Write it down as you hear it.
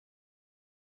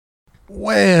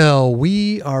Well,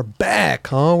 we are back,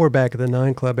 huh? We're back at the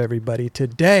 9 Club, everybody.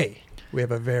 Today, we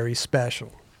have a very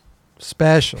special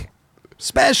guest.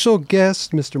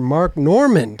 Mr. Mark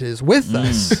Normand is with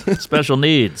us. Special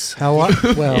needs. Well,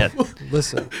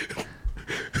 listen.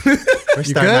 We're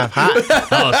starting off hot.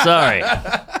 Oh, sorry.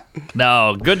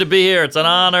 No, good to be here. It's an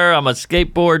honor. I'm a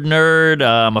skateboard nerd.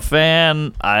 I'm a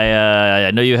fan. I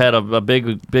know you had a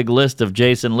big list of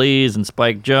Jason Lees and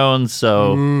Spike Jones,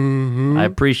 so I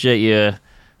appreciate you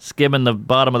skimming the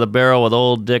bottom of the barrel with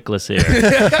old Dickless here.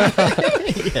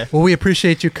 Yeah. Well, we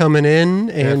appreciate you coming in,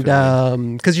 and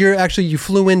because you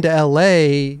flew into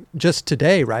LA just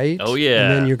today, right? Oh yeah.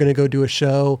 And then you're going to go do a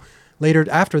show later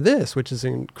after this, which is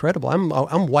incredible.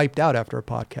 I'm wiped out after a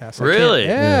podcast. Really?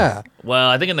 Yeah. Well,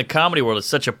 I think in the comedy world, it's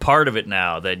such a part of it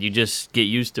now that you just get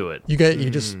used to it. You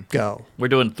just go. We're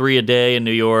doing 3 a day in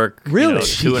New York. Really?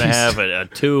 2.5, a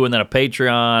 2, and then a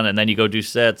Patreon, and then you go do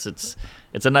sets.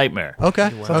 It's a nightmare. Okay.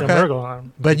 Okay.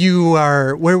 But you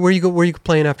are where are you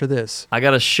playing after this? I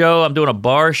got a show. I'm doing a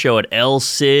bar show at El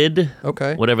Cid.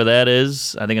 Okay. Whatever that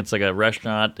is. I think it's like a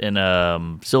restaurant in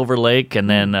Silver Lake, and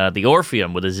then the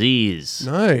Orpheum with Aziz.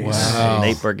 Nice. Wow.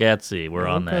 Nate Bargatze. We're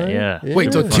on that. Yeah.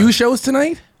 Wait, so 2 shows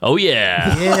tonight? Oh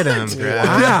yeah. Get him, bro.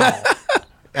 Wow.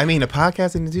 I mean, a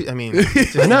podcast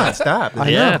just not stop.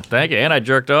 Yeah. Thank you. And I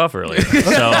jerked off earlier,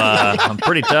 so I'm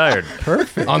pretty tired.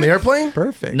 Perfect. On the airplane?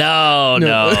 Perfect. No.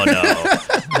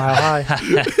 Mile high.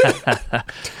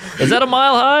 Is that a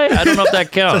mile high? I don't know if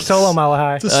that counts. It's a solo mile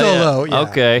high. It's a solo. yeah. Yeah.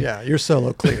 Okay. Yeah, you're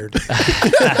solo cleared.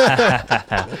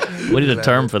 We need a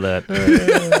term for that.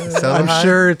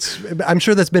 I'm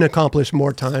sure that's been accomplished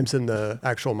more times than the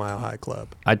actual Mile High Club.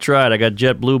 I tried. I got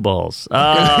jet blue balls. All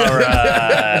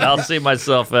right. I'll see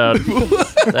myself out.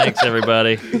 Thanks,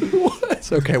 everybody.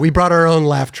 It's okay. We brought our own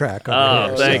laugh track. Over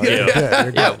here, thank you. Yeah,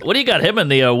 you're good. What do you got him in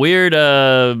the weird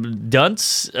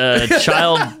dunce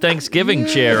child Thanksgiving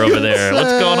chair over there?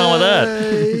 What's going on with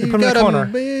that? He's Put him in the corner.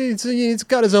 He's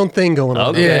got his own thing going on.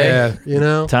 Okay. Yeah. You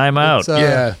know? Time out.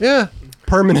 It's, Yeah.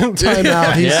 Permanent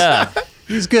timeout. Yeah.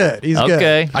 He's good. He's good.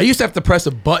 Okay. I used to have to press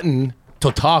a button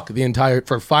to talk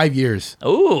for 5 years.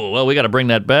 Ooh, well, we got to bring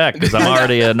that back because I'm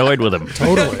already annoyed with him.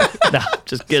 Totally. No,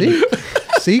 just kidding.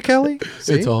 See, Kelly?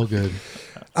 See? It's all good.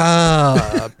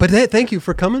 But thank you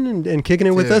for coming and kicking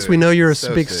it with us. We know you're a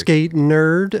so big sick. skate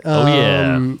nerd.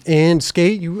 Yeah. And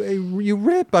skate, you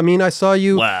rip. I mean, I saw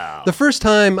you. Wow. The first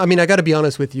time, I mean, I got to be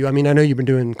honest with you. I mean, I know you've been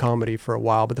doing comedy for a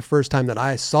while, but the first time that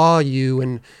I saw you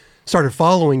and started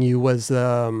following you was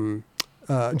Jankum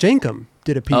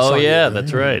did a piece on you.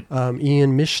 That's right.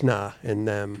 Ian Mishna and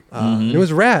them. And it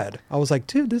was rad. I was like,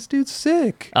 dude, this dude's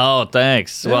sick. Oh,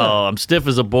 thanks. Yeah. Well, I'm stiff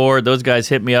as a board. Those guys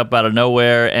hit me up out of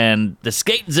nowhere, and the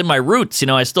skating's in my roots. You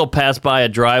know, I still pass by a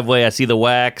driveway. I see the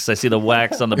wax. I see the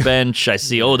wax on the bench. I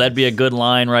see, that'd be a good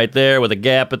line right there with a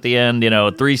gap at the end,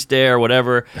 3-stair,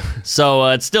 whatever. So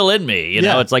it's still in me. You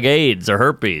know, it's like AIDS or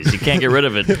herpes. You can't get rid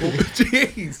of it.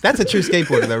 Jeez. That's a true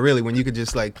skateboarder, though, really, when you could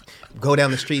just, go down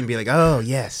the street and be like, oh,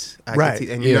 yes.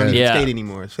 And you don't need to skate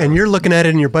anymore. So. And you're looking at it,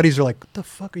 and your buddies are like, what the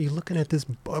fuck are you looking at this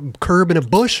curb in a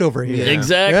bush over here? Yeah.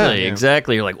 Exactly, Yeah.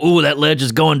 exactly. You're like, ooh, that ledge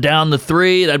is going down the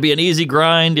 3. That'd be an easy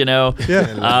grind, Yeah.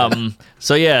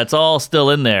 So yeah, it's all still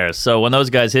in there. So when those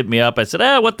guys hit me up, I said,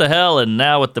 what the hell? And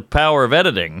now with the power of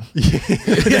editing,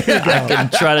 I can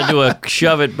try to do a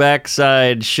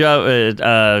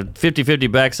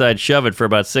 50-50 backside shove it for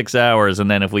about 6 hours.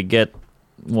 And then if we get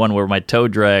one where my toe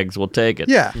drags, we'll take it.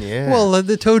 Yeah. Yeah. Well,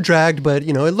 the toe dragged, but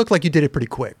it looked like you did it pretty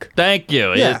quick. Thank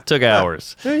you. Yeah. It took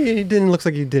hours. It didn't look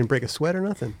like you didn't break a sweat or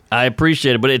nothing. I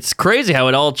appreciate it, but it's crazy how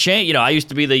it all changed. I used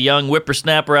to be the young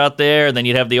whippersnapper out there, and then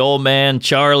you'd have the old man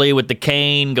Charlie with the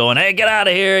cane going, "Hey, get out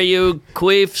of here, you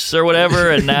queefs," or whatever.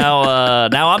 And now,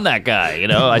 now I'm that guy.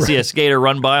 I see a skater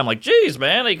run by, I'm like, "Geez,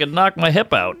 man, he could knock my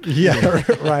hip out." Yeah.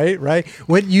 Right.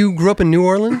 What, you grew up in New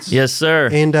Orleans? Yes, sir.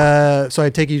 And so I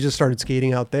take it you just started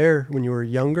skating out there when you were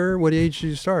younger. What age did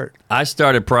you start? I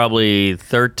started probably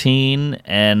 13,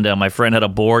 and my friend had a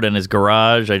board in his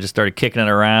garage. I just started kicking it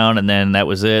around, and then that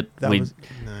was it. Nice.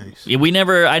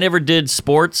 I never did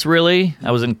sports, really.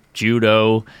 I was in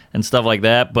judo and stuff like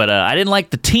that, but I didn't like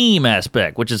the team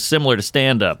aspect, which is similar to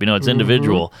stand-up. It's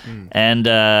individual.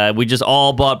 And we just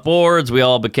all bought boards. We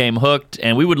all became hooked,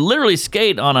 and we would literally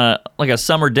skate on a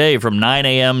summer day from 9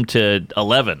 a.m. to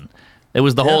 11. It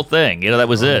was the whole thing. That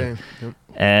was it. Yep.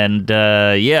 And,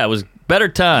 it was better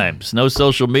times. No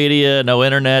social media, no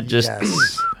internet, just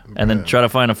and then try to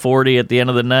find a 40 at the end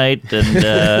of the night, and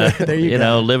There you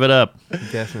go. live it up.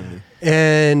 Definitely.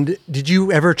 And did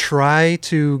you ever try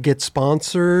to get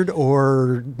sponsored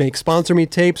or make sponsor me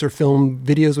tapes or film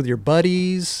videos with your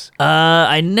buddies?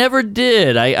 I never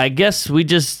did. I guess we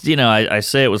just, I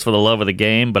say it was for the love of the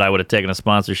game, but I would have taken a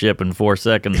sponsorship in 4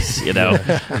 seconds.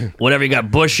 Whatever you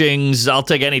got, bushings, I'll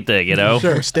take anything.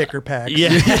 Sure, sticker packs.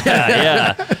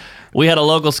 Yeah. We had a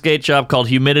local skate shop called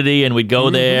Humidity, and we'd go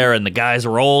there, and the guys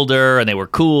were older, and they were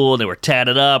cool, and they were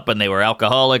tatted up, and they were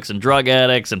alcoholics and drug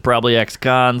addicts and probably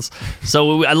ex-cons.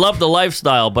 So I loved the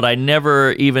lifestyle, but I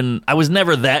was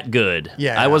never that good.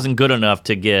 Yeah. I wasn't good enough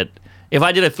to get, if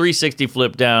I did a 360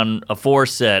 flip down a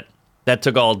 4-set, that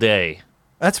took all day.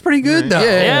 That's pretty good, though.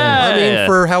 Yeah. I mean,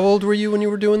 for how old were you when you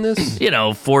were doing this?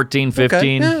 14,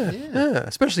 15. Okay. Yeah.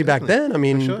 Especially back then. I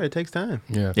mean, Sure, it takes time.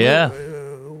 Yeah. Yeah.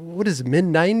 what is it,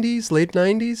 mid-90s, late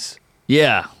 90s?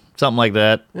 Yeah. Something like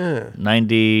that. Yeah.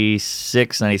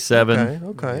 96, 97.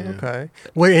 Okay.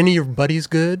 Were any of your buddies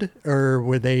good, or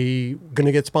were they going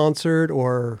to get sponsored,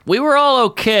 or? We were all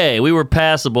okay. We were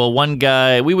passable. One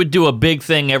guy, we would do a big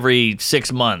thing every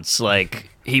 6 months. Like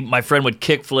my friend would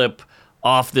kickflip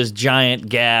off this giant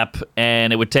gap,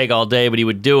 and it would take all day, but he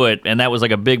would do it, and that was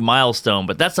like a big milestone.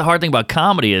 But that's the hard thing about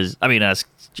comedy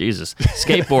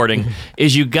skateboarding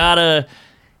is you gotta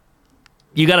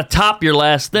top your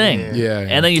last thing. Yeah.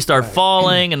 And then you start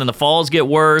falling, and then the falls get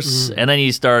worse, and then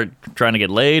you start trying to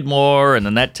get laid more, and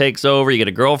then that takes over. You get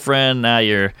a girlfriend, now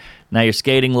you're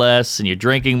skating less, and you're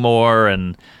drinking more,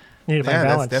 and You need to find Yeah,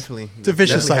 that's balance. definitely. It's a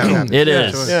vicious definitely how cycle. happens. It Yeah,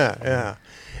 is. sure. Yeah.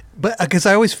 But because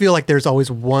I always feel like there's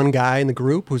always one guy in the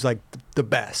group who's like the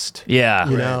best. yeah.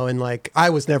 You know, and like I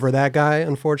was never that guy,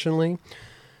 unfortunately.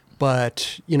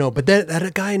 But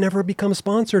that guy never becomes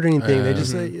sponsored or anything. They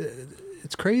just say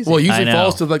it's crazy. Well, it I usually know.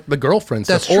 falls to like the girlfriend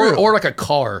stuff, That's true. or like a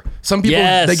car. Some people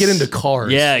Yes. they get into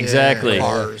cars. Yeah, exactly.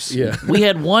 Cars. Yeah. We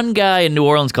had one guy in New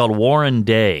Orleans called Warren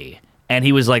Day, and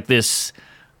he was like this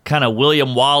kind of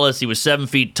William Wallace. He was 7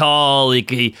 feet tall.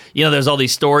 He there's all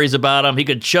these stories about him. He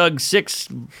could chug 6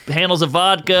 handles of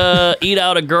vodka, eat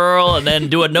out a girl, and then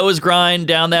do a nose grind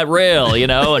down that rail, and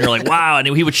you're like, wow. And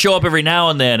he would show up every now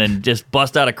and then and just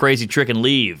bust out a crazy trick and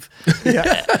leave.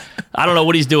 I don't know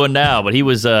what he's doing now, but he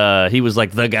was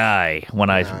like the guy when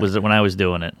I was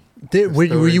doing it.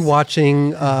 Were you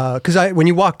watching? Because when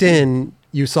you walked in,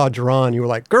 you saw Jerron. You were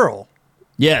like, "Girl,"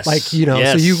 Yes. like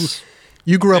Yes. So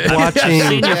you grew up I've watching.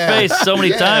 seen your face so many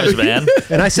times, man.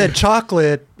 And I said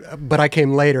chocolate, but I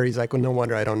came later. He's like, well, no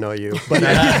wonder I don't know you. But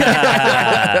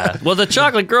Well, the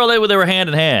chocolate girl, they were hand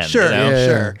in hand. sure, you know?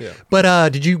 sure. Yeah. But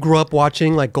did you grow up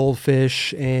watching like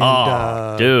Goldfish and?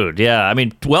 Oh, dude, yeah. I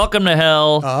mean, Welcome to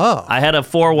Hell. Oh. I had a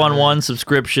 411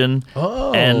 subscription.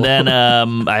 Oh. And then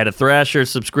I had a Thrasher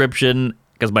subscription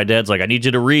because my dad's like, I need you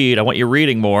to read. I want you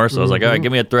reading more. So I was like, all right,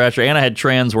 give me a Thrasher. And I had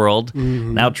Trans World.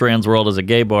 Now Trans World is a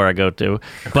gay bar I go to.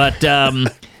 But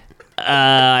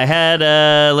I had,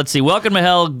 let's see, Welcome to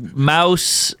Hell,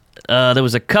 Mouse. There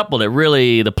was a couple that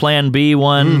really, the Plan B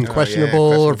one. questionable or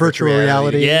questionable virtual virtual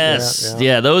reality. reality. Yes,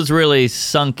 Yeah. yeah, those really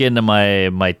sunk into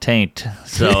my taint.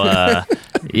 So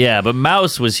yeah, but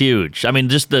Mouse was huge. I mean,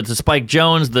 just the Spike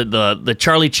Jonze, the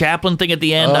Charlie Chaplin thing at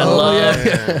the end. I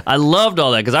loved. I loved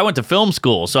all that because I went to film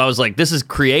school, so I was like, this is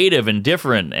creative and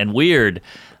different and weird.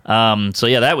 So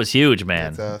yeah, that was huge,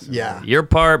 man. That's awesome. Yeah. Your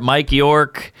part, Mike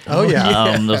York. Oh,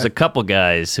 yeah. There's a couple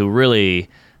guys who really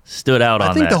stood out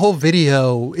on I think that. the whole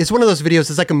video is one of those videos.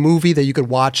 It's like a movie that you could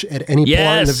watch at any point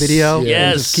in the Yes, video and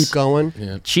yes. just keep going.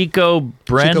 Yeah. Chico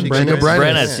Chico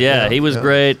Brenes. Yeah, Yeah, he was yeah.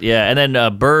 great. Yeah, and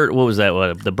then Bird. What was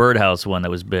that? The Birdhouse one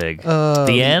that was big.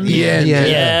 The End. Yeah,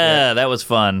 Yeah, that was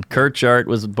fun. Kirchart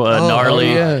was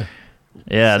gnarly. Yeah.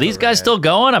 Yeah, these guys still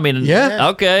going? I mean, Yeah.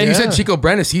 Okay. You said Chico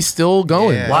Brenes, he's still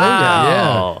going. Yeah.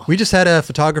 Wow. We just had a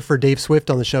photographer, Dave Swift,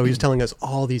 on the show. He was telling us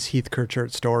all these Heath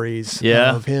Kirchart stories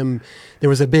Yeah. of him. There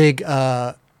was a big,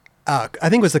 I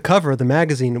think it was the cover of the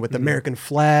magazine with the American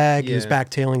flag. He was Yeah.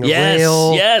 backtailing a Yes.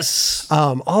 rail. Yes.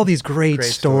 All these great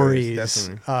Great stories. stories,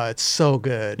 definitely. It's so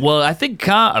good. Well, I think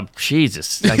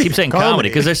Jesus. I keep saying Comedy. comedy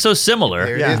because they're so similar.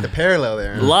 There Yeah. it is, the parallel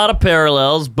there. A lot of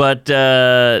parallels, but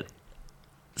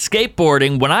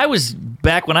skateboarding, when I was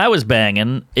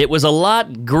banging, it was a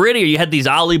lot grittier. You had these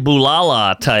Ali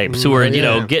Boulala types who were,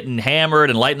 getting hammered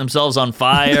and lighting themselves on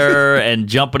fire and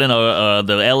jumping in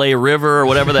the LA River or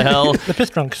whatever the hell. The piss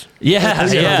drunks. Yeah.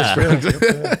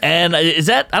 And I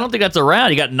don't think that's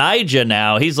around. You got Nyjah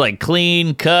now. He's like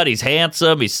clean cut. He's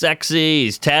handsome. He's sexy.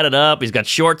 He's tatted up. He's got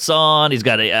shorts on. He's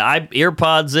got ear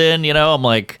pods in. I'm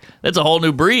like, that's a whole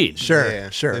new breed. Sure, Yeah,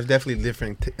 sure. There's definitely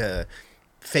different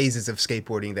phases of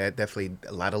skateboarding that definitely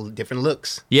a lot of different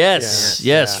looks. Yes,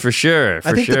 Yeah. for sure.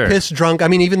 I think the piss drunk. I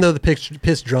mean, even though the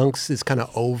piss drunks is kind of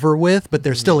over with, but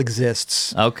there still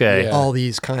exists. Okay. Yeah. All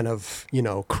these kind of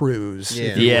crews. Yeah.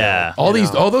 if you will. Yeah.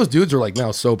 All those dudes are like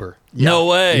now sober. No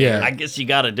way. Yeah. I guess you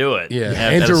got to do it. Yeah, You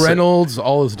have Andrew to- Reynolds,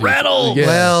 all those dudes. Reynolds! Yeah.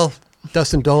 Well,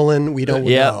 Dustin Dolan, we don't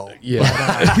Yeah. know. Yeah.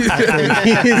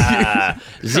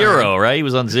 Zero, right? He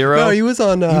was on Zero. No, he was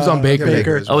on. He was on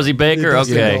Baker. Oh, was he Baker?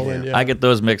 Dustin Okay. Dolan, yeah. I get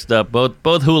those mixed up.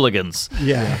 Both hooligans.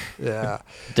 Yeah.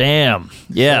 Damn.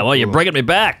 Yeah, well, you're bringing me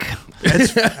back.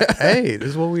 Hey, this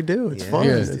is what we do. It's fun.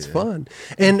 Yeah. It's fun.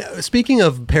 And speaking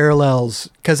of parallels,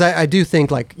 because I do think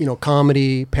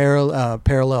comedy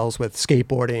parallels with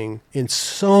skateboarding in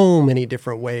so many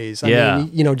different ways. I Yeah.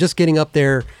 mean, just getting up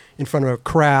there in front of a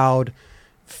crowd,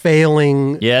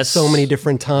 failing Yes. so many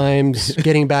different times,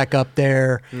 getting back up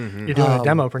there. You're doing a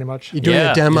demo pretty much. You're doing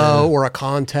Yeah. a demo or a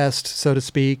contest, so to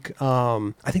speak.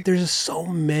 I think there's just so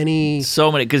many.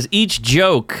 So many, because each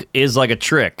joke is like a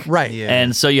trick. Right. Yeah.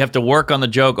 And so you have to work on the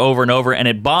joke over and over, and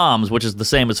it bombs, which is the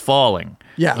same as falling.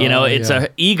 Yeah. It's yeah. a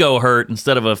ego hurt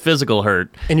instead of a physical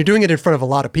hurt. And you're doing it in front of a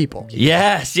lot of people,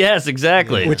 Yes,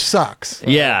 exactly. which sucks.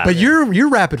 Yeah. But you're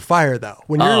rapid fire though.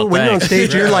 When you're Oh, on thanks.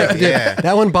 stage, you're like, Yeah.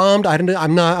 that one bombed.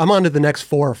 I'm on to the next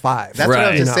 4 or 5. That's what I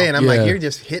Right. was just saying. I'm Yeah. like, you're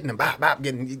just hitting them, bop, bop,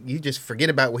 you just forget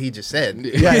about what he just said.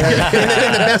 yeah.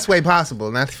 in the best way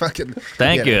possible, not fucking.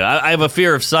 Thank you. I have a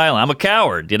fear of silence. I'm a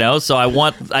coward, so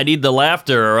I need the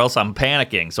laughter or else I'm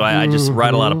panicking. So I just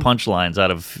write a lot of punchlines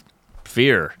out of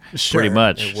fear, Sure. pretty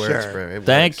much. It works, Sure. bro. It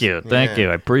Thank works. you. Thank you.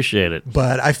 I appreciate it.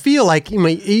 But I feel like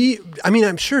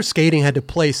I'm sure skating had to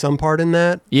play some part in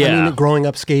that. Yeah. I mean, growing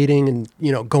up skating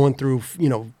and going through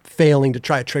failing to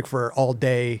try a trick for all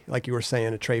day, like you were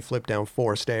saying, a tray flip down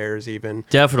 4 stairs even.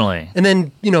 Definitely. And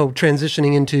then,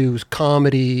 transitioning into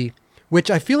comedy, which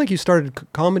I feel like you started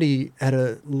comedy at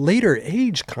a later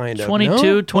age, kind of. 22,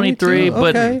 no? 23. 22?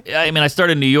 Okay. But I mean, I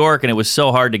started in New York and it was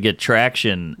so hard to get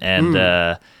traction. And,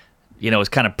 it was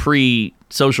kind of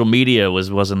social media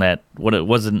wasn't what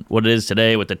it is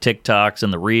today with the TikToks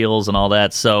and the reels and all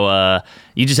that. So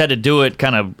you just had to do it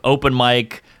kind of open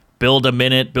mic, build a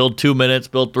minute, build 2 minutes,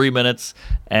 build 3 minutes,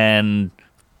 and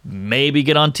maybe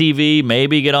get on TV,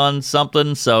 maybe get on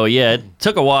something. So yeah, it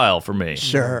took a while for me.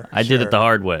 Sure, I did sure. it the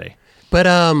hard way. But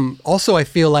also, I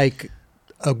feel like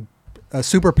a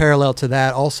super parallel to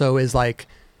that also is like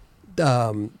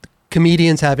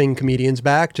comedians having comedians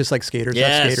back, just like skaters have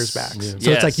Yes. skaters back. Yeah.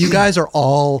 So it's like Yes. you guys are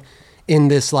all in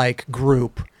this like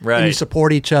group, and you Right.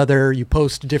 support each other. You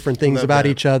post different things Love about that.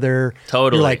 each other.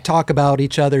 Totally. You like talk about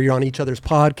each other. You're on each other's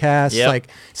podcasts. Yep. Like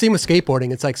same with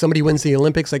skateboarding. It's like somebody wins the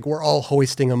Olympics, like we're all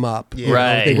hoisting them up. Yeah. You know,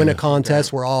 Right. They win a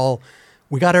contest. We're all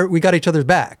we got each other's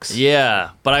backs. Yeah,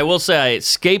 but I will say,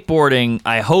 skateboarding,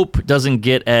 I hope, doesn't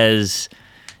get as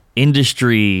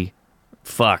industry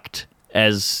fucked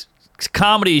as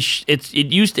comedy.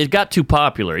 It got too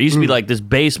popular. It used to be like this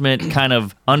basement kind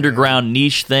of underground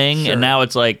niche thing, and now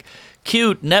it's like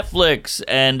cute Netflix,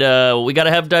 and we got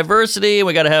to have diversity, and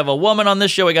we got to have a woman on this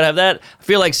show. We got to have that. I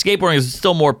feel like skateboarding is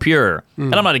still more pure,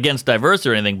 and I'm not against diversity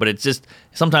or anything, but it's just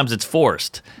sometimes it's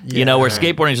forced. Where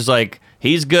skateboarding is just like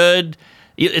he's good.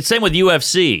 It's same with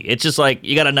UFC. It's just like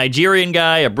you got a Nigerian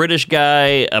guy, a British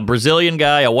guy, a Brazilian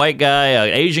guy, a white guy,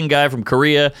 an Asian guy from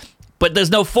Korea, but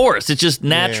there's no force. It's just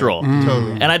natural.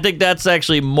 Totally. And I think that's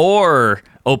actually more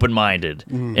open-minded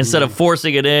instead of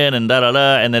forcing it in and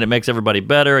da-da-da, and then it makes everybody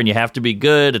better, and you have to be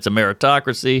good. It's a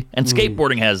meritocracy. And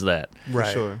skateboarding has that.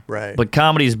 Right. sure. Right. But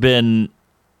comedy's been,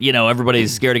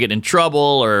 everybody's scared of getting in trouble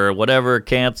or whatever,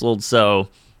 canceled, so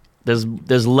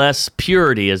there's less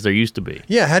purity as there used to be.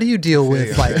 yeah. How do you deal with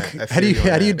you. like? I How do you feel you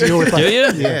on how do you that. deal with like? Do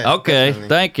you? Yeah, Okay, definitely.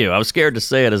 thank you. I was scared to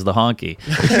say it as the honky.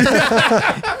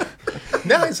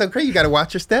 No, it's so crazy. You got to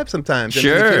watch your step sometimes. I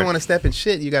mean, if Sure. you don't want to step in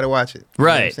shit, you got to watch it. You know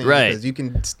what I'm Right, saying? right. Because you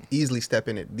can easily step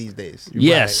in it these days.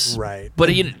 Yes. Right.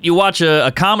 But you watch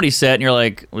a comedy set and you're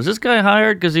like, was this guy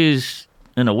hired because he's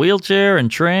in a wheelchair and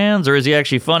trans, or is he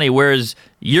actually funny? Whereas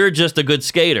you're just a good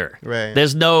skater. Right.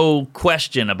 There's no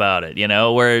question about it,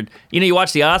 where, you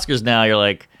watch the Oscars now, you're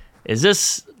like, is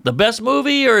this the best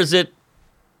movie, or did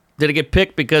it get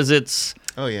picked because it's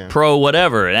Oh, yeah. pro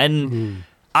whatever? And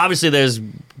obviously there's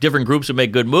different groups who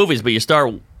make good movies, but you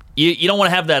don't want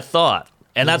to have that thought.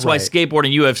 And that's why Right.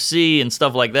 skateboarding, UFC and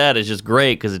stuff like that is just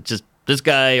great, because this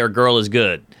guy or girl is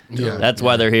good. Yeah. That's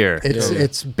why they're here.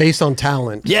 It's based on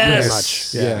talent.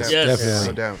 Yes. Very much. Yeah. Yes.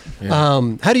 No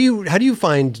doubt. How do you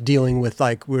find dealing with,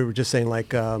 like we were just saying, like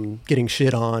getting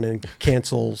shit on and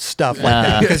cancel stuff like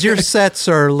that? Because your sets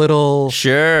are a little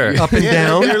Sure. up and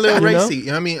down. They're a little you know?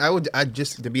 racy. I mean,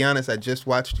 to be honest, I just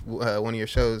watched one of your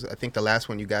shows. I think the last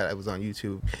one you got, I was on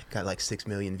YouTube, got like 6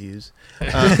 million views.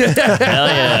 Hell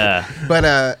yeah.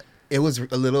 But it was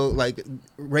a little like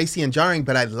racy and jarring,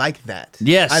 but I like that.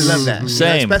 Yes. I love that.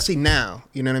 Same. Especially now.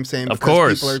 You know what I'm saying? Of Because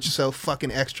course. people are just so fucking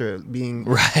extra, being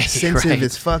Right, sensitive right.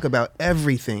 as fuck about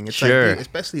everything. It's Sure. like,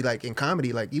 especially like in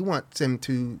comedy, like you want them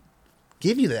to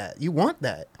give you that. You want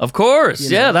that. Of course,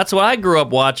 You yeah. know? That's what I grew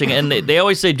up watching, and they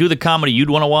always say do the comedy you'd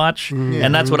want to watch,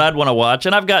 and that's what I'd want to watch.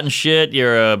 And I've gotten shit.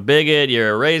 You're a bigot.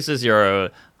 You're a racist. You're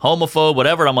a homophobe.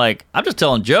 Whatever. And I'm like, I'm just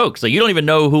telling jokes. Like you don't even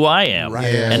know who I am,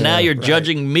 Right. Yeah. and now you're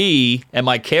judging me and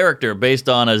my character based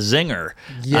on a zinger.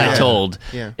 Yeah. I told.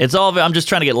 Yeah. It's all. I'm just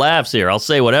trying to get laughs here. I'll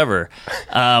say whatever.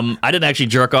 I didn't actually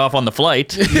jerk off on the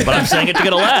flight, but I'm saying it to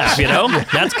get a laugh. You know,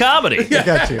 that's comedy.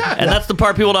 Got you. And that's the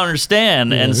part people don't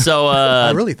understand. And so I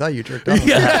really thought you jerked off.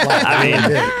 I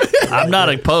mean, I'm not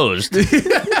opposed,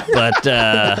 but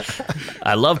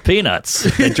I love peanuts.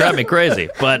 They drive me crazy.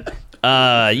 But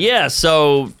yeah,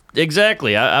 so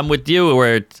exactly, I'm with you.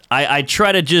 Where I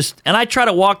try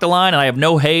to walk the line, and I have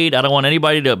no hate. I don't want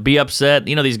anybody to be upset.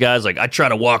 You know, these guys like I try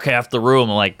to walk half the room.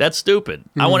 I'm like, that's stupid.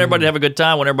 I want everybody to have a good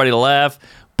time. I want everybody to laugh.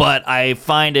 But I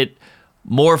find it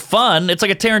more fun. It's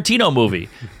like a Tarantino movie.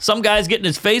 Some guy's getting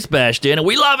his face bashed in, and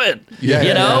we love it. Yeah,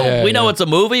 you know, yeah, we know it's a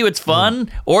movie. It's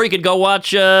fun. Or you could go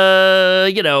watch, you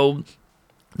know,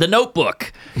 The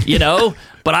Notebook. You know,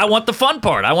 but I want the fun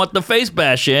part. I want the face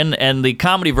bash in, and the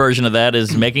comedy version of that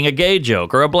is making a gay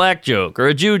joke, or a black joke, or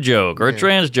a Jew joke, or a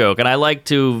trans joke. And I like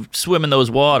to swim in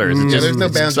those waters. It's just There's no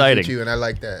it's boundaries exciting. with you, and I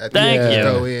like that. I think Thank just you.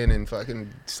 Go in and fucking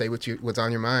say what's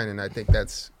on your mind, and I think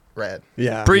that's rad.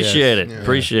 Yeah. Appreciate it. Yeah.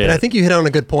 Appreciate And it. I think you hit on a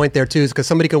good point there too, is because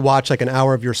somebody could watch like an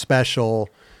hour of your special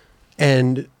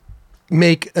and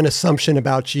make an assumption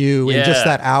about you in just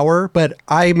Yeah. that hour. But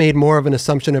I made more of an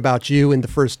assumption about you in the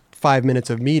first 5 minutes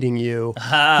of meeting you.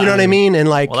 You know what I mean? And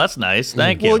like, Well, that's nice.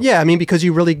 Thank you. well, yeah, I mean, because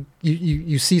you really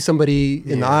you see somebody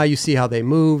in the eye, you see how they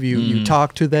move, you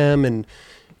talk to them, and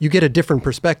you get a different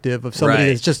perspective of somebody Right.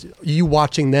 that's just you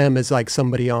watching them as like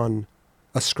somebody on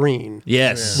a screen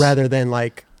Yes. rather than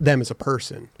like them as a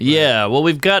person. Yeah, well,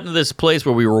 we've gotten to this place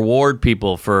where we reward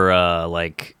people for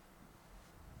like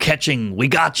catching. We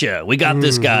got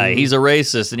this guy. He's a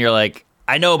racist, and you're like,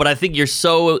 I know, but I think you're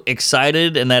so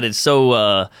excited, and that it's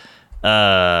so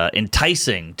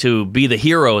enticing to be the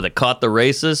hero that caught the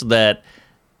racist that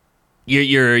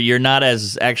you're not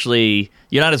as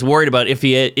worried about if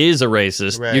he is a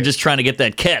racist. Right. You're just trying to get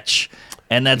that catch.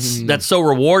 And that's so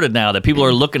rewarded now that people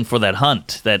are looking for that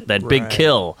hunt, that big Right.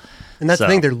 kill. And that's So- the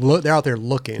thing; they're out there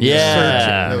looking, Yeah. they're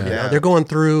searching. No You know? doubt. They're going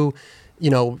through,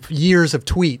 years of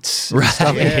tweets, and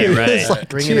stuff. Right, right. It's like,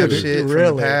 Bringing up dude, shit from the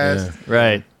really? past.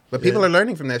 Right. But people are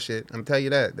learning from that shit. I'm telling you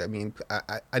that. I mean,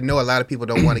 I know a lot of people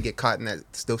don't want to get caught in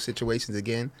those situations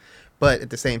again. But at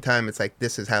the same time, it's like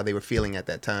this is how they were feeling at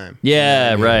that time.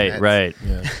 Yeah, You know what I mean? right.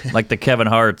 Like the Kevin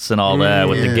Harts and all that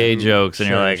with the yeah. gay jokes, and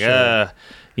you're like,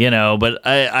 But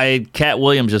Cat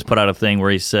Williams just put out a thing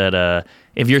where he said,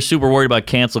 if you're super worried about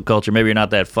cancel culture, maybe you're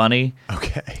not that funny.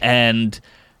 Okay. And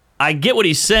I get what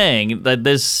he's saying, that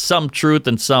there's some truth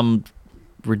and some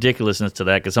ridiculousness to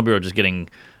that, because some people are just getting,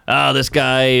 this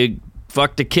guy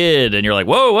fucked a kid, and you're like,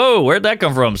 whoa, where'd that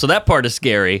come from? So that part is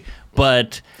scary,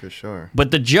 but For sure.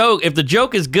 the joke, if the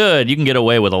joke is good, you can get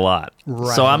away with a lot.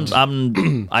 Right. So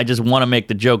I just want to make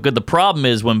the joke good. The problem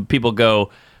is when people go,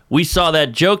 we saw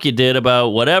that joke you did about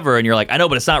whatever, and you're like, I know,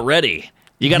 but it's not ready.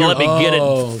 You got to let me get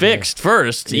it fixed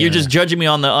first. You're just judging me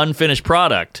on the unfinished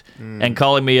product and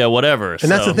calling me a whatever.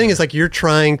 And that's the thing, is like you're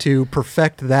trying to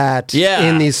perfect that Yeah.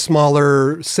 in these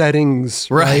smaller settings,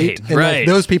 right? Right, And like, right.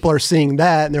 those people are seeing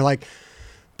that and they're like,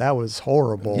 that was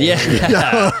horrible.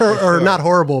 Yeah. or not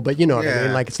horrible, but you know what I mean?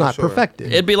 Yeah, Like it's for not sure.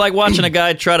 perfected. It'd be like watching a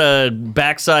guy try to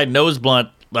backside nose blunt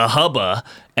a hubba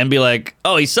and be like,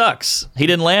 oh, he sucks. He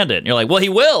didn't land it. And you're like, well, he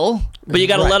will, but you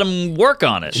got to Right. let him work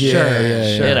on it. Yeah, yeah,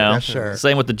 yeah. You know, Sure.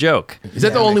 same with the joke. Is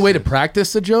that the only way to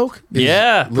practice the joke? Is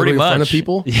Yeah, literally pretty in much. front of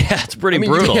people? Yeah, it's pretty I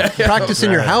mean, brutal. yeah. Practice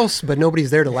in your house, but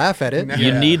nobody's there to laugh at it.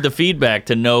 You need the feedback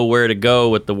to know where to go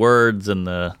with the words and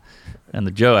the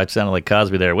joke. I sounded like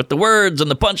Cosby there with the words and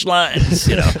the punchlines,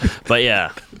 But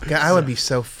yeah, God, I would be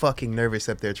so fucking nervous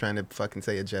up there trying to fucking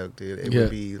say a joke, dude. It Yeah. would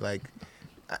be like,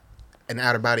 an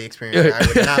out of body experience. I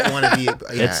would not want to be.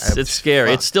 Yeah, It's scary.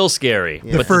 fuck. It's still scary.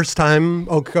 The first time.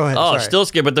 Oh, go ahead. Oh, sorry. still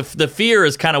scary. But the fear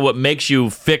is kind of what makes you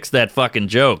fix that fucking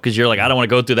joke because you're like, I don't want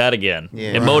to go through that again. Yeah.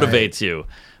 It Right. motivates you.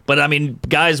 But I mean,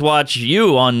 guys watch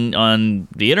you on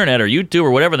the internet or YouTube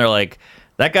or whatever, and they're like,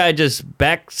 that guy just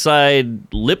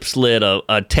backside lip slid a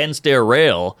 10-stair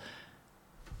rail.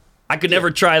 I could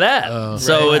never try that.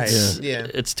 So Right. it's Yeah.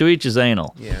 to each his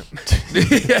anal. Yeah.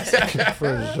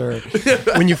 For sure.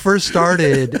 When you first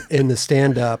started in the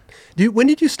stand-up, when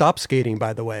did you stop skating,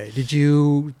 by the way? Did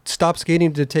you stop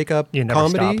skating to take up You never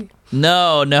comedy? stop.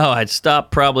 No, I'd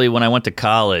stopped probably when I went to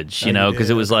college, you Oh, know, you because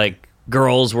did, it was like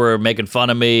girls were making fun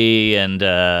of me and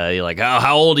you're like, oh,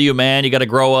 how old are you, man? You got to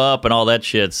grow up and all that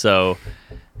shit. So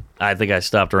I think I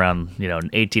stopped around,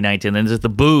 18, 19. Then just the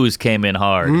booze came in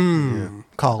hard.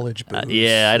 College booze.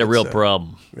 Yeah, I had a real That's,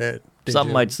 problem. did Some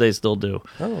you? might say still do.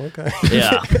 Oh, okay.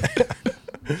 Yeah.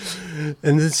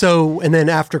 And then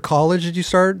after college, did you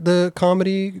start the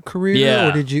comedy career? Yeah.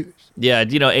 Or did you? Yeah,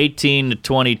 18 to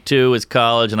 22 is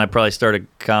college, and I probably started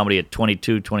comedy at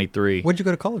 22, 23. What'd you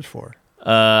go to college for?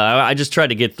 I just tried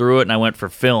to get through it, and I went for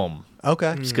film.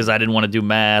 Okay. Just because I didn't want to do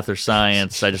math or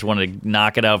science. I just wanted to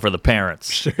knock it out for the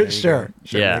parents. Sure.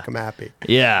 Yeah. Make them happy.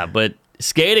 Yeah, but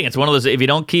skating, it's one of those, if you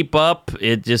don't keep up,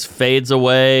 it just fades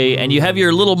away. And you have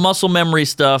your little muscle memory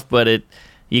stuff, but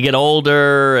you get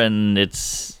older, and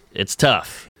it's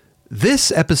tough.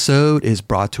 This episode is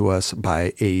brought to us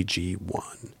by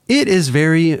AG1. It is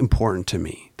very important to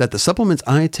me that the supplements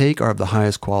I take are of the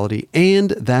highest quality,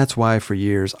 and that's why for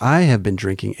years I have been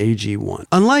drinking AG1.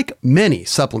 Unlike many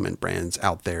supplement brands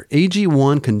out there,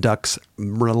 AG1 conducts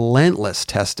relentless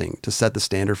testing to set the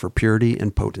standard for purity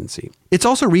and potency. It's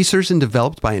also researched and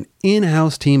developed by an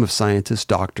in-house team of scientists,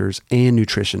 doctors, and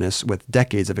nutritionists with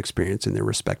decades of experience in their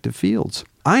respective fields.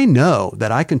 I know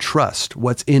that I can trust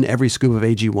what's in every scoop of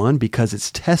AG1 because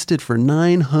it's tested for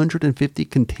 950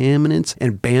 contaminants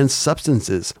and banned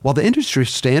substances, while the industry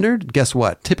standard, guess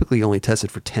what, typically only tested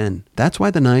for 10. That's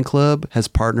why the 9 Club has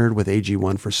partnered with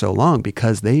AG1 for so long,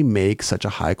 because they make such a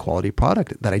high quality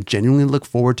product that I genuinely look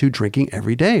forward to drinking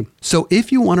every day. So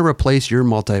if you want to replace your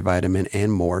multivitamin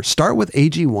and more, start with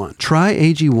AG1. Try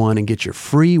AG1 and get your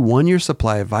free 1-year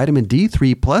supply of vitamin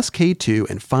D3 plus K2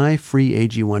 and 5 free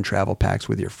AG1 travel packs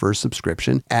with your first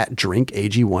subscription at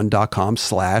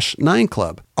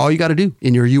drinkag1.com/9club. All you got to do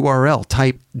in your URL,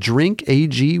 type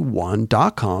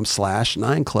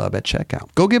drinkag1.com/9club at checkout.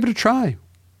 Go give it a try.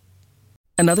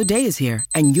 Another day is here,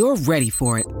 and you're ready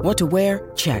for it. What to wear?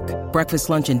 Check. Breakfast,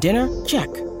 lunch, and dinner?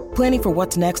 Check. Planning for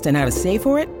what's next and how to save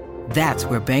for it? That's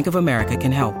where Bank of America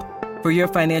can help. For your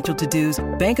financial to-dos,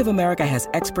 Bank of America has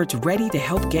experts ready to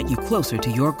help get you closer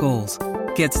to your goals.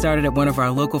 Get started at one of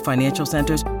our local financial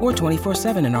centers or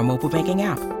 24/7 in our mobile banking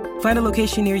app. Find a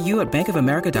location near you at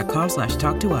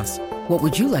bankofamerica.com/talktous. What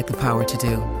would you like the power to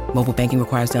do? Mobile banking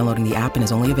requires downloading the app and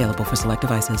is only available for select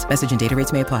devices. Message and data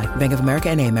rates may apply. Bank of America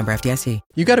NA, member FDIC.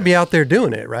 You got to be out there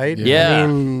doing it, right? Yeah.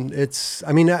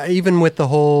 Even with the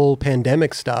whole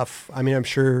pandemic stuff, I'm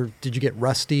sure, did you get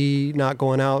rusty not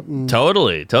going out? And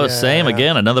Totally. Same Yeah.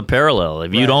 again, another parallel.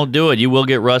 If you Right. don't do it, you will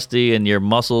get rusty and your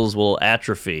muscles will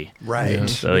atrophy. Right.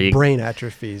 So Your you- brain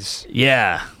atrophies.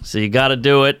 Yeah. So you got to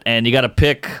do it, and you got to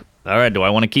pick. All right, do I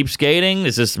want to keep skating?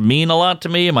 Does this mean a lot to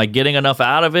me? Am I getting enough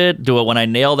out of it? When I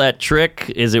nail that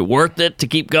trick, is it worth it to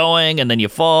keep going? And then you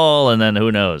fall, and then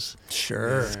who knows?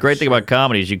 Sure. The great thing about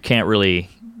comedy is you can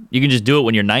just do it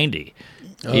when you're 90.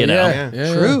 you know? yeah. True. You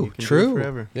can do it True.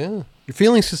 forever. Yeah. Your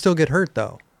feelings can still get hurt,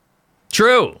 though.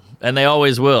 True. And they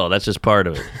always will. That's just part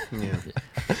of it.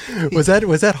 Yeah. Was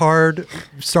that hard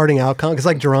starting out? Because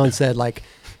like Jerron said, like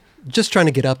just trying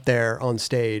to get up there on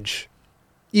stage,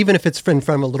 even if it's from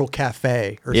a little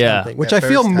cafe or Yeah. something, which That I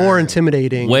feel first more time.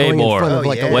 intimidating. Way going more. in front of Oh,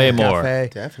 like yeah. a Way little more. cafe.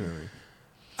 Definitely.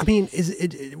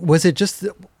 Was it just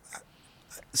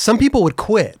some people would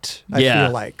quit? I Yeah.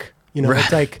 feel like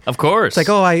it's like. Of course. It's like,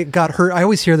 oh, I got hurt. I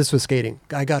always hear this with skating.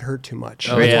 I got hurt too much.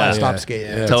 Oh, That's why yeah. I stopped Yeah. skating.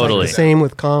 Yeah. It's like Totally. the same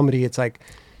with comedy. It's like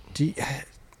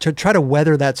to try to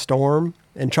weather that storm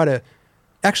and try to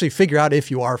actually figure out if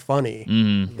you are funny,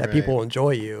 that Right. people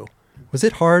enjoy you. Was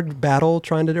it hard battle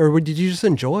trying to, or did you just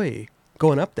enjoy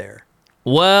going up there?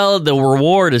 Well, the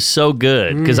reward is so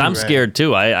good because I'm right. scared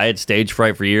too. I had stage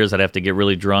fright for years. I'd have to get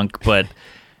really drunk, but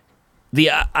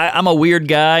I'm a weird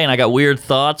guy and I got weird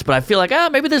thoughts. But I feel like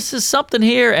maybe this is something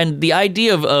here. And the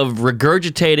idea of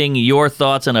regurgitating your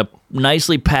thoughts in a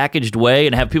nicely packaged way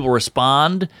and have people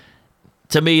respond,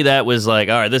 to me that was like,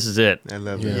 all right, this is it. I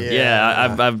love it.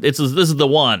 Yeah, this is the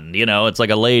one. It's like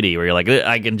a lady where you're like,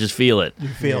 I can just feel it. You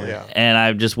feel, yeah. And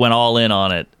I just went all in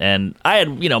on it. And I had,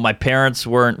 my parents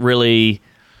weren't really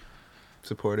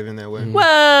supportive in that way.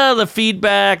 Well, the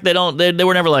feedback, they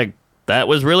were never like, that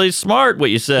was really smart what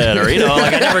you said, or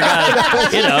like I never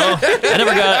got,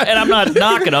 and I'm not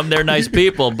knocking them, they're nice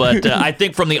people, but I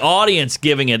think from the audience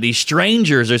giving it, these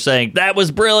strangers are saying that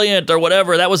was brilliant or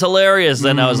whatever, that was hilarious,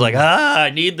 then I was like, I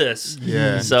need this.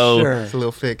 Yeah. So It's a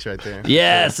little fix right there.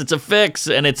 yes, it's a fix,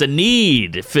 and it's a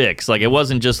need fix. Like, it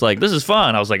wasn't just like, this is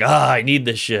fun. I was like, I need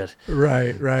this shit.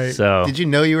 Right. So Did you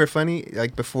know you were funny,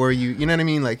 like, before you know what I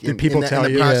mean? Like, Did people tell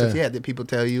in the you? process, Yeah. did people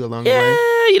tell you along the way?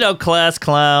 class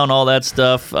clown, all that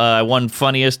stuff. I won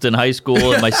funniest in high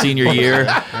school in my senior year.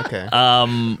 Okay.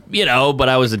 But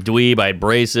I was a dweeb. I had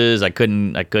braces. I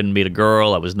couldn't meet a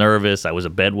girl. I was nervous. I was a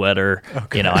bedwetter.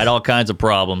 Okay. I had all kinds of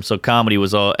problems. So comedy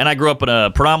was all, and I grew up in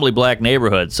a predominantly black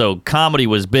neighborhood. So comedy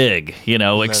was big.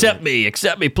 Accept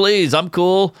me, please. I'm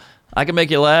cool. I can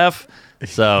make you laugh.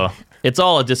 So it's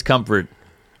all a discomfort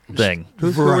thing.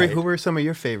 Who were some of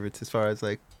your favorites as far as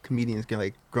like comedians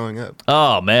like growing up?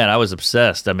 Oh man, I was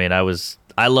obsessed. I mean,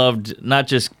 I loved not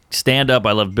just stand up.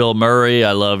 I loved Bill Murray.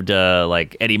 I loved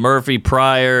like Eddie Murphy,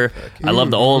 Pryor. I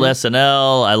loved the old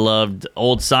SNL. I loved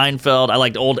old Seinfeld. I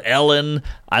liked old Ellen.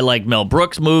 I liked Mel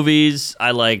Brooks movies.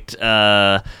 I liked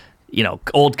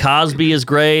old Cosby is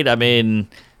great. I mean,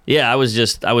 yeah, I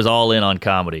was all in on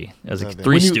comedy. I was like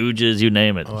Three Stooges, you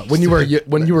name it. When you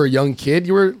were a young kid,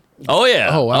 you were. Oh yeah.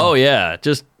 Oh wow. Oh yeah.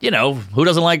 Just who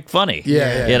doesn't like funny?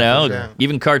 Yeah. Yeah.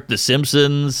 Even The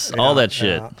Simpsons, all that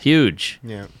shit. Yeah. Huge.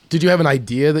 Yeah. Did you have an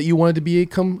idea that you wanted to be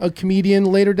a comedian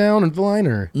later down in the line,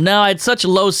 or? No, I had such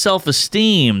low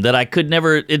self-esteem that I could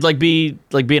never. It'd like be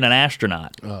like being an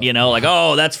astronaut.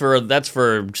 That's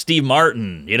for Steve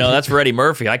Martin. That's for Eddie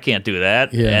Murphy. I can't do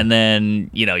that. Yeah. And then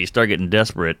you start getting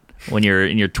desperate when you're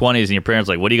in your 20s and your parents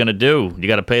are like, what are you gonna do? You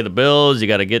got to pay the bills. You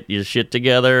got to get your shit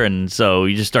together, and so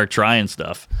you just start trying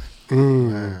stuff.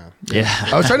 Wow. Yeah.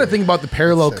 I was trying to think about the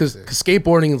parallel because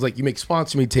skateboarding is like you make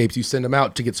sponsor me tapes, you send them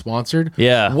out to get sponsored.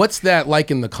 Yeah. What's that like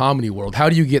in the comedy world? How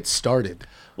do you get started?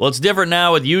 Well, it's different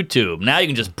now with YouTube. Now you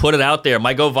can just put it out there. It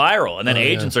might go viral. And then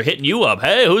agents are hitting you up.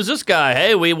 Hey, who's this guy?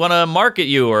 Hey, we want to market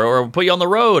you or put you on the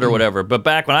road or whatever. But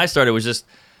back when I started, it was just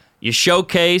you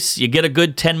showcase, you get a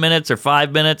good 10 minutes or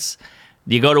 5 minutes.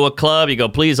 You go to a club, you go,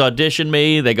 please audition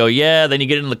me. They go, yeah. Then you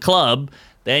get in the club.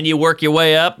 Then you work your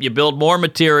way up. You build more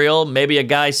material. Maybe a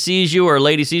guy sees you or a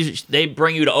lady sees you. They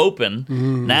bring you to open.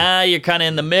 Now you're kind of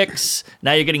in the mix.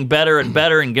 Now you're getting better and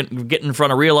better and getting in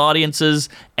front of real audiences.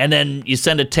 And then you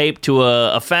send a tape to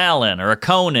a Fallon or a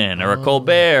Conan or a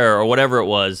Colbert or whatever it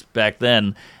was back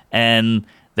then. And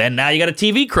then now you got a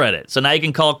TV credit. So now you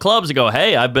can call clubs and go,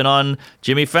 hey, I've been on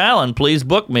Jimmy Fallon. Please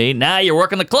book me. Now you're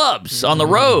working the clubs on the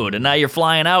road. And now you're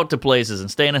flying out to places and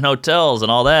staying in hotels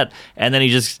and all that. And then you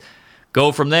just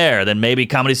go from there. Then maybe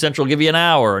Comedy Central will give you an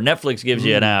hour, or Netflix gives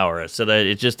you an hour, so that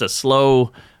it's just a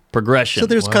slow progression. So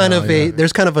there's kind of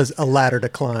a ladder to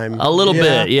climb. A little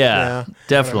bit, yeah.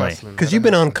 Definitely. Because you've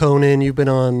been on Conan, you've been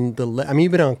on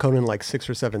you've been on Conan like 6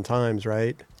 or 7 times,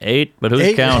 right? 8, but who's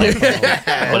 8? counting?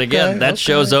 But again, that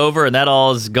show's over and that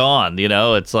all is gone.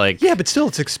 It's like Yeah, but still,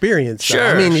 it's experience. Though. Sure,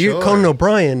 I mean, you're sure. Conan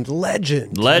O'Brien,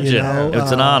 legend.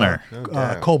 It's an honor.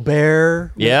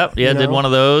 Colbert. Did one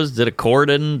of those. Did a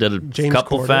Corden. Did a James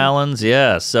couple Corden. Fallons.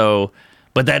 Yeah. So,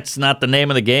 but that's not the name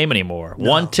of the game anymore.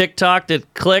 One TikTok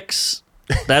that clicks.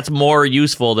 That's more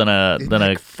useful than a.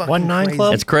 1-9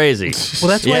 Club? It's crazy.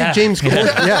 Well, that's why Yeah. James Corden.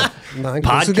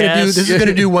 Podcast. This is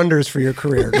gonna do wonders for your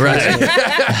career. Right.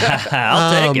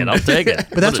 I'll take it.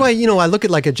 But that's why I look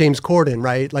at like a James Corden,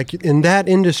 right? Like in that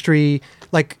industry,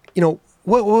 like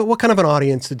what kind of an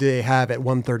audience do they have at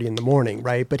 1:30 in the morning,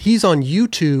 right? But he's on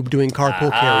YouTube doing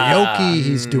carpool karaoke.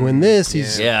 He's doing this.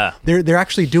 They're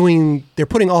actually they're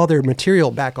putting all their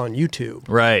material back on YouTube,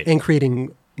 Right. and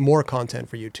creating more content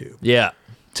for YouTube. Yeah.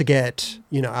 To get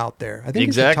out there. I think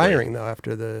he's retiring though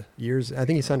after the years. I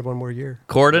think he signed 1 more year.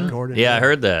 Corden? Yeah, I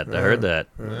heard that.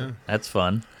 That's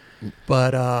fun.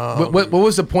 But what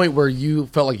was the point where you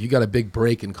felt like you got a big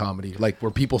break in comedy, like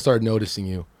where people started noticing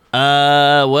you?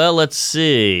 Well, let's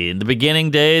see. In the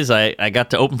begining days, I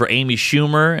got to open for Amy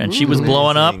Schumer, and she was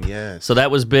blowing up. Yes. So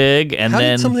that was big. And how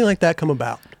then did something like that come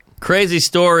about? crazy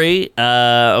story.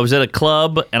 I was at a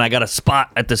club, and I got a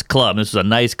spot at this club. This was a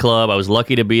nice club. I was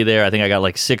lucky to be there. I think I got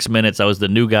like 6 minutes. I was the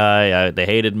new guy. They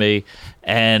hated me,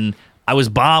 and I was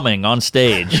bombing on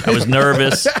stage. I was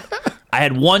nervous. I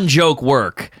had one joke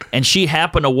work, and she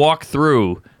happened to walk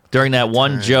through during that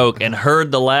one joke and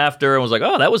heard the laughter and was like,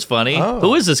 oh, that was funny.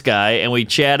 Who is this guy? And we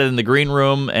chatted in the green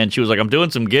room, and she was like, I'm doing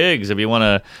some gigs if you want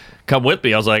to come with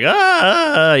me. I was like,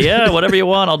 yeah, whatever you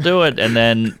want, I'll do it. And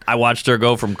then I watched her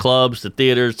go from clubs to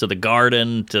theaters to the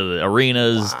Garden to the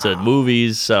arenas to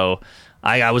movies. So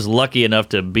I was lucky enough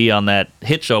to be on that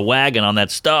hitch a wagon on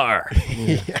that star.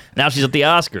 Now she's at the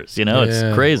Oscars.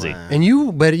 It's crazy. Wow.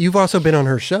 And but you've also been on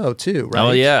her show too, right?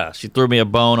 Oh yeah, she threw me a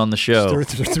bone on the show.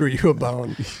 Threw you a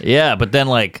bone. Yeah, but then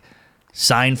like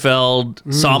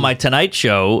Seinfeld saw my Tonight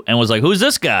Show and was like, "Who's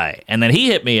this guy?" And then he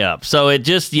hit me up. So it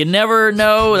just you never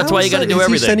know. That's why you got to do Is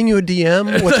everything. he sending you a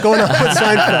DM? What's going on with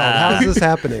Seinfeld? How is this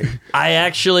happening?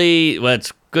 It's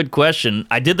a good question.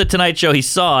 I did the Tonight Show. He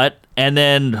saw it. And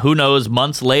then, who knows,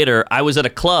 months later, I was at a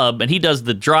club, and he does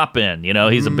the drop-in.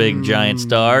 He's a big, giant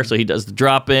star, so he does the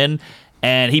drop-in,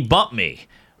 and he bumped me,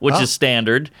 which is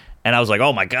standard. And I was like,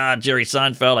 oh, my God, Jerry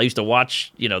Seinfeld. I used to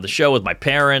watch, the show with my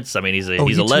parents. I mean, he's a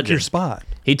legend. Took your spot.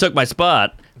 He took my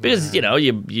spot because,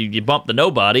 you bump the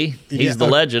nobody. He's the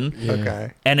legend. Yeah.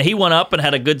 Okay. And he went up and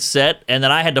had a good set, and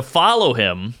then I had to follow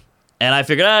him. And I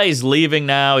figured, he's leaving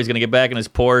now. He's going to get back in his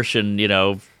Porsche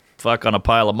and, fuck on a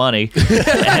pile of money.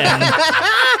 And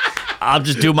I'll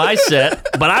just do my set.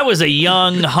 But I was a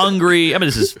young, hungry,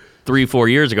 this is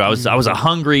 3-4 years ago. I was a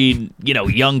hungry,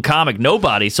 young comic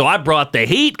nobody. So I brought the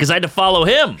heat because I had to follow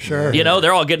him. Sure.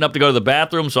 They're all getting up to go to the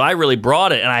bathroom. So I really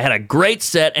brought it. And I had a great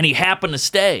set, and he happened to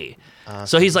stay.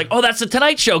 So he's like, oh, that's the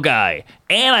Tonight Show guy.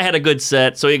 And I had a good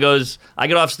set. So he goes, I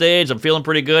get off stage. I'm feeling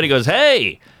pretty good. He goes,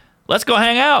 hey, let's go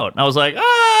hang out. And I was like,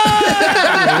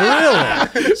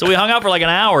 really? So we hung out for like an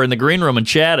hour in the green room and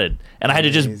chatted. And I had to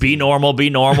just be normal, be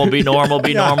normal, be normal,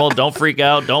 be normal. Don't freak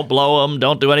out. Don't blow them.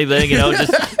 Don't do anything.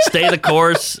 Just stay the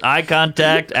course. Eye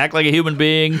contact. Act like a human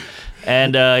being.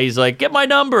 And he's like, get my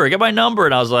number.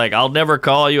 And I was like, I'll never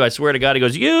call you. I swear to God. He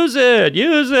goes, use it.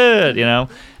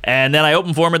 And then I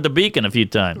opened for him at the Beacon a few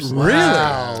times. Really?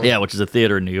 Yeah, which is a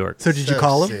theater in New York. So did you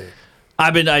call him? Sick.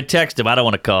 I text him. I don't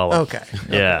want to call him. Okay.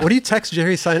 Yeah. What do you text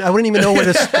Jerry Seinfeld? I wouldn't even know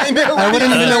where to. I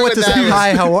wouldn't even know what to say.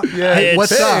 Hi, hey,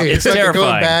 what's up? It's like terrifying.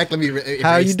 Going back, let me erase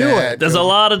How you doing? that. There's a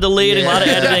lot of deleting, a lot of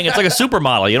editing. It's like a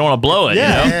supermodel. You don't want to blow it,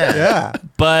 Yeah.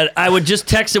 But I would just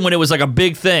text him when it was like a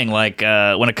big thing. Like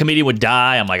when a comedian would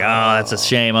die, I'm like, oh, that's a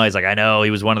shame. He's like, I know, he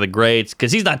was one of the greats.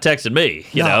 Because he's not texting me,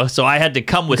 you know? So I had to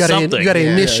come with something. You got to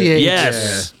initiate.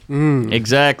 Yes.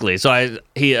 Exactly. So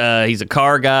he's a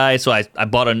car guy. So I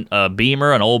bought a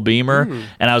Beamer, an old Beamer.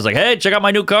 And I was like, hey, check out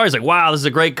my new car. He's like, wow, this is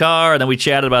a great car. And then we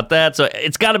chatted about that. So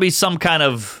it's got to be some kind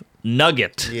of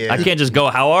nugget. Yeah. I can't just go,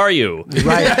 how are you?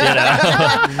 Right.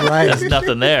 Right. There's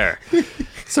nothing there.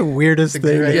 It's the weirdest thing.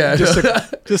 great- Yeah. Just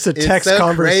a It's text so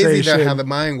conversation. crazy though how the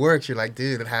mind works. You're like,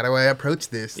 dude, how do I approach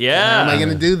this? Yeah. How am I going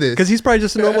to do this? Because he's probably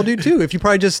just a normal dude too. If you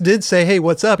probably just did say, "Hey,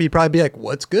 what's up?" He'd probably be like,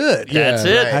 "What's good? That's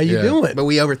Yeah, it. right. How you Yeah. doing?" But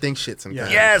we overthink shit sometimes.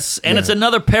 Yes, and it's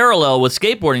another parallel with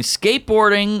skateboarding.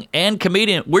 Skateboarding and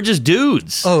comedian, we're just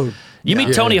dudes. Oh, You meet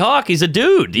Yeah. Tony Hawk, he's a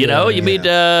dude, you know? You yeah.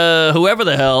 meet whoever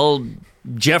the hell,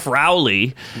 Jeff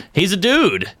Rowley, he's a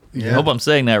dude. I hope I'm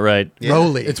saying that right. Yeah.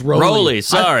 Rolly. It's Rolly. Rolly,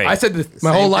 sorry. I said this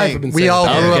my Same whole life. thing. I've been we saying all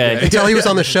that. grew Okay. up until he was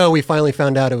on the show. We finally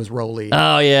found out it was Rolly.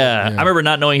 Oh, yeah. I remember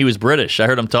not knowing he was British. I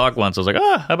heard him talk once. I was like,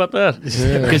 how about that?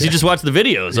 Because you just watch the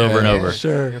videos over and over.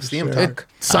 Sure. See him sure. talk.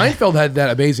 Seinfeld had that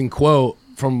amazing quote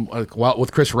from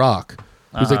with Chris Rock.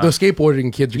 He was like, those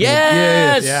skateboarding kids are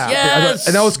Yes, gonna, yes.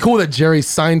 And that was cool that Jerry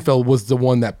Seinfeld was the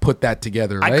one that put that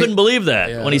together, right? I couldn't believe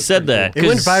that when he said that. It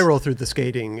went 'cause- viral through the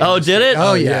skating. Oh, did it?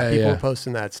 Oh yeah, yeah, people yeah. were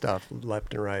posting that stuff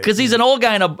left and right. Because he's an old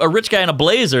guy and a rich guy in a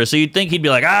blazer, so you'd think he'd be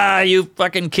like, you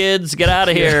fucking kids, get out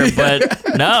of here.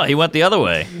 But no, he went the other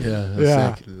way. Yeah. That's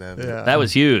Yeah. sick. Love it. Yeah. That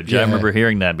was huge. I Yeah. remember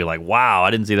hearing that and be like, wow,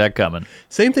 I didn't see that coming.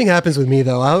 Same thing happens with me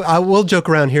though. I will joke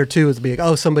around here too. Is be like,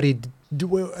 oh, somebody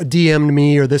DM'd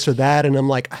me or this or that, and I'm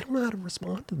like, I don't know how to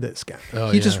respond to this guy. Oh,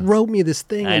 he yeah. just wrote me this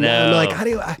thing, I and I'm know. like, how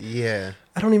do you? Yeah.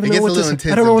 I don't even It know gets what a to. little I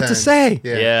intense don't know what to sometimes.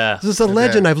 say. Yeah. This is a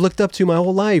legend I've looked up to my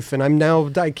whole life, and I'm now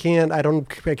I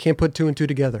can't put two and two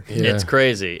together. Yeah. It's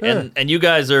crazy. And you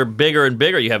guys are bigger and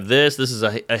bigger. You have this is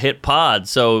a hit pod.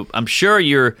 So I'm sure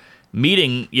you've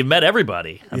met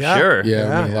everybody. I'm Yeah. sure.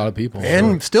 Yeah, I mean, a lot of people.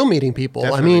 And still meeting people.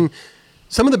 Definitely. I mean,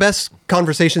 some of the best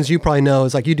conversations you probably know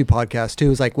is like you do podcasts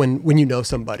too. Is like when you know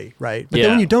somebody, right? But then Yeah.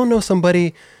 when you don't know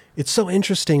somebody, it's so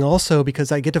interesting also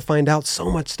because I get to find out so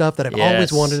much stuff that I've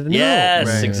always wanted to know. Yes,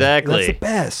 Right. exactly. That's the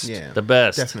best. Yeah. The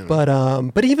best.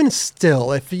 Definitely. But even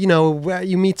still, if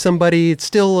you meet somebody, it's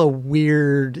still a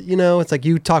weird. It's like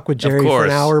you talk with Jerry for course.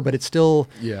 an hour, but it's still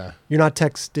Yeah. you're not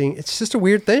texting. It's just a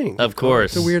weird thing. Of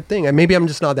course. It's a weird thing. And maybe I'm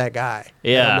just not that guy.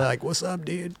 Yeah. I'm like, what's up,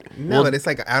 dude? No, but it's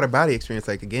like an out of body experience.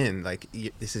 Like again, like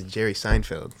this is Jerry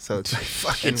Seinfeld, so it's like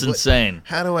fucking. It's insane.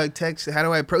 How do I text? How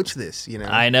do I approach this? You know.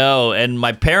 I know. And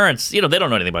my parents, they don't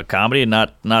know anything about comedy, and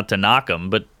not to knock them,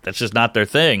 but that's just not their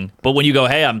thing. But when you go,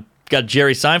 hey, I'm got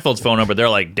Jerry Seinfeld's phone number. They're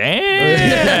like,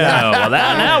 damn. Well,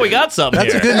 now we got something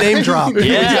That's here. a good name drop.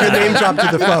 Yeah. It's a good name drop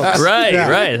to the folks. Right, Yeah.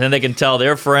 right. And then they can tell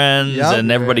their friends, Yep.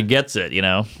 and everybody gets it, you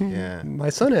know? Yeah. My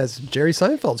son has Jerry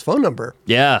Seinfeld's phone number.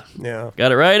 Yeah. Yeah.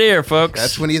 Got it right here, folks.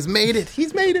 That's when he's made it.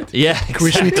 He's made it. Yeah.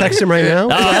 Should we text him right now? Oh,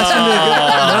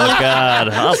 God.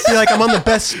 I feel like I'm on the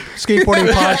best skateboarding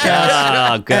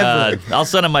podcast. Oh, God. I'll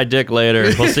send him my dick later.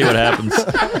 We'll see what happens.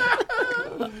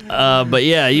 But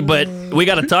we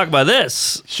got to talk about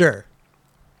this. Sure.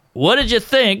 What did you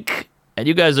think? And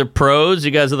you guys are pros.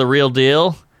 You guys are the real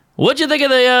deal. What'd you think of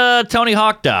the Tony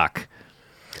Hawk doc?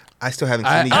 I still haven't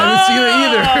I seen it. haven't seen it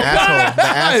either. The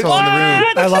asshole in the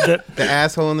room. I loved it. The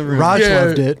asshole in the room. Raj Yeah.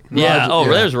 loved it. Yeah. Raj, Oh,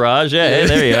 yeah. there's Raj. Yeah. Hey,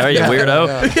 there you are. You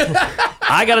weirdo.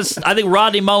 I think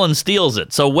Rodney Mullen steals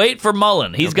it. So wait for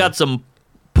Mullen. He's got some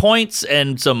points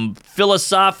and some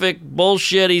philosophic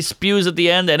bullshit he spews at the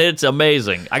end, and it's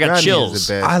amazing. I got Rodney is chills.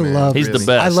 the best, I man. love He's the Really.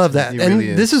 best. I love that. He And really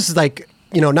is. this is like,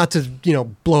 not to,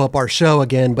 blow up our show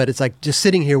again, but it's like just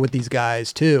sitting here with these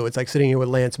guys too. It's like sitting here with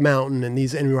Lance Mountain and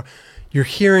you're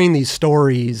hearing these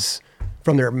stories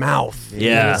from their mouth.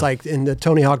 Yeah. And it's like in the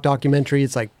Tony Hawk documentary,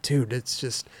 it's like, dude, it's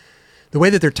just the way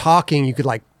that they're talking, you could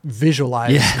like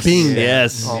visualize Yes. being there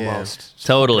Yes. almost. It's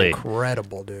Totally.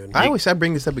 incredible, dude. I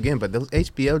bring this up again, but those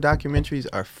HBO documentaries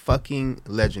are fucking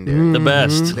legendary. The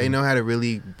best. They know how to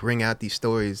really bring out these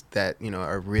stories that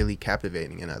are really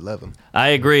captivating, and I love them. I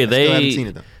agree. Still haven't seen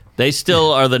it though. They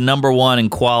still are the number one in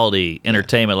quality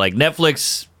entertainment. Like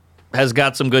Netflix has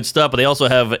got some good stuff, but they also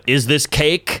have Is This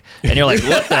Cake? And you're like,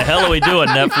 what the hell are we doing,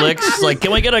 Netflix? Like,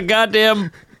 can we get a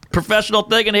goddamn professional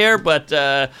thing in here? But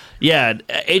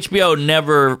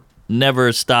HBO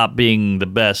never stopped being the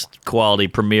best quality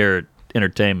premier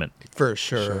entertainment. For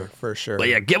sure. But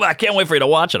yeah, I can't wait for you to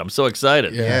watch it. I'm so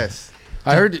excited. Yeah. Yes.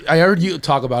 I heard you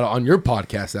talk about it on your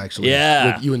podcast actually.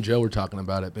 Yeah. You and Joe were talking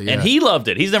about it. But yeah. And he loved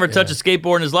it. He's never touched a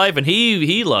skateboard in his life, and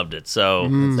he loved it. So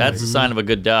that's a sign of a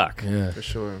good doc. Yeah. For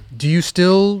sure. Do you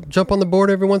still jump on the board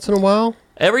every once in a while?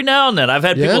 Every now and then, I've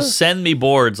had Yeah? people send me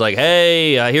boards like,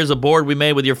 hey, here's a board we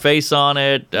made with your face on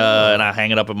it, and I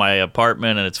hang it up in my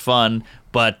apartment, and it's fun.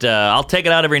 But I'll take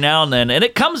it out every now and then, and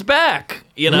it comes back.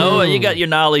 You got your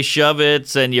Nolly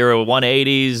Shove-Its and your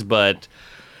 180s, but,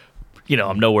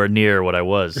 I'm nowhere near what I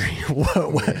was.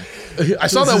 I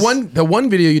saw the one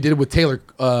video you did with Taylor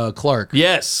Clark.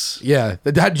 Yes. Yeah.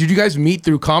 Did you guys meet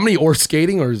through comedy or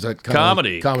skating, or is that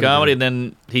Comedy, and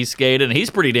then he skated, and he's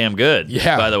pretty damn good,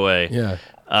 Yeah. by the way. Yeah.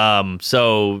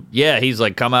 So yeah, he's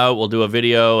like, come out, we'll do a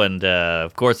video, and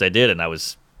of course I did, and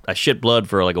I shit blood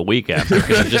for like a week after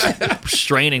because I'm just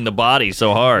straining the body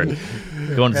so hard,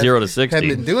 going 0 to 60. Haven't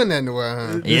been doing that in a while,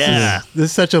 huh? Yeah, This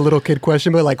is such a little kid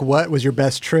question, but like, what was your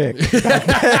best trick?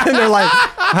 And they're like,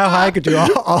 how high could you?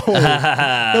 Oh.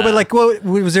 No, but like, what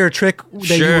was there a trick that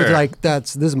you Sure. was like,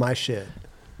 this is my shit?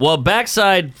 well,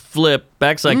 backside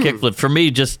kickflip for me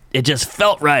it just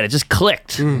felt right. It just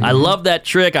clicked. I love that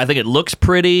trick. I think it looks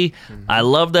pretty. I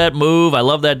love that move. I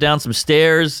love that down some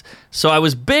stairs. So I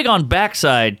was big on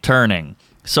backside turning.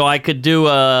 So I could do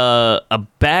a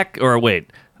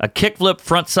kickflip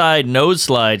frontside nose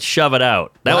slide, shove it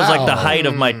out. That was like the height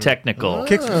of my technical.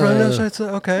 Kicks the front nose, that's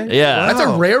okay. Yeah. That's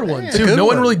a rare one too. good No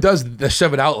one one. really does the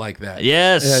shove it out like that.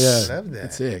 Yes. Yeah. Love that.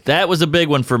 That's sick. That was a big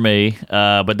one for me,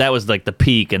 but that was like the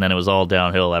peak, and then it was all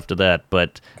downhill after that.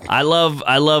 But I love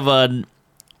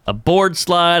a board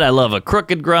slide. I love a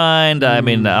crooked grind. I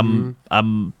mean,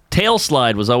 I'm tail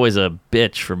slide was always a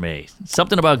bitch for me.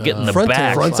 Something about getting the front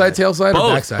back. tail. Frontside, tail slide, or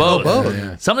Both, backside? both. Oh,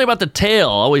 yeah. Something about the tail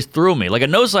always threw me. Like a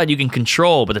nose slide you can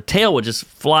control, but the tail would just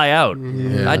fly out.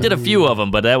 I did a few of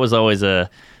them, but that was always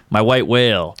my white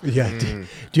whale. Yeah. Do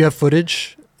you have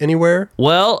footage anywhere?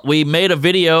 Well, we made a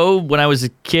video when I was a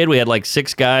kid. We had like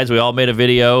 6 guys. We all made a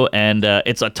video, and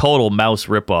it's a total mouse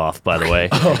ripoff, by the way.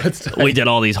 We did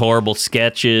all these horrible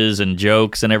sketches and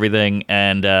jokes and everything,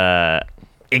 and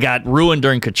it got ruined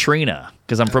during Katrina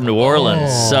because I'm from New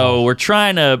Orleans. So we're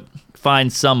trying to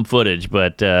find some footage,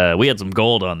 but we had some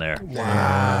gold on there.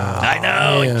 Wow. I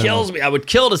know. It kills me. I would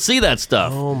kill to see that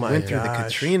stuff. Oh my Went through the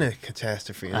gosh. Katrina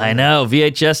catastrophe. I know.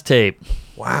 VHS tape.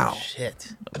 Wow.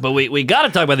 Shit. But we got to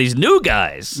talk about these new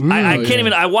guys. I can't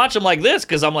even. I watch them like this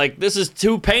because I'm like, this is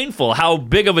too painful. How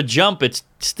big of a jump it's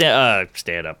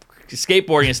stand up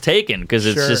skateboarding is taken because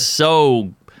it's Sure. just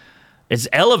so. It's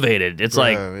elevated. It's Bro,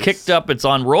 like it's- kicked up. It's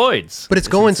on roids. But it's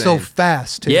going so insane.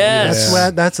 fast too. Yes.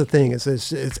 That's the thing.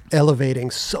 It's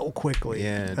elevating so quickly.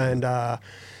 Yeah. And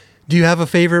do you have a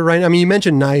favorite right now? I mean, you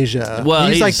mentioned Nyjah. Well,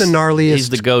 he's like the gnarliest He's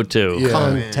the go-to. Yeah.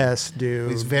 contest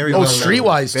dude. He's very Oh, well known.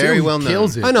 streetwise too. Very He well known.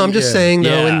 kills it. I know. I'm just Yeah. saying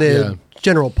though, Yeah. in the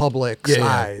general public's Yeah.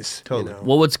 eyes. Totally. You know?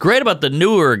 Well, what's great about the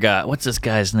newer guy? What's this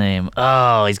guy's name?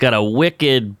 Oh, he's got a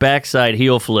wicked backside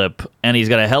heel flip, and he's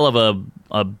got a hell of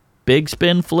a big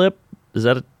spin flip. Is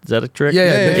that a trick?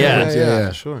 Yeah.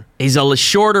 For sure. He's a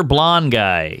shorter blonde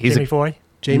guy. He's Jimmy Foy.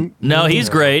 James, no, he's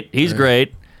great. He's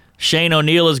great. Shane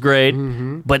O'Neill is great.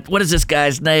 But what is this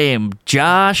guy's name?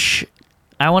 Josh.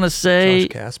 I want to say.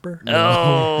 Josh Casper.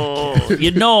 Oh,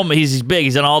 you know him. He's big.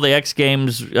 He's in all the X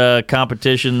Games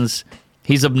competitions.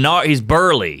 He's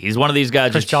burly. He's one of these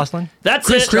guys. Chris Jocelyn? That's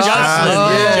Chris it. Jocelyn.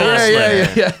 Yeah.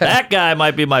 Jocelyn. That guy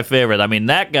might be my favorite. I mean,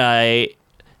 that guy.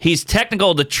 He's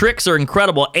technical. The tricks are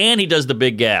incredible, and he does the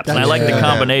big gaps. And I like the Yeah.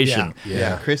 combination.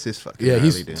 Yeah, Chris is fucking. Yeah,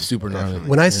 he's gnarly, dude. super gnarly. Definitely.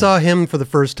 When I saw him for the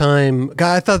first time,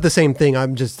 God, I thought the same thing.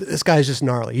 This guy's just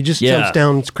gnarly. He just Yeah. jumps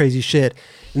down crazy shit.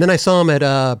 And then I saw him at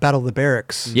Battle of the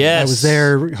Barracks. Yes. I was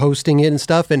there hosting it and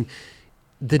stuff, and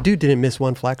the dude didn't miss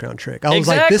one flat ground trick. I was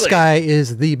like, this Exactly. guy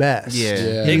is the best. Yeah.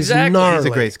 Yeah. He's Exactly. gnarly. He's a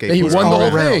great skateboarder. He won the all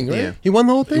whole around. thing, right? Yeah. He won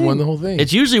the whole thing? He won the whole thing.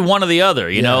 It's usually one or the other,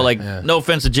 you know. Like, yeah. no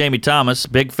offense to Jamie Thomas,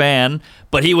 big fan,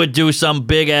 but he would do some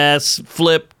big ass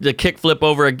flip, the kick flip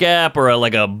over a gap, or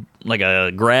like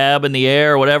a grab in the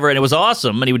air or whatever, and it was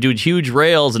awesome. And he would do huge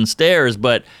rails and stairs,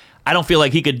 but I don't feel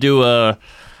like he could do a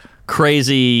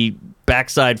crazy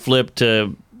backside flip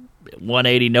to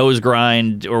 180 nose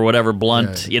grind or whatever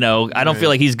blunt. Yeah. You know, I don't feel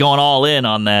like he's going all in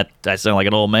on that. I sound like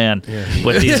an old man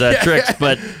with these tricks,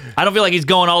 but I don't feel like he's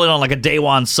going all in on like a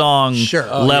Daewon Song Sure.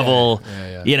 Oh, level.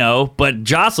 yeah. You know, but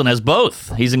Jocelyn has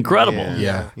both. He's incredible.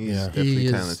 Yeah. He's Yeah. definitely He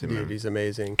is, talented, man. dude, he's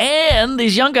amazing. And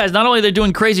these young guys, not only they're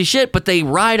doing crazy shit, but they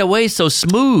ride away so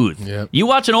smooth. Yep. You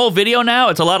watch an old video now,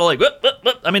 it's a lot of like, whoop, whoop,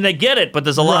 whoop. I mean, they get it, but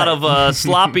there's a lot of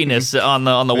sloppiness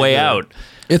on the way out.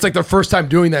 It's like their first time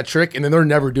doing that trick, and then they're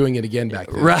never doing it again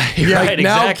back then. Right, Like right,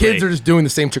 now, exactly. kids are just doing the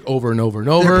same trick over and over and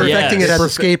They're over. perfecting Yes. it at the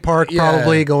Perfect- skate park, Yeah.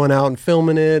 probably going out and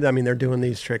filming it. I mean, they're doing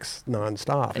these tricks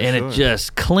nonstop. And it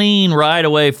just clean right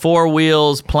away, 4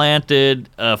 wheels planted,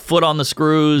 foot on the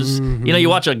screws. You know, you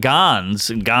watch a Gons,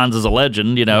 and Gons is a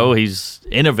legend, you know, he's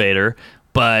innovator,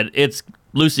 but it's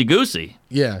loosey-goosey,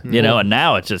 Yeah. you know, and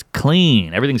now it's just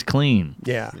clean. Everything's clean.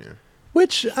 Yeah.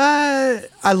 Which I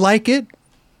like it.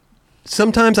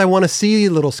 Sometimes I want to see a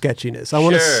little sketchiness. I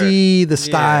want to Sure. see the Yeah,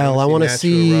 style. I want to natural,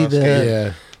 see raw skate.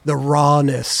 Yeah. the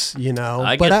rawness, you know.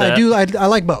 I but get that. I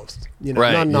like both. You know,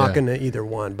 Right, I'm not yeah. knocking either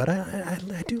one, but I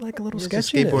do like a little It's just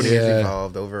sketchiness. skateboarding Yeah. has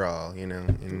evolved overall, you know.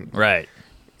 And Right.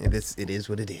 it is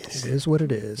what it is. It is what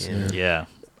it is. Yeah.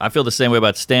 I feel the same way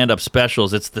about stand-up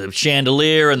specials. It's the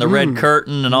chandelier and the red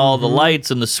curtain and all the lights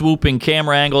and the swooping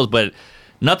camera angles, but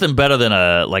nothing better than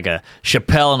a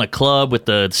Chappelle in a club with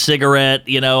the cigarette,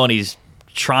 you know, and he's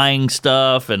trying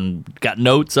stuff and got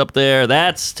notes up there.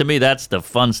 To me, that's the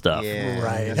fun stuff. Yeah.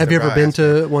 Right. that's Have the you ever raw been aspect.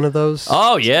 to one of those?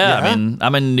 Oh yeah. Yeah? I mean,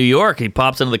 I'm in New York. He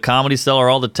pops into the Comedy Cellar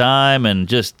all the time and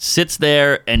just sits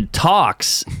there and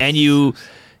talks, and you're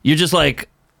just like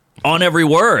on every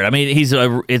word. I mean,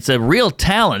 it's a real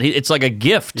talent. It's like a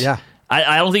gift. Yeah.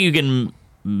 I don't think you can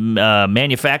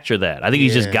manufacture that. I think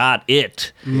he's just Yeah. got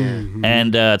it,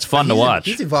 and it's fun to watch.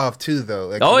 He's evolved too, though.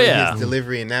 Like, Oh, the way yeah. his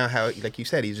delivery and now how, like you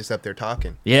said, he's just up there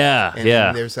talking. Yeah, And yeah.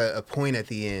 then there's a point at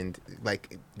the end,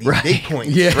 like the Right. big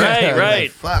points. Yeah. Right, You're right.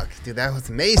 Like, fuck, dude, that was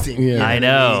amazing. Yeah. You know I what mean?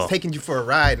 know. He's taking you for a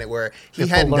ride where he The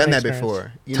full hadn't done learning that experience.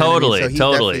 before. You know what I mean? Totally, So he's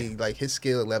totally. definitely, like his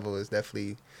skill level is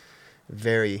definitely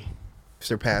very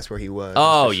surpassed where he was.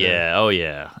 Oh for sure. yeah, oh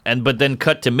yeah. But then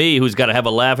cut to me, who's got to have a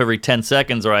laugh every 10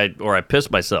 seconds, or I piss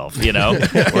myself. You know,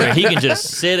 where he can just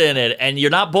sit in it, and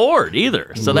you're not bored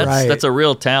either. So Right. that's a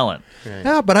real talent.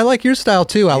 Yeah, but I like your style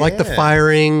too. I like the Yeah.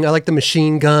 firing. I like the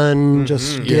machine gun.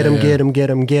 Just get him, Yeah. get him, get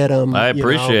him, get him. I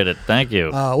appreciate it. Thank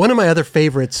you. One of my other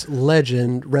favorites,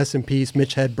 legend, rest in peace,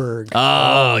 Mitch Hedberg.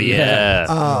 Oh yeah.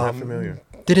 Not familiar.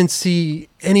 Didn't see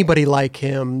anybody like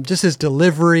him. Just his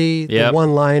delivery, the Yep.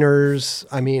 one-liners.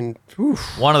 I mean, oof.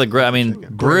 One of the great. I mean,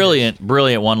 brilliant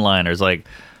one-liners. Like,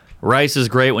 rice is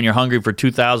great when you're hungry for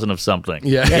 2,000 of something.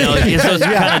 Yeah. You know, it's those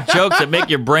kind of jokes that make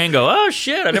your brain go, "Oh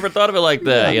shit, I never thought of it like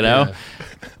that." You know.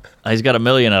 He's got a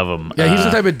million of them. Yeah, he's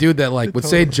the type of dude that like would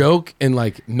say a joke and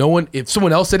like no one, if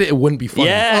someone else said it, it wouldn't be funny.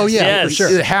 Yes, Oh, yeah, yes. for sure.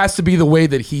 It has to be the way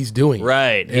that he's doing. it.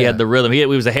 Right. He Yeah. had the rhythm. He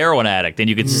was a heroin addict, and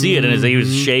you could see it. And he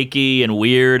was shaky and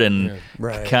weird and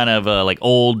Right. kind of like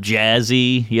old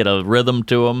jazzy. He had a rhythm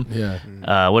to him.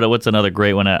 Yeah. What's another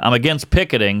great one? I'm against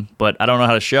picketing, but I don't know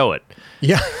how to show it.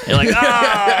 Yeah, You're like,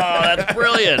 oh, that's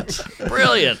brilliant.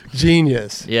 Brilliant.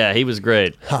 genius. Yeah, he was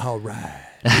great. All right.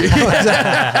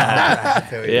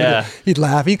 Yeah. He'd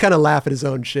laugh. He'd kind of laugh at his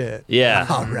own shit. Yeah.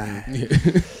 All right.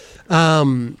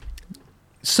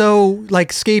 So,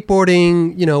 like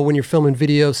skateboarding, when you're filming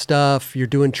video stuff, you're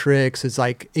doing tricks. It's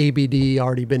like ABD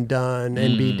already been done,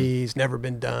 NBD's never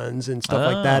been done, and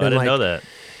stuff like that. I And didn't know that.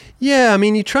 Yeah, I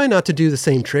mean, you try not to do the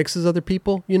same tricks as other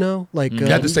people, like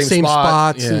Got the same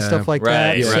spot. spots and stuff like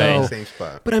Right, that. right. So, Same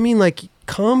spot. but I mean, like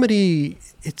comedy,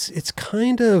 it's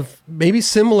kind of maybe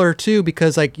similar too,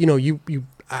 because like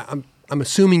I'm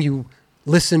assuming you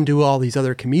listen to all these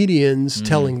other comedians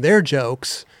telling their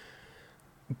jokes,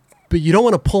 but you don't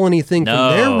want to pull anything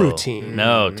from their routine.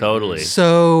 No, totally.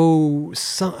 So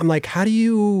I'm like, how do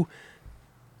you?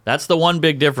 That's the one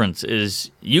big difference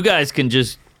is you guys can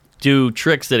just do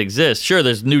tricks that exist. Sure,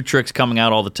 there's new tricks coming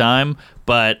out all the time,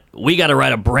 but we got to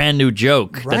write a brand new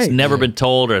joke that's Right. never been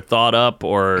told or thought up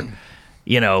or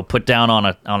put down on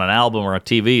an album or a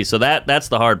TV. So that's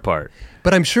the hard part.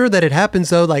 But I'm sure that it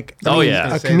happens though. Like, I mean,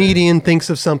 yeah. a comedian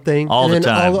thinks of something All and the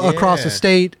then time. all across the Yeah.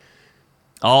 state,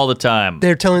 All the time.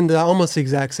 they're telling almost the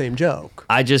exact same joke.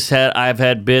 I've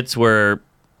had bits where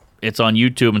it's on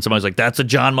YouTube and somebody's like, "That's a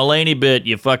John Mulaney bit,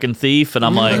 you fucking thief," and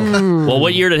I'm like, "Well,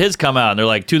 what year did his come out?" And they're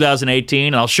like, 2018,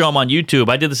 and I'll show them on YouTube.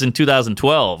 I did this in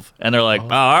 2012, and they're like,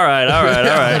 "Oh, all right,"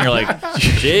 and you're like,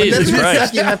 "Jesus That's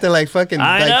Christ." you have to like fucking.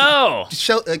 I know.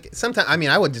 Show like sometimes. I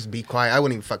mean, I would just be quiet. I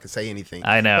wouldn't even fucking say anything.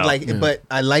 I know. But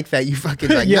I like that you fucking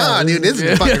like. Yeah. Nah, dude, this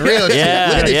is fucking real shit. Yeah,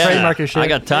 Look at this. yeah. trademark your shit. I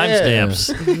got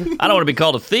timestamps. I don't want to be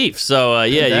called a thief, so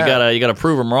yeah, you gotta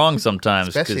prove them wrong sometimes.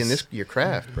 Especially in 'cause- your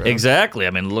craft, bro. Exactly.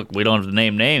 I mean, look, we don't have to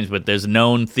name names, but there's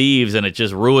known thieves, and it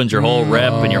just ruins your whole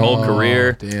rep and your whole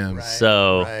career. Damn.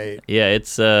 So right. yeah,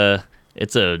 it's a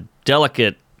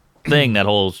delicate thing, that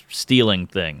whole stealing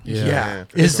thing. Yeah.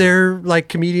 for Is sure. there like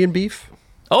comedian beef?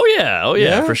 Oh yeah,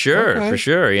 Yeah? for sure, Okay. for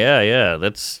sure. Yeah.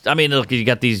 I mean, look, you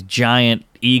got these giant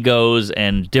egos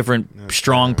and different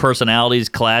strong personalities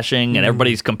clashing, and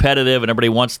everybody's competitive, and everybody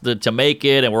wants to make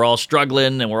it, and we're all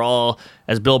struggling, and we're all,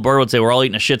 as Bill Burr would say, we're all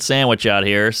eating a shit sandwich out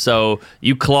here. So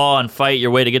you claw and fight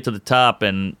your way to get to the top,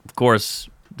 and of course,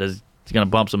 it's going to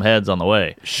bump some heads on the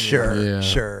way. Sure, Yeah.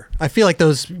 sure. I feel like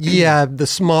the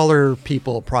smaller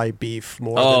people probably beef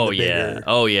more Oh than the yeah, bigger.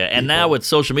 oh yeah. And now with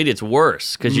social media, it's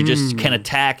worse because you just can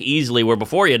attack easily. Where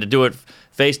before you had to do it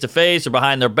face to face or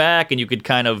behind their back, and you could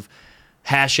kind of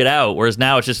hash it out. Whereas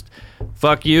now it's just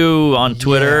fuck you on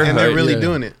Twitter. and they're Right, really yeah.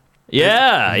 doing it.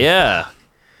 Yeah.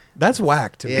 That's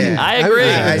whack to me. Yeah, I agree.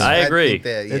 I agree. think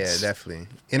that, yeah, It's- definitely.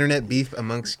 Internet beef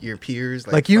amongst your peers,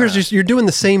 Like you're doing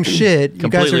the same shit. You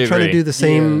guys Completely are trying to agree. do the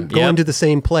same, Yeah. going Yep. to the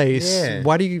same place. Yeah.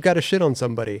 Why do you got to shit on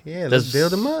somebody? Yeah, let's That's-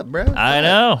 build them up, bro. I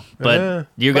know, but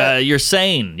Yeah. you're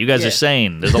sane. You guys Yeah. are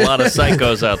sane. There's a lot of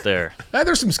psychos out there.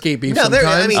 There's some skate beef No, there.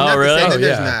 sometimes. I mean, Oh, not really? to say that Oh,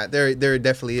 there's yeah. not. There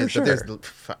definitely is, For but there's sure.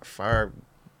 far.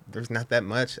 There's not that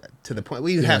much to the point.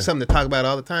 We'd have something to talk about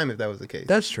all the time if that was the case.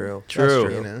 That's true. True. That's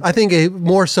true. You know? I think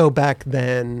more so back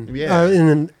then, Yeah.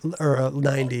 in the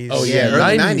 90s. Oh, yeah, yeah,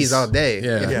 early 90s. 90s all day.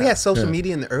 Yeah. If Yeah. we had social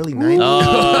media in the early 90s,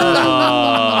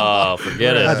 Oh,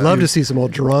 forget it. I'd love to see some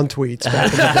old Duran tweets back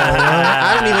in the day.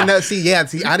 I don't even know. See, I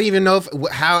don't even know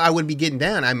how I would be getting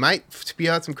down. I might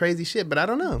spew out some crazy shit, but I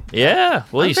don't know. Yeah.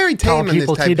 Well, I'm very Call tame in this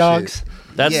people type T-dogs. of shit.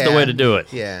 that's the Yeah. way to do it.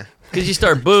 Yeah. Because you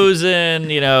start boozing,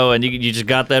 and you just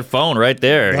got that phone right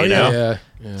there. Oh, you know,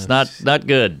 Yeah. it's not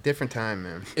good. Different time,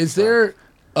 man. Is there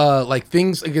like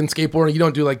things against skateboarding? You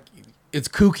don't do like it's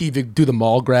kooky to do the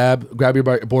mall grab your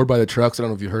board by the trucks. I don't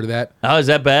know if you've heard of that. Oh, is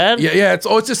that bad? Yeah. It's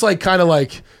just like kind of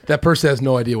like that person has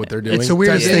no idea what they're doing. It's the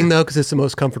weirdest Yeah. thing, though, because it's the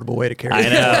most comfortable way to carry I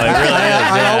it. know. It really is.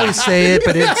 I yeah. always say it,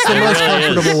 but it's the most really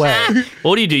is. comfortable way.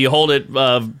 What do? You hold it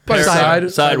Side-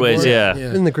 sideways, sideboard. yeah. Yeah.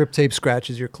 And the grip tape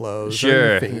scratches your clothes. or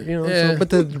Sure. your finger, Yeah. but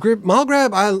the mall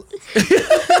grab, I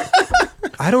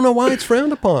don't know why it's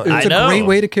frowned upon. It's I know. a great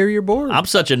way to carry your board. I'm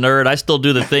such a nerd. I still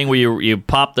do the thing where you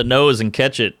pop the nose and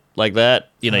catch it like that.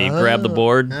 You grab the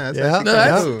board. Nah, that's Yeah. actually No, kinda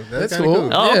that's- cool. that's kinda cool.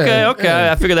 Oh, Yeah, okay.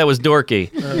 yeah. I figured that was dorky.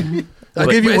 we'll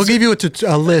give you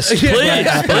a list. Please,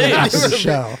 after the please.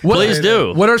 show. Please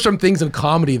do. What are some things in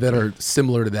comedy that are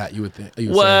similar to that? You would think. You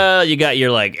would say? Well, you got your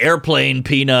like airplane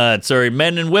peanuts, or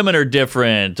men and women are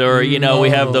different, or we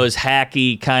have those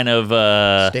hacky kind of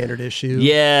Standard issue.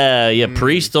 yeah,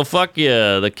 priest will fuck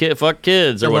you, fuck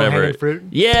kids or The whatever. low-hanging fruit.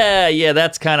 Yeah,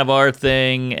 that's kind of our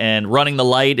thing. And running the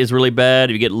light is really bad.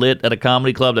 If you get lit at a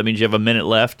comedy club, that means you have a minute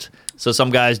left. So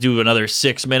some guys do another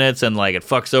 6 minutes, and like it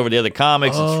fucks over the other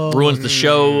comics, it ruins the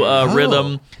show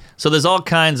rhythm. So there's all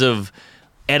kinds of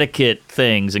etiquette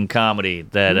things in comedy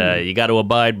that you got to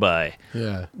abide by.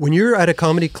 Yeah. When you're at a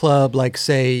comedy club, like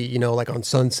say, like on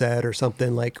Sunset or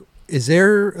something, like, is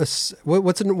there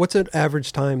what's an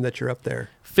average time that you're up there?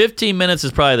 15 minutes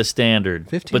is probably the standard.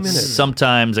 15 but minutes.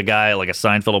 sometimes a guy like a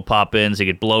Seinfeld will pop in, so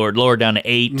you get lowered down to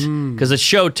 8. Because the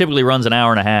show typically runs an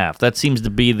hour and a half. That seems to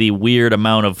be the weird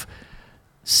amount of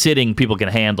sitting people can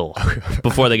handle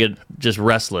before they get just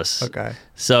restless. Okay.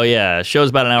 So yeah, show's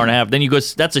about an hour and a half. Then you go.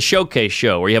 That's a showcase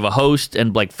show where you have a host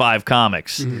and like 5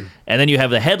 comics, and then you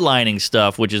have the headlining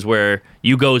stuff, which is where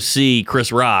you go see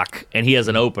Chris Rock and he has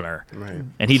an opener, Right.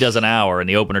 and he does an hour, and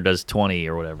the opener does 20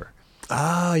 or whatever.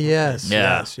 Ah, yes,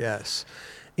 Yeah. yes.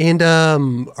 And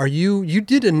you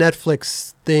did a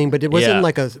Netflix thing, but it wasn't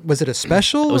Yeah. was it a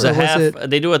special? It was or a half. it-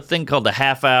 They do a thing called the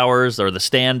half hours or the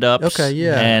stand ups. Okay,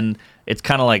 yeah. And it's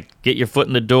kind of like get your foot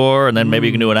in the door, and then maybe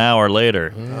you can do an hour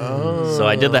later. So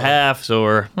I did the half, so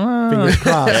we're Fingers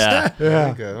crossed. yeah. There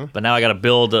you go. But now I got to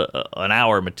build an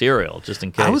hour material just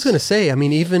in case. I was going to say, I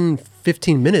mean, even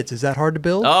 15 minutes, is that hard to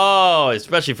build? Oh,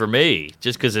 especially for me,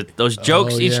 just because those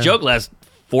jokes, each yeah. joke lasts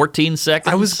 14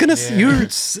 seconds. I was going to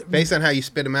say, Based on how you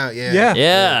spit them out, yeah. yeah.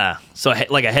 Yeah. So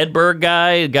like a Hedberg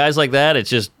guy, guys like that, it's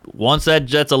just once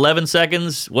that's 11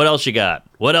 seconds, what else you got?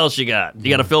 What else you got? You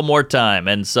got to fill more time.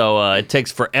 And so it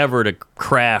takes forever to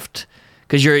craft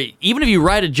because even if you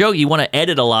write a joke, you want to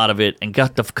edit a lot of it and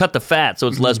cut the fat so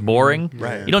it's less boring.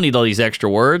 Right. You don't need all these extra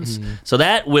words. So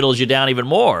that whittles you down even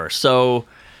more. So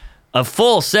a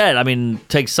full set, I mean,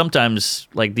 takes sometimes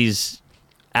like these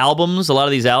albums, a lot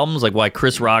of these albums, like why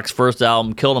Chris Rock's first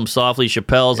album, Killed Him Softly,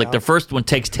 Chappelle's, like their first one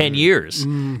takes 10 years.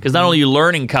 Because not only are you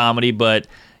learning comedy, but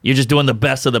you're just doing the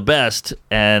best of the best,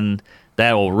 and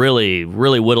that will really,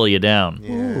 really whittle you down.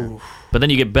 Yeah. But then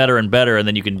you get better and better, and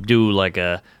then you can do like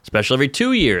a special every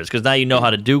 2 years, because now you know how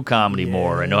to do comedy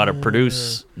more and know how to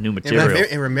produce new material.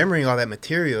 And remembering all that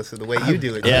material, so the way you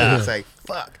do it, Yeah. it's like,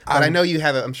 fuck. But I know you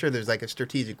have I'm sure there's like a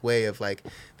strategic way of like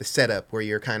the setup where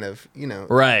you're kind of,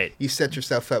 Right. you set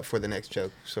yourself up for the next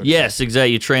joke. So Yes,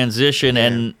 exactly. You transition,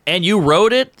 and you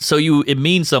wrote it, so it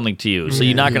means something to you. So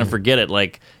you're not going to forget it.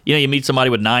 Like, you meet somebody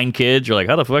with 9 kids, you're like,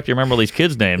 how the fuck do you remember all these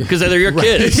kids' names? Because they're your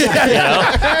kids. You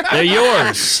know? They're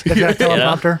yours. They've got a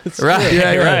teleprompter. Right,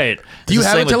 Yeah, yeah. right. Do you It's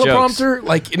the have a same with jokes. teleprompter,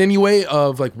 like in any way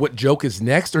of like what joke is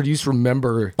next, or do you just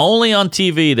remember? Only on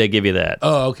TV they give you that.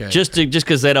 Oh, okay. Just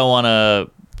because they don't want to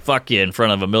fuck you in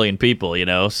front of a million people,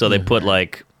 So they put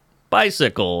like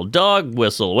bicycle, dog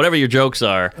whistle, whatever your jokes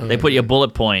are. They put you a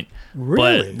bullet point.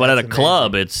 Really? But at a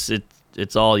club, it's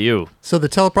all you. So the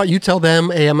teleprompter, you tell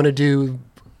them, hey, I'm going to do,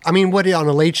 I mean, what on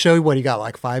a late show, what do you got,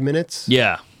 like 5 minutes?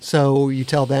 Yeah. So you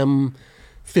tell them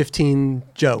 15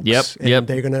 jokes. Yep, and yep.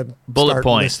 they're going to Bullet start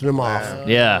point. listing them off.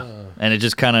 Yeah. And it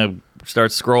just kind of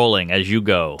starts scrolling as you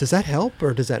go. Does that help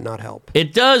or does that not help?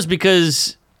 It does,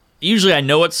 because usually I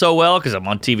know it so well because I'm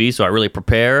on TV, so I really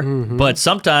prepare. But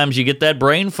sometimes you get that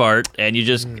brain fart and you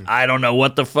just, I don't know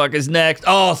what the fuck is next.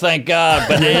 Oh, thank God,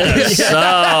 bananas. So,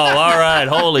 all right,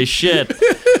 holy shit.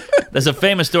 There's a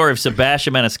famous story of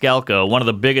Sebastian Maniscalco, one of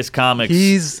the biggest comics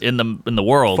He's in the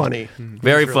world. funny.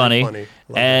 Very He's really funny. funny. Love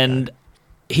that And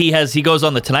he goes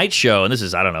on the Tonight Show, and this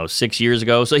is, I don't know, 6 years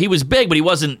ago. So he was big, but he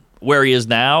wasn't where he is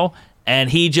now. And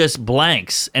he just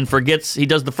blanks and forgets. He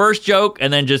does the first joke,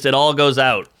 and then just it all goes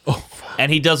out.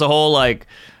 And he does a whole like,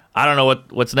 I don't know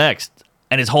what's next.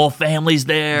 And his whole family's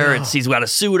there. He's got a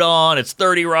suit on. It's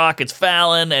 30 Rock. It's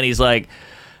Fallon, and he's like,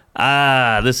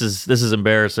 this is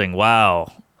embarrassing.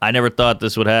 Wow, I never thought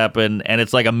this would happen. And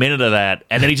it's like a minute of that,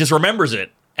 and then he just remembers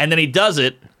it, and then he does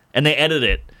it, and they edit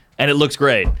it, and it looks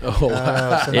great. Oh,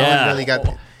 wow. So no Yeah. one really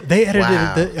got. They edited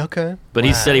Wow. okay. But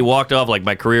he said he walked off like,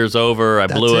 my career's over. I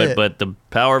blew That's it. it. But the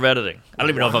power of editing. I don't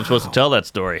even know if I'm supposed to tell that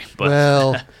story. But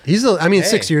Well, I mean, Hey.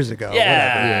 6 years ago. whatever.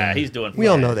 yeah, he's doing. We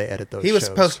all fine. know they edit those He was shows.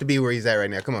 supposed to be where he's at right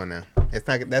now. Come on now. That's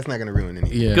not going to ruin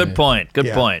anything. Yeah. Good point. Good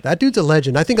Yeah. point. That dude's a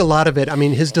legend. I think a lot of it, I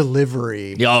mean, his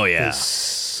delivery Oh yeah. is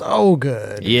so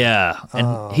good. Yeah,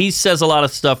 and he says a lot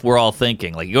of stuff we're all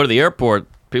thinking. Like, you go to the airport,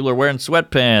 people are wearing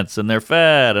sweatpants and they're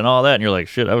fat and all that, and you're like,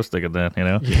 shit, I was thinking that,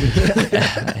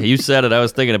 You said it, I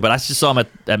was thinking it, but I just saw him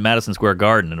at Madison Square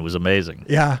Garden, and it was amazing.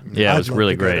 Yeah. Yeah, it I'd was love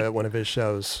really to go great. to one of his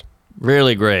shows.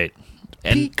 Really great.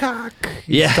 And Peacock.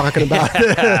 He's Yeah. talking about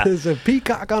there's a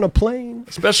peacock on a plane.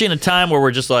 especially in a time where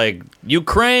we're just like,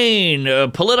 Ukraine,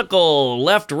 political,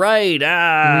 left, right,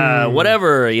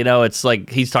 whatever. It's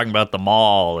like he's talking about the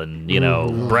mall and,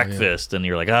 breakfast, and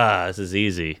you're like, this is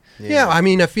easy. Yeah. I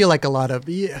mean, I feel like a lot of,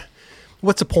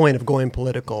 what's the point of going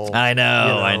political? I know,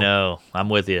 You know. I know. I'm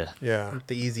with you. Yeah.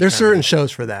 The easy. There's kind certain of-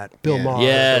 shows for that. Bill Yeah. Maher.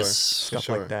 Yes. Stuff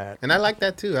For like that. And I like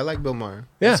that too. I like Bill Maher.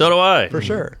 Yeah. So do I. for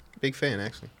sure. Big fan,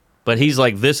 actually. But he's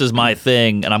like, this is my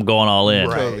thing, and I'm going all in.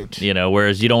 Right.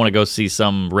 Whereas you don't want to go see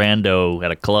some rando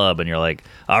at a club, and you're like,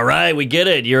 all right, we get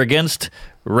it. You're against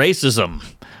racism.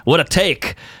 What a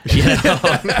take. You know,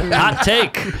 hot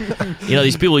take. You know,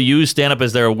 these people use stand-up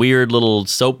as their weird little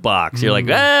soapbox. You're like, you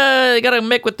got to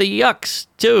mick with the yucks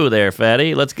too there,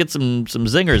 fatty. Let's get some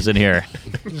zingers in here.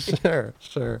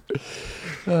 Sure.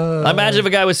 Imagine if a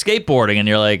guy was skateboarding and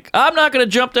you're like, I'm not going to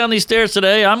jump down these stairs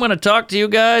today. I'm going to talk to you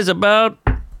guys about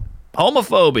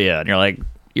homophobia. And you're like,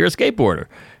 you're a skateboarder.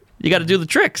 You got to do the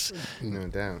tricks. No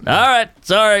doubt. All right.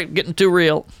 Sorry. Getting too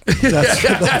real.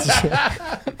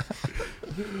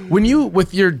 When you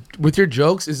with your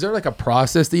jokes, is there like a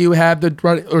process that you have to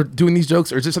run or doing these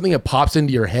jokes, or is there something that pops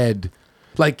into your head?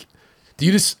 Like, do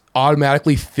you just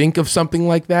automatically think of something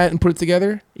like that and put it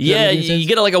together? Yeah, you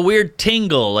get like a weird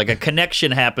tingle, like a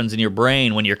connection happens in your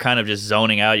brain when you're kind of just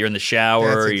zoning out. You're in the shower,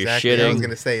 That's you're exactly shitting. what I was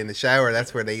gonna say. In the shower,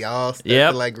 that's where they all start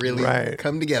Yep. to like really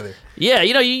come together. Yeah,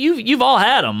 you know, you've all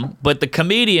had them, but the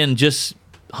comedian just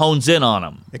hones in on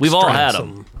them. We've all had Extracts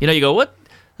them. 'em. You know, you go, what?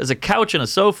 There's a couch and a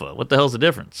sofa. What the hell's the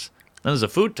difference? Then there's a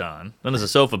futon. Then there's a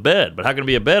sofa bed. But how can it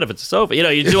be a bed if it's a sofa? You know,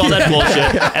 you do all that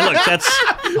bullshit. And look, that's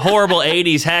horrible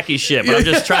 80s hacky shit, but I'm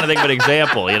just trying to think of an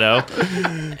example, you know?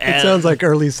 It sounds like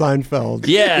early Seinfeld.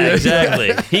 Yeah,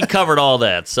 exactly. He covered all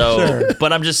that. So, Sure.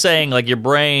 but I'm just saying, like, your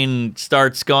brain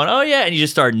starts going, oh, yeah, and you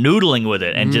just start noodling with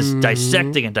it and just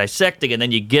dissecting, and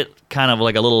then you get kind of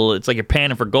like a little, it's like you're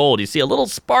panning for gold. You see a little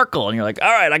sparkle, and you're like,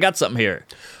 all right, I got something here.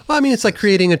 Well, I mean, it's like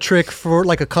creating a trick for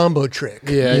like a combo trick.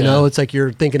 Yeah, you know, it's like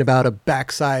you're thinking about a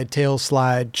backside tail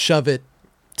slide, shove it,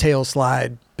 tail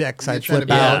slide, backside You're trying flip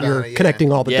to build out. on You're it, yeah.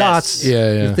 connecting all the Yes. dots.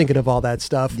 Yeah. You're thinking of all that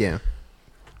stuff. Yeah.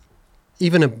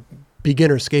 Even a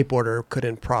beginner skateboarder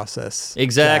couldn't process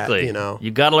Exactly. that, you know.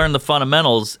 You got to learn the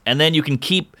fundamentals, and then you can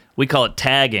keep, we call it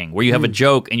tagging, where you have a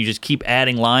joke and you just keep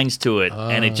adding lines to it,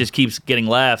 and it just keeps getting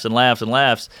laughs and laughs and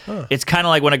laughs. It's kind of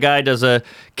like when a guy does a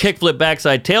kickflip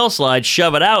backside tail slide,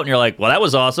 shove it out, and you're like, well, that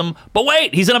was awesome. But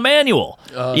wait, he's in a manual.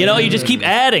 You know, you just keep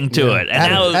adding to it.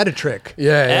 And Add a trick.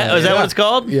 Yeah. is that what it's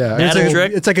called? Yeah. Add It's a like,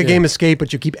 trick? it's like a game of skate,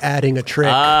 but you keep adding a trick,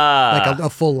 like a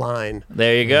full line.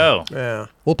 There you go. Yeah,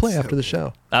 we'll play after the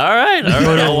show. All right.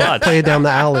 I'll watch. Play it down the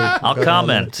alley. I'll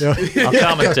comment. I'll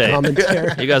commentate.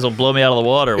 Commentary. You guys will blow me out of the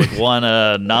water with one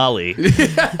nollie.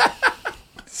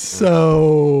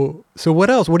 So what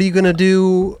else? What are you gonna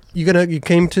do? You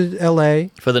came to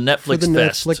L.A. For the Netflix for the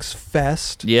Fest. Netflix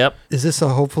Fest. Yep. Is this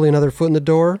hopefully another foot in the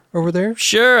door over there?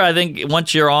 Sure. I think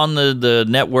once you're on the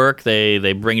network,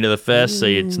 they bring you to the fest. So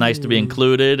it's nice to be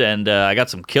included. And I got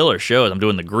some killer shows. I'm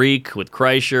doing the Greek with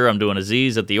Kreischer. I'm doing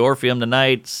Aziz at the Orpheum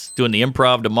tonight. Doing the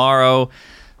Improv tomorrow.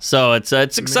 So it's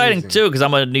exciting Amazing. too because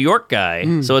I'm a New York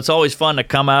guy. So it's always fun to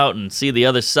come out and see the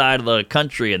other side of the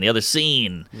country and the other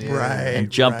scene. Right. And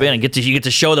jump in and you get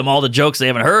to show them all the jokes they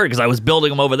haven't heard because I was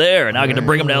building them over there, and now I get to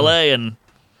bring them to LA. And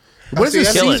What is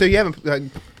this? Kill it. So you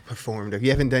haven't performed, or you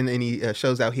haven't done any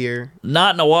shows out here?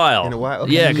 not in a while. In a while?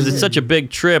 Okay. Yeah, because it's such a big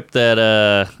trip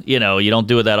that you don't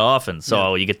do it that often.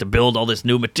 So you get to build all this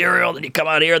new material, then you come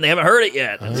out here and they haven't heard it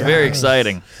yet. It's very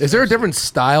exciting. Is there a different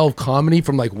style of comedy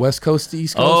from like West Coast to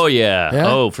East Coast? Oh yeah. Yeah?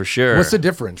 Oh for sure. What's the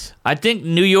difference? I think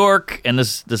New York, and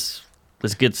this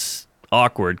gets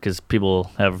awkward because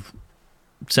people have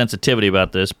sensitivity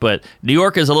about this, but New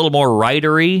York is a little more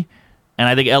writery, and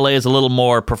I think LA is a little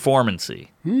more performancy.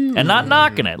 And not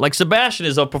knocking it. Like Sebastian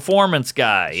is a performance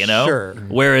guy, you know? Sure.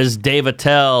 Whereas Dave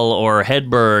Attell or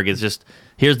Hedberg is just,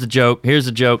 here's the joke, here's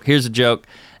the joke, here's the joke.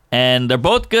 And they're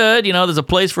both good, there's a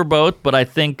place for both, but I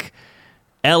think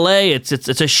LA, it's a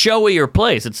showier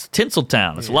place. It's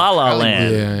Tinseltown. It's La La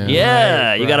Land.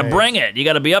 Yeah. You got to bring it. You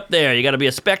got to be up there. You got to be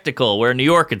a spectacle. Where in New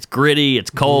York, it's gritty,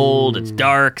 it's cold, it's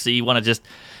dark. So you want to just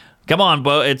come on,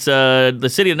 Bo. It's the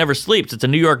city that never sleeps. It's a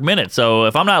New York minute. So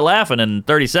if I'm not laughing in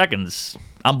 30 seconds,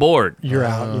 I'm bored. You're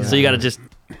out. Yeah. So you got to just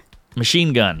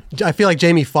machine gun. I feel like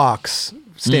Jamie Foxx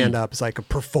stand up is like a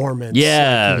performance.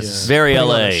 Yeah, Like he's very putting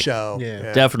on LA. a show.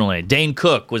 Yeah. Definitely. Dane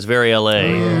Cook was very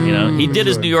LA. He did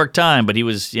his New York time, but he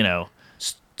was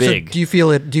big. So do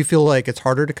you feel like it's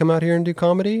harder to come out here and do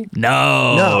comedy?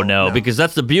 No, because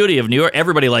that's the beauty of New York.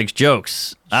 Everybody likes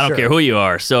jokes. I don't Sure. care who you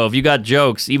are. So if you got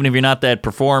jokes, even if you're not that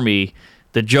performy,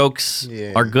 the jokes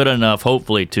are good enough,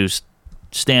 hopefully, to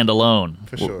stand alone.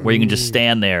 For sure. Where you can just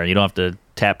stand there and you don't have to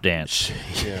tap dance.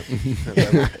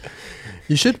 Yeah.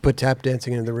 You should put tap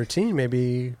dancing into the routine.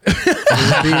 Maybe.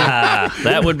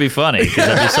 That would be funny because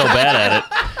I'd be so bad at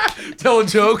it. Tell a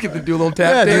joke and then do a little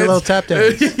tap Yeah, dance. do a little tap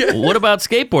dance. What about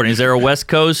skateboarding? Is there a West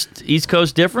Coast, East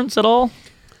Coast difference at all?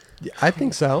 I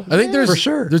think so. I think there's for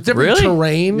sure. There's different Really?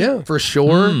 terrain, Yeah. for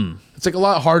sure. It's like a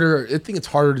lot harder. I think it's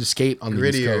harder to skate on the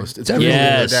East Grittier. Coast. It's Definitely.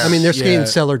 Yes. I mean, they're skating Yeah.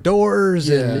 cellar doors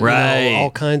and Right.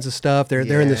 all kinds of stuff. They're in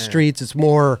the Yeah. streets. It's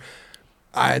more,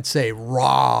 I'd say,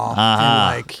 raw.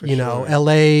 Uh-huh. And like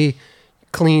LA,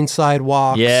 clean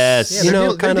sidewalks. Yes. Yeah, You they're know,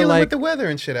 they're kind of dealing like. with the weather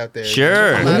and shit out there.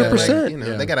 Sure. A lot of, 100%. you know,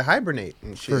 Yeah. they got to hibernate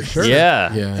and shit. For sure.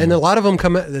 Yeah. Yeah. And a lot of them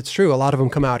come. That's true. A lot of them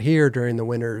come out here during the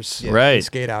winters. Yeah. Right. And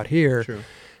skate out here. True.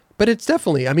 But it's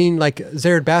definitely. I mean, like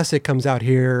Zared Bassett comes out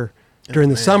here during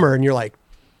the man. summer, and you're like,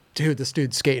 dude, this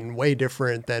dude's skating way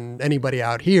different than anybody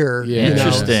out here. Yeah. you know?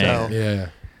 Interesting. So Yeah.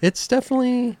 it's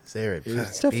definitely. Zared,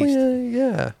 It's definitely.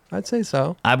 Yeah, I'd say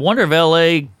so. I wonder if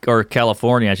L.A. or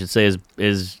California, I should say,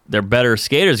 is they're better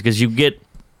skaters because you get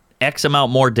X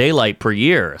amount more daylight per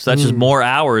year. So that's just more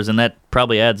hours, and that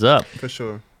probably adds up. for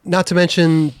sure. Not to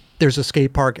mention, there's a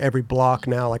skate park every block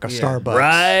now, like a Yeah. Starbucks.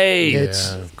 Right.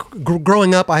 It's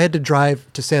growing up. I had to drive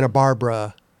to Santa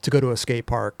Barbara to go to a skate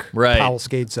park, Right. Powell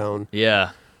Skate Zone.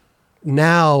 Yeah.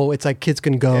 Now it's like kids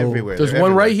can go Everywhere. There's They're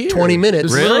one everywhere. right here. 20 minutes.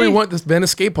 There's Really? literally one. This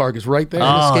Venice skate park is right there.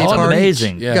 Oh, skate park.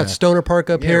 amazing. Yeah. You got Stoner Park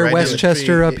up Yeah, here, right down the Westchester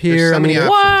street. up There's here. so I many mean,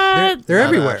 What? they're Lot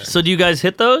of everywhere. options. So do you guys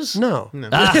hit those? No, No.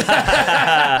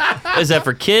 Is that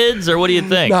for kids or what do you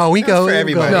think? no, we go for we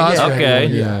everybody. Go, No, that's yeah, for Okay.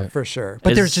 everyone, yeah, yeah. for sure.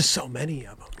 But Is- there's just so many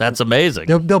of them. That's amazing.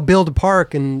 They'll build a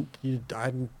park and you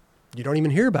don't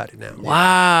even hear about it now.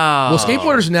 Wow. Well,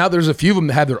 skateboarders now, there's a few of them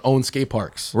that have their own skate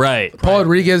parks. Right. Paul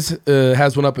Rodriguez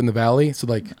has one up in the valley. So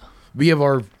like, we have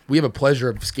a pleasure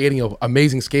of skating an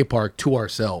amazing skate park to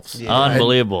ourselves. Yeah.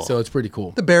 Unbelievable. So it's pretty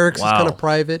cool. The barracks Wow. is kind of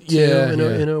private, too, Yeah, in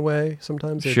yeah. a way.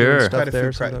 Sometimes they're Sure. doing stuff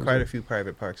there. Quite a few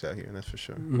private parks out here, that's for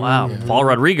sure. Wow. Paul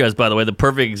Rodriguez, by the way, the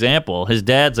perfect example. His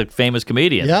dad's a famous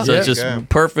comedian. Yeah. So it's Yeah. just Yeah.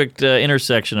 perfect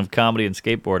intersection of comedy and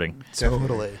skateboarding.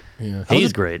 Totally. Yeah.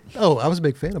 He's great. Oh, I was a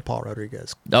big fan of Paul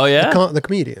Rodriguez, Oh, yeah? the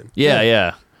comedian. Yeah,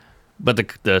 yeah. But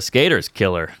the skater's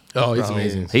killer. Oh, he's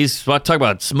amazing. He's talk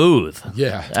about smooth.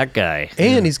 Yeah. That guy.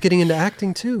 And he's getting into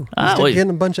acting too. Ah, He's well, getting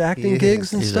a bunch of acting he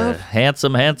gigs and He's stuff. a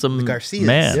handsome Garcias.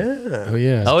 man. Yeah. Oh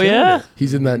yeah. Oh, yeah?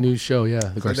 He's in that new show. Yeah, the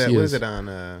What Garcias. is it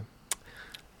on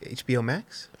HBO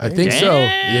Max? I think so.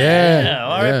 Yeah.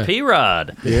 All right,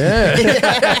 P-Rod. Yeah.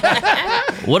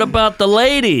 What about the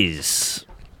ladies?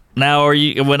 Now,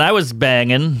 when I was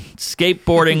banging,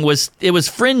 skateboarding was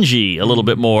fringy a little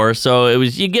bit more. So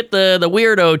you get the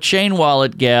weirdo chain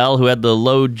wallet gal who had the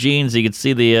low jeans. You could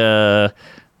see the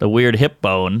weird hip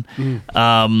bone,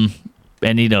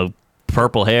 and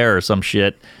purple hair or some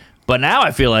shit. But now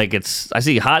I feel like I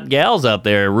see hot gals out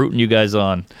there rooting you guys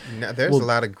on. No, there's a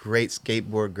lot of great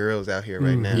skateboard girls out here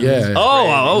right now. Yeah.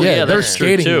 Oh, yeah, they're that's true,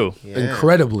 skating too. Yeah.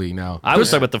 incredibly now. I was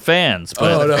talking about the fans, but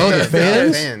Oh, no. Oh, the Yeah,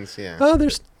 fans? fans, yeah.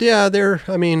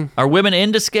 Oh, I mean, are women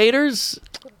into skaters?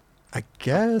 I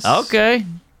guess. Okay.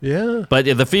 Yeah. But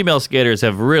the female skaters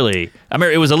have really. I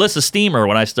mean, it was Alyssa Steamer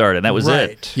when I started. That was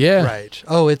right. it. Yeah. Right.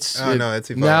 Oh, it's. Oh, no,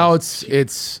 it's evolved. Now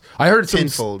it's. I heard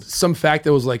Tenfold. some fact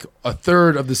that was like a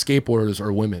third of the skateboarders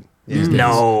are women. these days.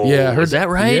 No. Yeah, I heard Is that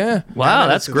right? Yeah. Wow, Now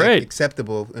that's this is, like, great.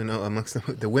 acceptable, amongst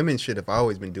the women should have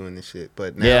always been doing this shit,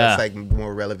 but now Yeah. it's like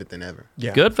more relevant than ever.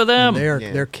 Yeah. Good for them. Yeah.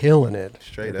 They're killing it.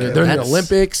 Straight Yeah, up. they're in the That's-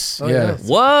 Olympics. Oh, yeah. yeah.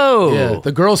 Whoa. Yeah,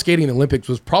 the girls skating in the Olympics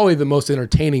was probably the most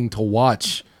entertaining to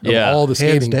watch of Yeah. all the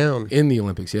Hands skating down. in the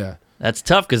Olympics. Yeah. That's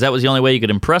tough because that was the only way you could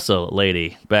impress a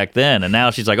lady back then. And now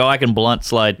she's like, oh, I can blunt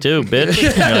slide too, bitch.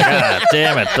 And you're like, ah,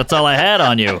 damn it. That's all I had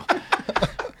on you.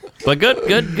 But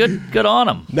good on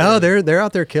them. No, they're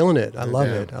out there killing it. I love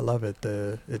Yeah. it. I love it.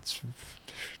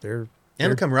 They're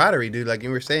And the camaraderie, dude, like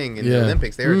you were saying in Yeah. the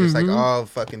Olympics, they were just like all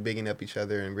fucking bigging up each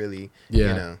other and really,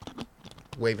 Yeah.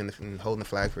 waving and holding the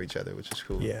flag for each other, which is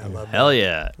cool. yeah, I love Hell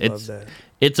yeah. that. Love that.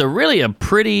 It's a really a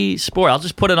pretty sport. I'll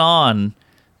just put it on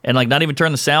and like not even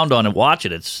turn the sound on and watch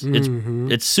it.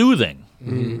 It's soothing.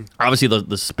 Obviously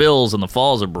the spills and the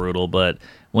falls are brutal, but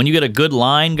when you get a good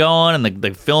line going and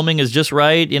the filming is just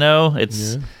right,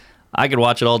 it's I could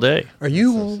watch it all day. Are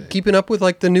you keeping up with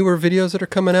like the newer videos that are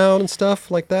coming out and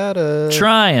stuff like that?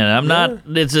 Trying. I'm not.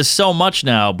 It's just so much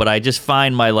now, but I just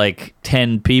find my like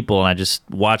 10 people and I just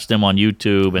watch them on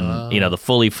YouTube. And the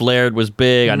Fully Flared was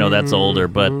big. I know that's older,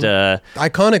 but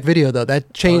Iconic video though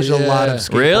that changed a lot of yeah.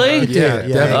 skateboarding. Really? It did, Yeah, yeah,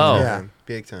 definitely. Oh. yeah,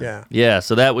 Big time. yeah. yeah.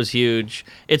 So that was huge.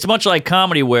 It's much like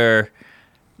comedy where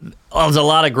there's a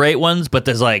lot of great ones, but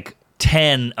there's like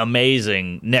 10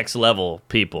 amazing next level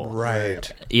people.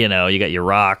 Right. You got your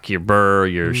Rock, your Burr,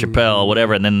 your Chappelle,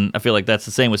 whatever. And then I feel like that's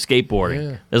the same with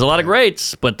skateboarding. Yeah. There's a lot of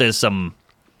greats, but there's some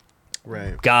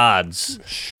Right. gods.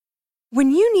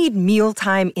 When you need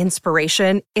mealtime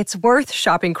inspiration, it's worth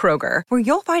shopping Kroger, where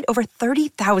you'll find over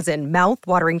 30,000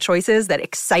 mouth-watering choices that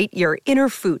excite your inner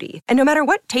foodie. And no matter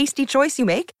what tasty choice you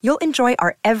make, you'll enjoy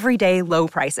our everyday low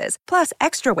prices, plus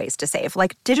extra ways to save,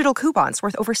 like digital coupons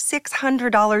worth over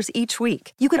 $600 each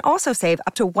week. You can also save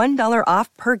up to $1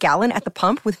 off per gallon at the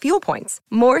pump with fuel points.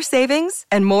 More savings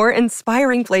and more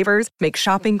inspiring flavors make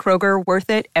shopping Kroger worth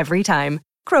it every time.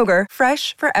 Kroger,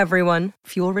 fresh for everyone.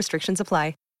 Fuel restrictions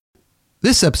apply.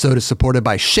 This episode is supported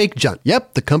by Shake Junt.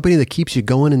 Yep, the company that keeps you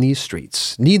going in these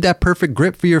streets. Need that perfect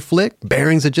grip for your flick?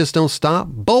 Bearings that just don't stop?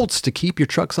 Bolts to keep your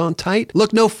trucks on tight?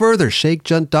 Look no further.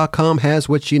 ShakeJunt.com has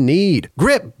what you need.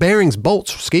 Grip, bearings,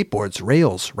 bolts, skateboards,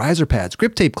 rails, riser pads,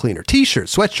 grip tape cleaner,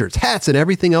 t-shirts, sweatshirts, hats, and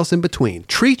everything else in between.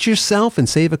 Treat yourself and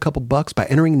save a couple bucks by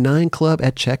entering 9Club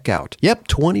at checkout. Yep,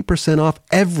 20% off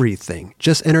everything.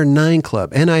 Just enter 9Club,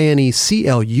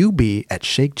 NINECLUB at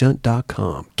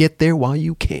ShakeJunt.com. Get there while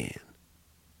you can.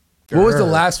 What was the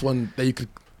last one that you could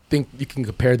think you can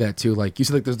compare that to? Like you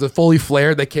said, like there's the Fully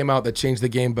Flared that came out that changed the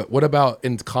game, but what about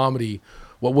in comedy?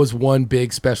 What was one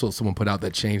big special someone put out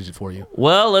that changed it for you?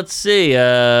 Well, let's see.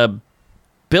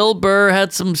 Bill Burr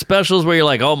had some specials where you're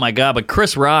like, oh my God. But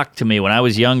Chris Rock, to me, when I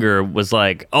was younger, was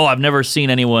like, oh, I've never seen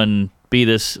anyone be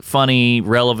this funny,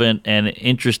 relevant, and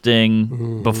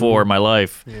interesting before in my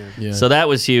life. Yeah. So that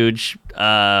was huge.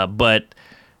 But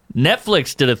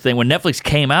Netflix did a thing. When Netflix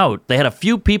came out, they had a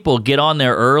few people get on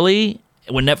there early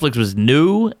when Netflix was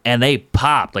new, and they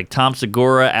popped, like Tom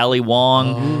Segura, Ali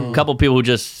Wong, a couple people who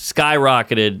just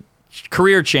skyrocketed,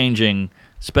 career-changing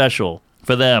special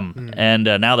for them. And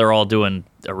now they're all doing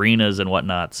arenas and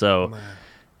whatnot. So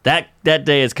that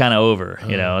day is kind of over.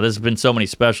 You know, there's been so many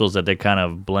specials that they kind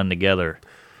of blend together.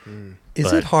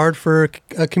 Is it hard for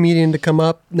a comedian to come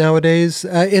up nowadays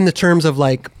in the terms of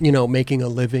like, you know, making a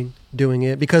living doing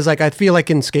it? Because like I feel like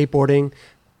in skateboarding,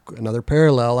 another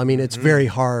parallel, I mean, it's very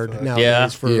hard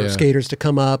nowadays for skaters to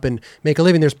come up and make a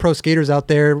living. There's pro skaters out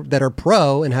there that are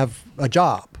pro and have a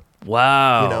job.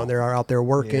 Wow. You know, they're out there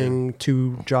working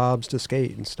 2 jobs to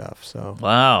skate and stuff. So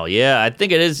wow, yeah, I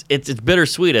think it is. It's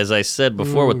bittersweet, as I said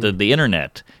before, with the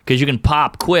internet, because you can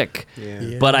pop quick.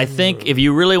 Yeah. But I think if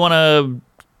you really want to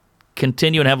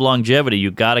continue and have longevity, you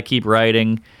got to keep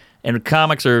writing. And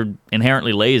comics are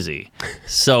inherently lazy.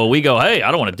 So we go, hey,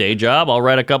 I don't want a day job. I'll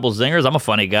write a couple zingers. I'm a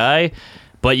funny guy.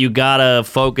 But you got to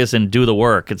focus and do the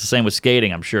work. It's the same with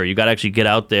skating, I'm sure. You got to actually get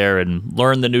out there and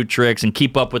learn the new tricks and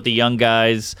keep up with the young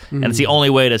guys. And it's the only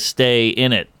way to stay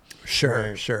in it.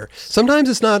 Sure. Sometimes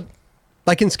it's not,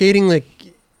 like in skating, like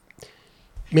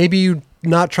maybe you're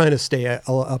not trying to stay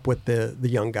up with the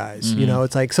young guys. You know,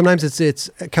 it's like sometimes it's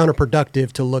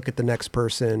counterproductive to look at the next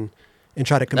person and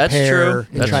try to compare. That's true.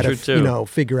 And That's try true to too. you know,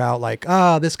 figure out like,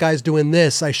 this guy's doing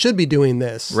this, I should be doing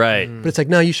this. Right. But it's like,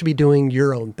 no, you should be doing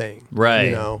your own thing. Right.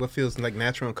 You know, What feels like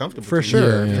natural and comfortable for to you.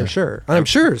 sure, Yeah. for sure. And I'm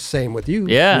sure same with you.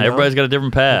 Yeah, you know? everybody's got a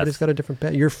different path. Everybody's got a different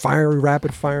path. You're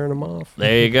rapid firing them off.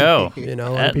 There you go. You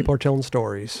know, other people are telling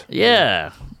stories.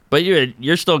 Yeah. But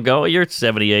you're still going. You're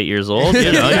 78 years old.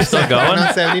 You know, you're still I'm going.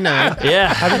 not 79.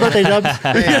 Yeah. Happy birthday,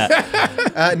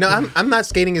 Dubs. No, I'm not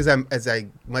skating as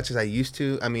much as I used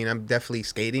to. I mean, I'm definitely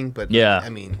skating, but Yeah. I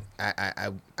mean,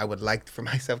 I would like for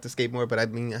myself to skate more, but I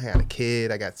mean, I got a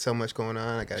kid, I got so much going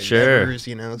on, I got Sure. endeavors,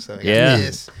 you know, so I got Yeah.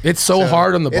 this. It's so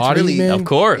hard on the it's body, really- man. Of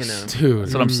course. You know. Dude.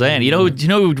 That's what I'm saying. You know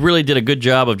who really did a good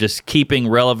job of just keeping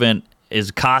relevant is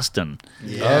Costin.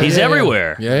 Yeah. He's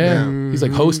everywhere. Yeah. He's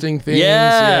like hosting things.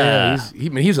 Yeah.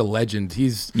 He's a legend.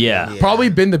 He's Yeah. probably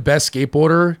been the best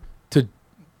skateboarder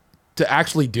to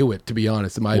actually do it, to be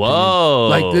honest, in my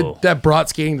Whoa. opinion. Like that brought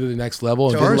skating to the next level.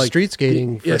 And Or then, like, street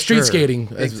skating. Yeah, for street sure. skating.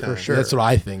 Big time. For sure. That's what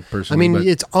I think, I personally. mean, but-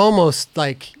 it's almost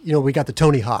like, you know, we got the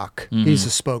Tony Hawk. He's a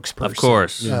spokesperson. Of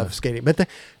course. Of skating. But the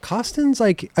Costin's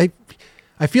like,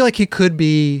 I feel like he could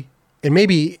be, and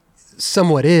maybe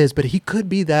somewhat is, but he could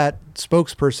be that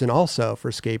spokesperson also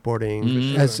for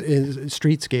skateboarding as is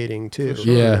street skating too. For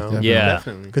sure. Yeah, you know? definitely. Yeah.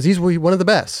 Definitely. Because he's one of the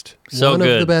best. So one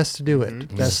good. of the best to do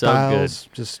it. Best So styles.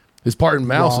 Just his part in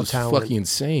Mouse raw is talent. fucking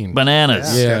insane.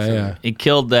 Bananas. Yeah. He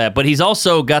killed that. But he's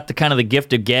also got the kind of the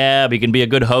gift of gab. He can be a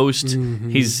good host.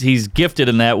 He's gifted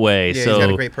in that way. Yeah, so he's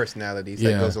got a great personality, so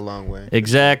Yeah. that goes a long way.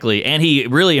 exactly. And he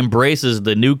really embraces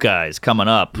the new guys coming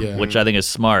up, Yeah. which I think is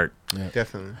smart.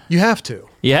 Definitely. you have to.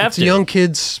 You have it's to. a young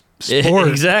kid's sport.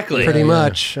 Exactly. Pretty Yeah,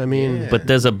 much. I mean, But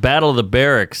there's a Battle of the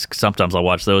Barracks. Sometimes I'll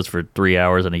watch those for 3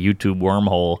 hours in a YouTube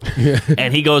wormhole.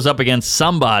 And he goes up against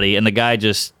somebody, and the guy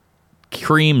just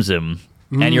creams him.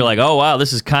 And you're like, oh, wow,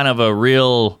 this is kind of a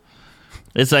real...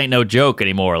 This ain't no joke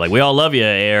anymore. Like, we all love you,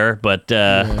 Air, but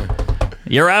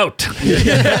you're out.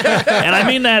 And I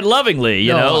mean that lovingly,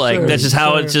 you know? Like, sure, that's just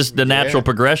how it's just the natural Yeah.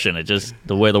 progression. It's just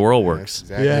the way the world works.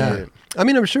 Exactly. yeah. it. I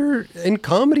mean, I'm sure in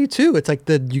comedy too. It's like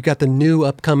you got the new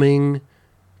upcoming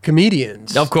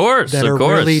comedians. Of course, that of are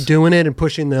course. really doing it and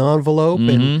pushing the envelope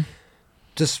and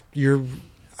just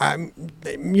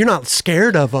you're not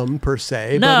scared of them per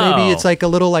se, but No. maybe it's like a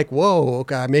little like, whoa,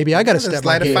 okay, maybe I got to There's a step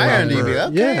my slide of game fire up, under you. or-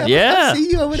 Okay, yeah. Yeah. I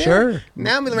see you over there. Sure.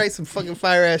 Now I'm gonna write some fucking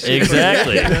fire ass shit.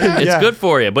 Exactly. It's Yeah. good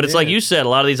for you. But it's like you said, a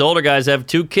lot of these older guys have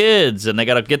 2 kids and they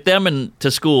got to get them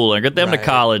into school and get them to Right.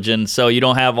 college. And so you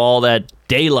don't have all that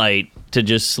daylight to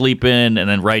just sleep in and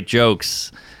then write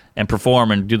jokes and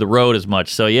perform and do the road as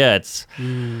much. So, yeah, it's,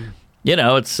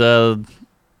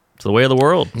 it's the way of the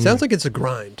world. Sounds like it's a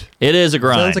grind. It is a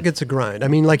grind. Sounds like it's a grind. I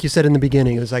mean, like you said in the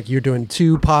beginning, it was like you're doing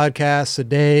 2 podcasts a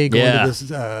day, going Yeah. to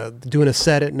this, doing a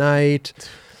set at night.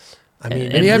 I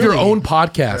mean, And you have your really- own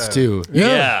podcast too.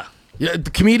 yeah. Yeah,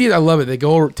 the comedian, I love it. They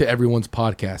go to everyone's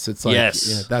podcast. It's like, Yes.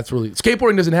 yeah, that's really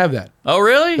skateboarding doesn't have that. Oh,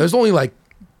 really? There's only like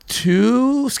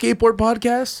 2 skateboard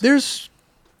podcasts. There's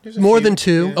There's a more few, than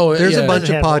 2. yeah. Oh, There's yeah. a bunch There's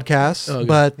of a handful. podcasts, Okay.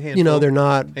 but Handful. they're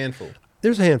not. Handful.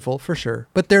 There's a handful for sure,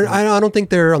 but they're. I don't think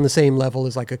they're on the same level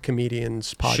as like a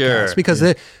comedian's podcast. Sure. Because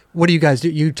what do you guys do?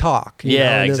 You talk. You Yeah,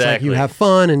 know, and it's like exactly. you have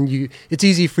fun, and it's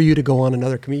easy for you to go on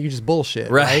another comedian. You just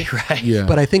bullshit, right? Right. Yeah.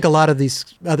 But I think a lot of these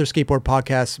other skateboard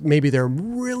podcasts, maybe they're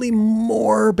really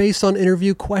more based on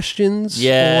interview questions,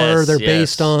 Yes, or they're yes.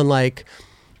 based on like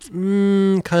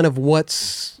kind of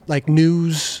what's like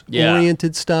news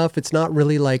oriented stuff. It's not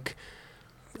really like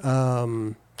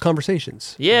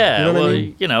conversations. Yeah, You know what I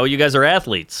well, mean? you guys are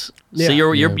athletes, Yeah. so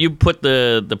Yeah. you put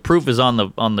the proof is on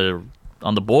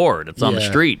the board. It's on the Yeah.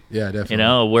 street. Yeah, definitely. You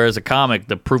know, whereas a comic,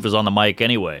 the proof is on the mic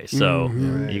anyway. So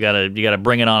Mm-hmm. you gotta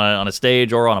bring it on a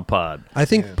stage or on a pod. I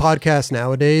think podcasts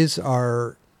nowadays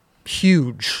are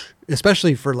huge,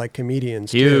 especially for like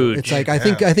comedians. Too. Huge. It's like I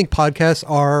think podcasts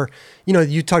are.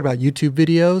 You talk about YouTube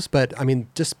videos, but I mean,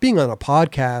 just being on a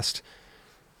podcast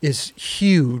is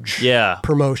huge. Yeah.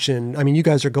 Promotion. I mean, you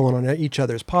guys are going on each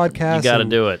other's podcasts. You got to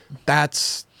and do it.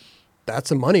 That's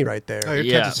the money right there. Oh, you're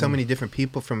Yeah. catching so many different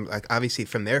people from like obviously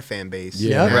from their fan base.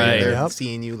 Yeah. Now Right. They're Yep.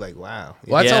 seeing you like, wow.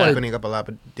 Well, that's Yeah. how I- opening up a lot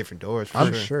of different doors. For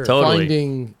I'm sure. Totally.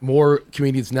 finding more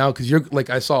comedians now because you're like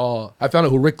I found out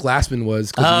who Rick Glassman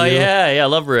was. 'cause Oh of you. yeah, I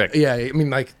love Rick. Yeah, I mean,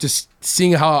 like just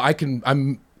seeing how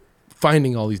I'm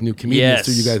finding all these new comedians Yes.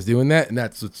 through you guys doing that, and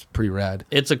it's pretty rad.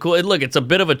 It's it's a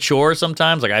bit of a chore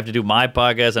sometimes. Like I have to do my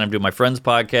podcast and I have to do my friend's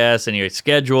podcast and you're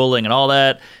scheduling and all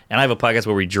that. And I have a podcast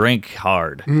where we drink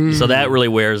hard. So that really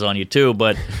wears on you too.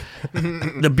 But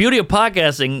the beauty of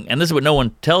podcasting, and this is what no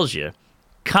one tells you,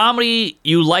 comedy,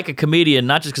 you like a comedian,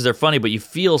 not just because they're funny, but you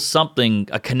feel something,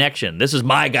 a connection. This is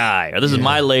my guy or this is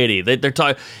my lady. They're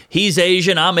talking, he's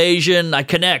Asian, I'm Asian, I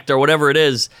connect or whatever it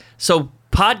is. So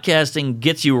podcasting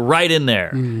gets you right in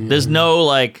there. There's no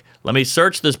like, let me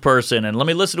search this person and let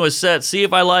me listen to his set, see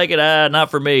if I like it.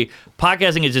 Not for me.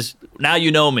 Podcasting is just, now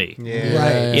you know me.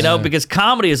 Yeah. Right. You know, because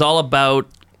comedy is all about,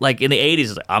 like in the 80s,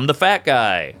 it's like, I'm the fat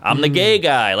guy, I'm the gay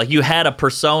guy. Like you had a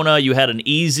persona, you had an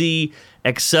easy,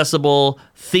 accessible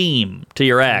theme to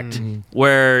your act,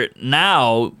 where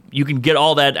now you can get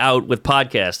all that out with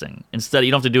podcasting. Instead,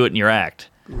 you don't have to do it in your act.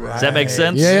 Does that make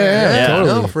sense? Yeah,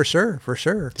 totally. No, for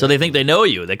sure. So they think they know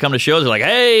you. They come to shows. They're like,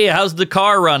 "Hey, how's the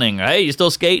car running? Hey, you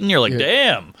still skating?" You're like,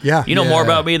 "Damn, Yeah. you know more Yeah.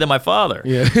 about me than my father."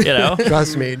 Yeah. You know,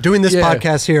 Trust me. Doing this Yeah.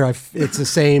 podcast here, it's the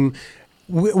same.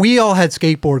 We all had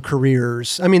skateboard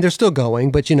careers. I mean, they're still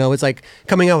going, but it's like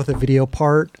coming out with a video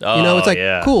part. It's Oh, like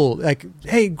yeah. cool. Like,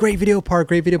 hey, great video part.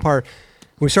 When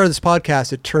we started this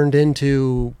podcast, it turned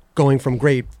into going from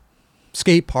great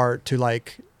skate part to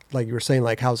like you were saying,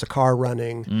 like how's the car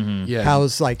running? Yeah.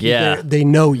 How's like Yeah. they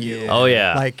know you? Oh,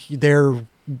 yeah. Like they're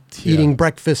eating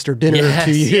breakfast or dinner Yes,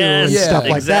 to you and yes, stuff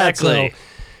like that. exactly. So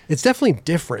it's definitely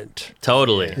different.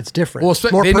 totally. It's different. Well, It's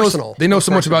more they personal. know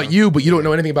so much about you, but you don't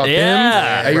know anything about them.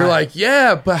 Yeah. And you're like,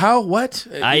 yeah, but how? What?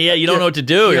 Yeah, you don't know what to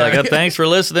do. You're like, oh, thanks for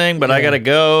listening, but I gotta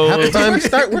go. Half the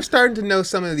time, We're starting to know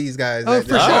some of these guys. Oh, for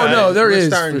sure. Oh, no, there We're is,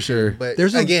 starting for to, sure. But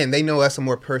There's a- again, they know us on a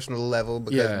more personal level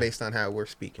because Yeah. based on how we're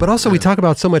speaking. but also we talk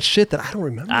about so much shit that I don't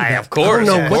remember. Of I course,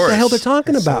 don't know of what the hell they're course.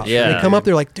 talking about. Yeah. They come up,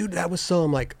 they're like, dude, that was so.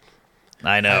 I'm like,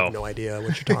 I I know. have no idea what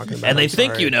you're talking about. And they I'm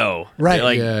think sorry. you know. Right. They're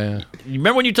like, Yeah. you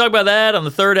remember when you talked about that on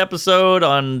the 3rd episode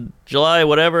on July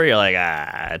whatever? You're like,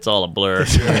 it's all a blur.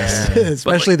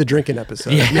 Especially the drinking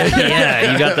episode.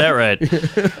 Yeah, you got that right.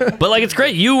 But like, it's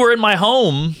great. You were in my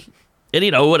home in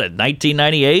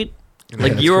 1998.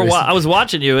 Like you were, I was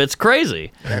watching you. It's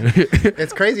crazy.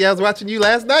 It's crazy. I was watching you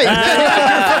last night.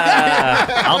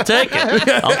 I'll take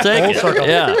it.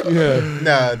 Yeah.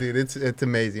 No, dude, it's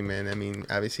amazing, man. I mean,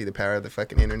 obviously the power of the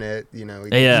fucking internet. It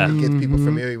Yeah. gets people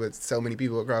familiar with so many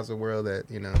people across the world that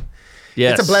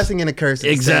Yes. it's a blessing and a curse.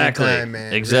 At Exactly. The same time,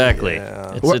 man. Exactly.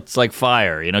 Yeah. It's like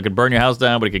fire. It can burn your house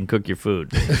down, but it can cook your food.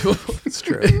 It's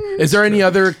true. Is there any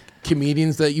other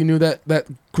comedians that you knew that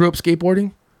grew up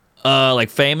skateboarding? Like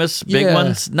famous big Yeah.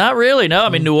 ones? Not really. No, I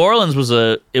mean New Orleans was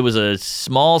a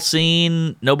small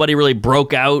scene. Nobody really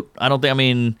broke out. I don't think. I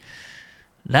mean,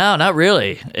 no, not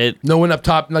really. No one up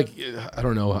top. Like I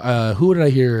don't know. Who did I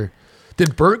hear?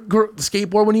 Did Bert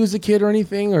skateboard when he was a kid or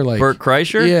anything? Or like Bert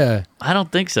Kreischer? Yeah. I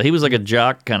don't think so. He was like a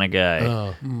jock kind of guy.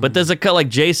 Oh. But there's a cut like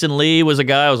Jason Lee was a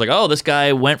guy. I was like, oh, this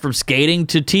guy went from skating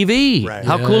to TV. Right.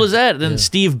 How Yeah. cool is that? And then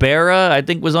Steve Barra, I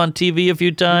think, was on TV a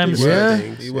few times. Yeah.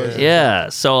 He was. Yeah.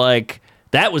 So like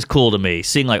that was cool to me.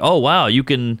 Seeing like, oh wow, you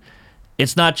can.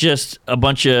 It's not just a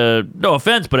bunch of, no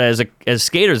offense, but as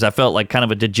skaters, I felt like kind of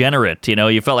a degenerate. You know,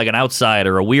 you felt like an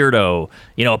outsider, a weirdo,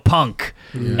 you know, a punk.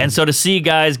 And so to see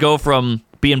guys go from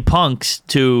being punks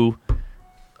to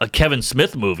a Kevin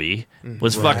Smith movie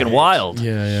was fucking wild.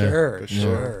 Yeah.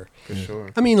 Sure. For sure.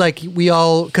 I mean, like we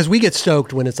all, because we get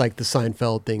stoked when it's like the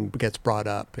Seinfeld thing gets brought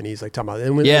up, and he's like talking about it.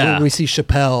 And when we see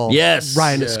Chappelle Yes.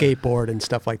 riding a Yeah. skateboard and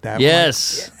stuff like that.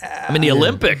 Yes. I mean, the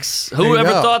Olympics. There Who you ever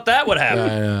go. thought that would happen?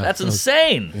 Yeah. That's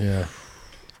insane. Yeah.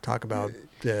 Talk about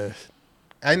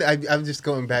I'm just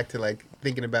going back to like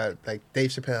thinking about like Dave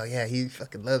Chappelle. Yeah, he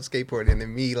fucking loves skateboarding, and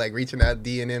then me like reaching out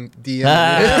DM.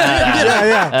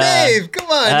 Dave, come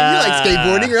on, you like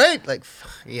skateboarding, right? Like,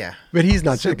 yeah. but he's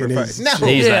not Super checking fun. his. No,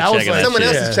 He's Yeah, not I was checking like- that someone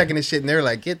shit. else is checking this shit, and they're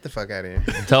like, "Get the fuck out of here."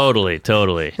 Totally.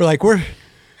 We're like we're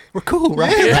cool,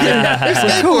 right?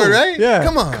 Skateboard, right? Yeah.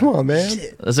 Come on, man.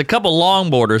 There's a couple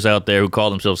longboarders out there who call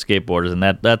themselves skateboarders, and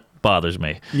that bothers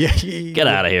me. Yeah. Get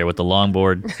out of here with the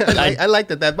longboard. I like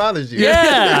that bothers you.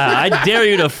 Yeah, I dare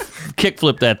you to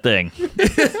kickflip that thing.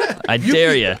 I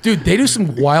dare you. Dude, they do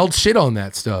some wild shit on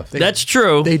that stuff. That's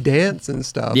true. They dance and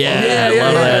stuff. Yeah,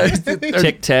 I love that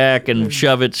tic tac and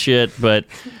shove it shit. But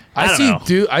I don't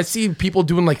know. I see people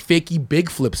doing like fakey big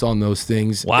flips on those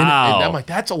things. Wow. And I'm like,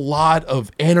 that's a lot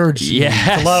of energy.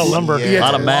 Yeah, A lot of lumber. Yeah. a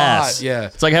lot of it's a mass. lot, yeah.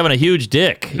 It's like having a huge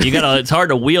dick. You gotta. It's hard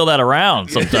to wheel that around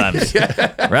sometimes,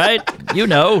 right? You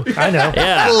know. I know.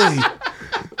 Yeah.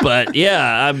 But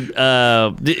yeah,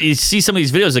 you see some of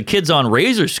these videos of kids on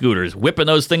razor scooters whipping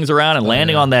those things around and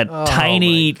landing on that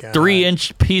tiny my God.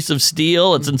 3-inch piece of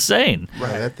steel. It's insane. Bro,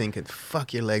 that thing could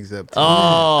fuck your legs up. Too.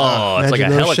 Oh, it's like a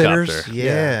Imagine those helicopter. shitters.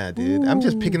 Yeah, dude. I'm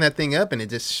just picking that thing up, and it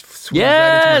just swings right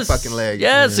into Yes. my fucking leg.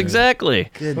 Yes, exactly.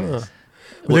 Goodness.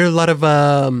 Were there a lot of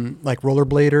like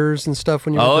rollerbladers and stuff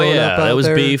when you were Oh, growing yeah, up out that was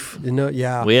there? beef. You know,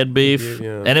 yeah. We had beef,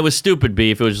 Yeah. and it was stupid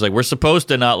beef. It was just like, we're supposed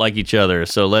to not like each other,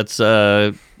 so let's,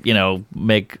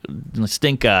 make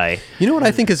stink eye. You know what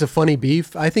I think is a funny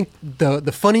beef? I think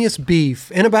the funniest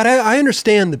beef, and I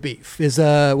understand the beef, is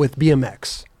with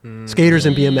BMX. Skaters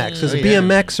and BMX. Because Oh, yeah.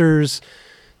 BMXers,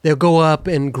 they'll go up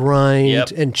and grind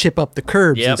Yep. and chip up the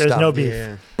curbs Yep. and There's stuff. no beef.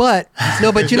 Yeah. But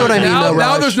you know what I mean? Now, though,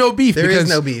 now Raj? there's no beef There because is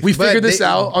no beef. we But figured this they-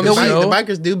 out on the the show.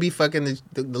 bikers do be fucking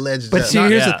the ledges But up. see,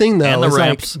 here's Yeah. the thing, though. And the is like,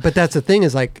 ramps. but that's the thing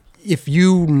is like, if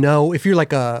you're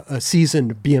like a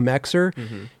seasoned BMXer,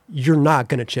 you're not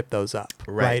going to chip those up,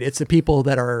 right. Right. It's the people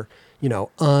that are,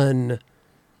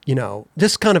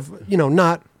 just kind of,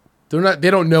 not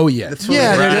They don't know yet. That's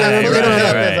Yeah, what- they don't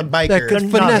have as a right. biker. that could They're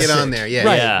not- finesse Get on it. there, yeah.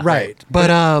 right, Yeah. right. But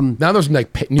Now there's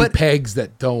like new But- pegs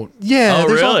that don't. yeah, Oh,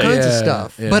 there's all really? kinds of Yeah,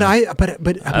 stuff. yeah. But I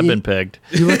I've mean, been pegged.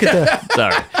 you look at the,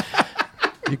 Sorry,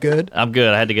 you good? I'm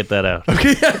good. I had to get that out.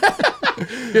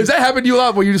 Does that happen to you a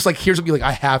lot where you just like hear something like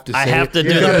I have to say I have it? to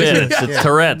do the bit. It's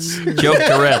Tourette's. Joke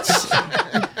Tourette's.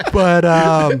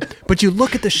 But you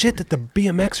look at the shit that the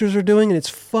BMXers are doing, and it's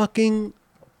fucking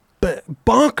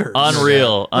bonkers.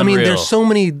 Unreal. I mean, there's Unreal. so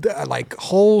many like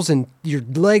holes, and your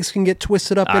legs can get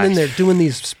twisted up in, and they're doing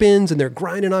these spins and they're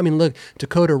grinding. I mean, look,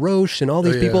 Dakota Roche and all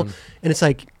these yeah. people, and it's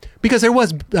like because there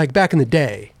was like back in the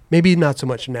day, maybe not so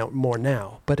much more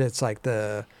now, but it's like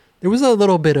there was a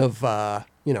little bit of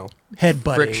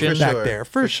headbutting Friction. back For there sure.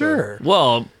 for For sure. sure.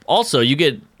 Well, also you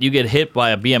get hit by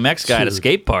a BMX guy at a Dude.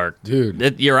 skate park,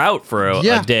 Dude. You're out for a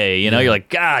Yeah. day. You're like,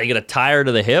 God, you get a tire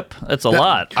to the hip. That's a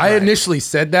lot. I initially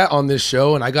said that on this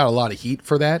show, and I got a lot of heat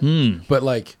for that. But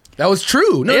like that was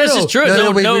true. No, Yes, no, it's true.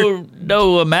 No,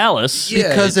 No malice. Yeah,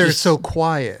 Because it's they're just- so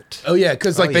quiet. Oh yeah,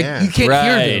 because like yeah. you can't Right,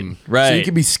 hear them, so right. you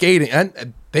can be skating.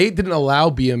 And they didn't allow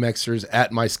BMXers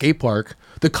at my skate park.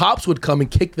 The cops would come and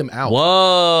kick them out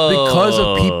Whoa. because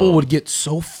of people would get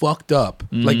so fucked up,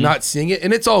 like not seeing it.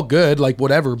 And it's all good, like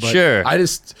whatever. But Sure. I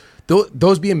just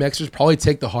those BMXers probably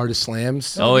take the hardest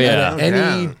slams. Oh, yeah. at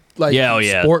any like Yeah, oh,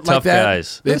 yeah. sport Tough like that.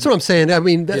 guys. That's what I'm saying. I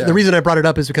mean, Yeah. the reason I brought it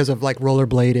up is because of like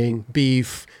rollerblading,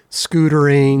 beef,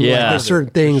 scootering. Like, Yeah. there's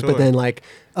certain things, but sure. then like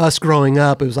us growing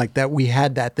up, it was like that we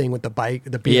had that thing with the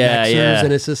BMXers, Yeah, yeah.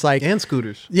 and it's just like And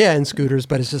scooters. yeah, and scooters,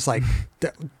 but it's just like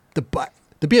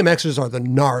the the BMXers are the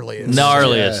gnarliest.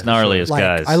 gnarliest Like,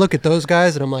 guys. I look at those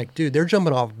guys and I'm like, dude, they're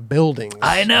jumping off buildings.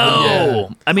 I know.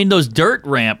 Yeah. I mean, those dirt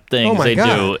ramp things my they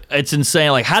God. do, it's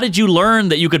insane. Like, how did you learn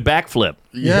that you could backflip?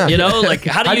 Yeah. You know, like,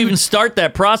 how do you even start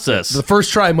that process? The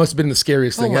first try must have been the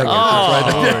scariest thing my ever.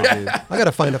 God. Lord, dude. I got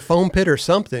to find a foam pit or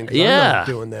something. 'Cause I'm Yeah. not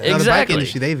doing that. Now, the bike Exactly.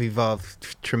 industry, they've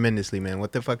evolved tremendously, man.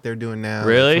 What the fuck they're doing now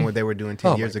Really? from what they were doing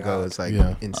 10 Oh, my years ago God. is like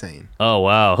Yeah. insane. Oh,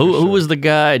 wow. Who was the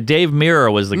guy? Dave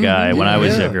Mirra was the guy when I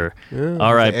was yeah. younger. The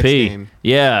R.I.P. X-Game.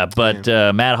 Yeah, but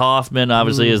Matt Hoffman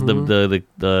obviously is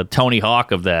the Tony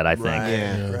Hawk of that, I think. Right,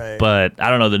 Yeah. right. But I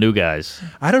don't know the new guys.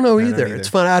 I don't know don't either. either. It's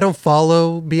fun. I don't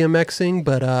follow BMXing,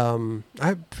 but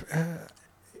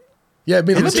Yeah, I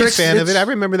mean, I'm a it's big tricks- fan of it. it's- I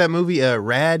remember that movie,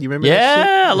 Rad. You remember that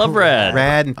Yeah, I love shit? Rad.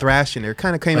 Rad and Thrashing. They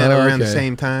kind of came out Oh, around the okay.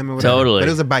 same time or whatever. Totally. But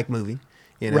it was a bike movie,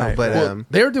 you know. Right. But Well,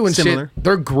 they're doing similar. shit.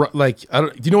 They're like, I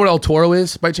don't. Do you know what El Toro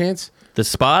is by chance? The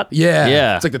spot? Yeah,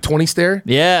 Yeah. It's like the 20 stair.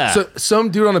 Yeah. So some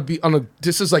dude on a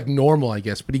this is like normal, I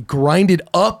guess, but he grinded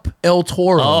up El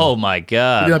Toro. Oh, my He did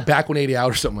God. a back 180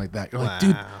 out or something like that. You're like,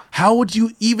 dude, how would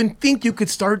you even think you could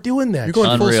start doing that? you're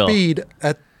going Unreal. full speed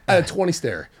at at a 20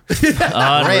 stair.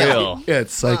 Unreal. Yeah,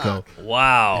 it's psycho.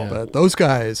 Wow. but those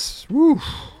guys. Woo.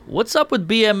 What's up with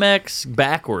BMX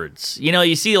backwards? You know,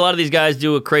 you see a lot of these guys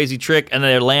do a crazy trick and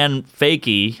they land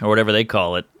fakie or whatever they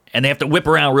call it, and they have to whip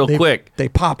around real They, quick. They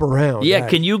pop around. Yeah, right.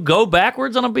 can you go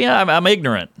backwards on a BMX? I'm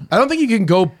ignorant. I don't think you can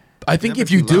go. I think Yeah, if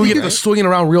but you you do, love you it, get to right? swinging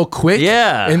around real quick.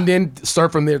 Yeah. And then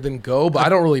start from there, then go. But I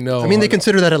don't really know. I mean, they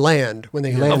consider that a land when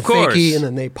they land Of course. fakie and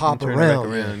then they pop turn it back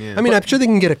around. around, yeah. I mean, I'm sure they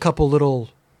can get a couple little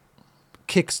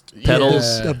kicks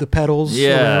Pedals. of the pedals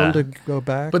Yeah. around to go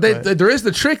back. But there is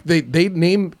the trick. They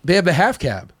have the half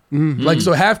cab. Like,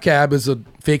 so half cab is a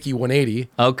fakie 180.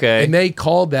 Okay. And they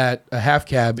called that a half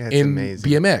cab That's in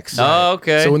amazing. BMX. Oh,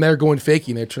 okay. So when they're going fakie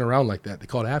and they turn around like that, they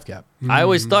call it half cab. I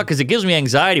always thought, because it gives me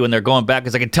anxiety when they're going back,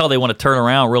 because I can tell they want to turn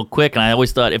around real quick. And I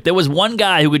always thought, if there was one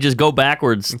guy who could just go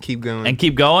backwards And keep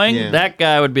going. and that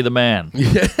guy would be the man.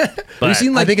 Have you seen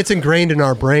I like think it's ingrained in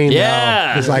our brain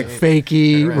Yeah. now. It's like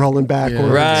fakie, rolling backwards.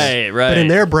 Right, right. But in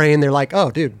their brain, they're like,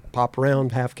 oh, dude, pop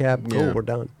around, half cab, cool, Yeah. we're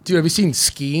done. dude, have you seen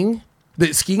skiing?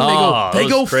 The skiing Oh, they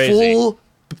go those crazy. full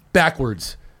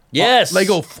backwards. Yes. They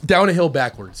go down a hill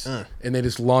backwards and they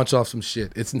just launch off some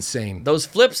shit. It's insane. Those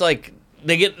flips, like,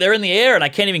 they're in the air, and I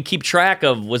can't even keep track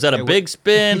of, was that a big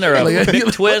spin or a Like,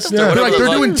 big twist? They're Or whatever like it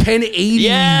they're was. doing 1080s.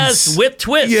 Yes, with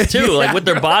twists Yeah, too, yeah. like with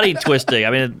their body twisting.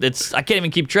 I mean, it's I can't even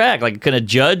keep track. Like, can a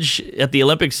judge at the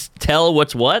Olympics tell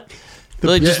what's what?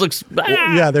 It just looks.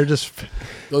 Yeah, they're just.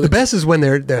 The best is when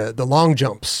they're the long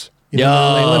jumps. You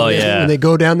Oh, when they, yeah. When they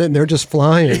go down there and they're just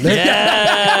flying.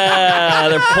 Yeah,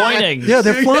 they're pointing. Yeah,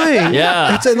 they're flying.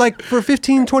 Yeah. It's like for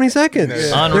 15, 20 seconds.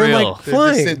 They're Unreal. like They're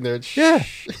flying. just sitting there. Yeah.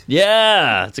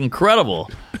 Yeah, it's incredible.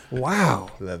 Wow.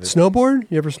 Love it. Snowboard?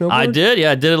 You ever snowboard? I did.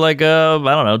 Yeah, I did it like I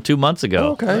don't know, 2 months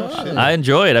ago. Okay. I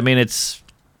enjoy it. I mean, it's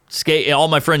skate. All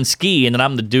my friends ski, and then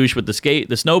I'm the douche with the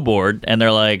snowboard, and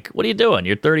they're like, "What are you doing?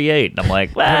 You're 38." And I'm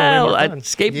like, "Well, I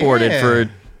skateboarded Yeah. for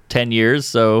 10 years,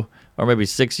 so or maybe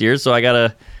 6 years, so I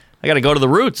gotta go to the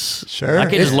roots. Sure. I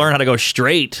can't just learn how to go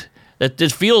straight. That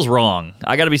just feels wrong.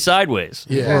 I got to be sideways.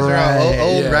 You guys are all Right,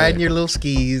 old yeah. riding your little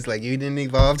skis, like you didn't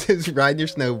evolve to riding your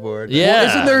snowboard.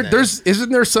 Yeah.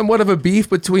 Isn't there somewhat of a beef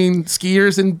between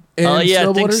skiers and Oh yeah, I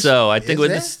snowboarders? think so. I think Is with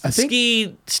there? this I think-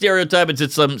 ski stereotype,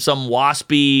 it's some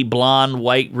waspy, blonde,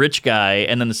 white, rich guy,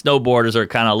 and then the snowboarders are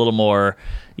kind of a little more,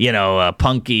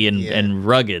 punky and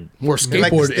rugged. More They're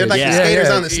like, skateboard. they're like Yeah. the skaters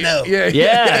on the snow. Yeah,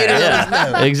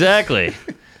 Yeah, exactly.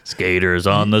 Skaters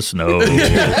on the snow.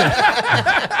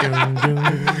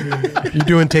 You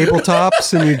doing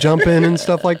tabletops and you jump in and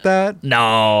stuff like that? No,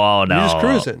 oh no. You're just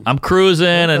cruising. I'm cruising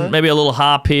and maybe a little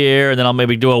hop here, and then I'll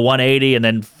maybe do a 180 and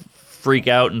then freak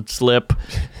out and slip,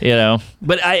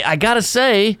 But I gotta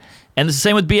say, and it's the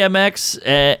same with BMX,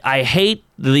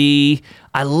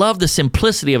 I love the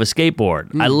simplicity of a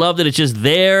skateboard. I love that it's just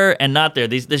there and not there.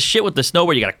 This shit with the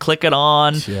snowboard, you gotta click it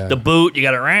on, Yeah. the boot, you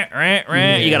gotta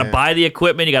you gotta buy the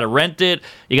equipment, you gotta rent it,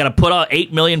 you gotta put out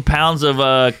 8 million pounds of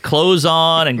clothes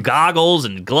on and goggles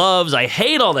and gloves. I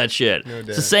hate all that shit.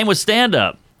 It's the same with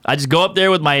stand-up. I just go up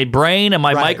there with my brain and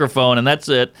my microphone, and that's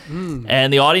it.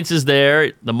 And the audience is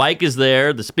there, the mic is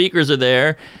there, the speakers are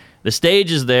there, the stage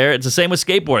is there. It's the same with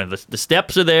skateboarding. The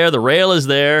steps are there, the rail is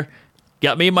there.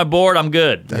 Got me and my board, I'm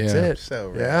good. That's Yeah. it. So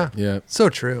right. Yeah. Yeah. So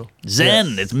true.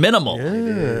 Zen, it's minimal. It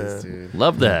is, dude.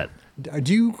 Love that.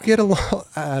 Do you get along?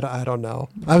 I don't know.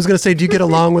 I was going to say, do you get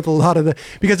along with a lot of the?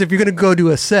 Because if you're going to go to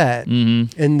a set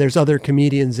and there's other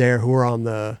comedians there who are on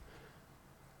the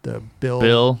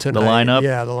Bill the tonight. lineup?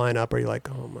 Yeah, the lineup. Are you like,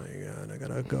 oh my god, I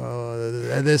gotta go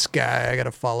this guy, I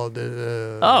gotta follow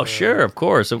the. Oh, sure, of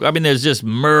course. I mean, there's just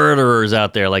murderers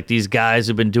out there, like these guys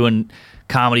who've been doing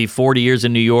comedy 40 years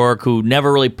in New York who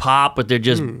never really pop, but they're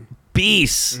just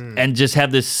beasts and just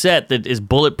have this set that is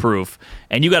bulletproof.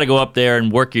 And you got to go up there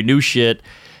and work your new shit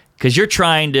because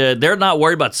they're not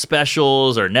worried about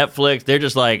specials or Netflix. They're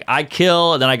just like, I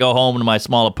kill and then I go home to my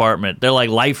small apartment. They're like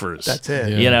lifers. That's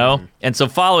it. You know? And so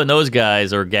following those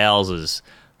guys or gals is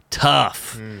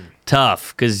tough.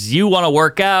 Tough because you want to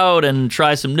work out and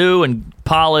try some new and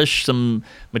polish some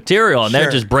material, and they're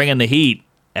Sure. just bringing the heat.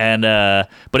 And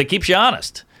but it keeps you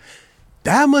honest.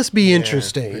 That must be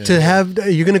interesting to have.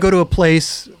 You're going to go to a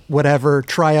place, whatever,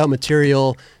 try out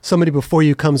material. Somebody before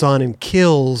you comes on and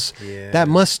kills. Yeah. That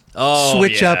must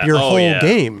switch up your whole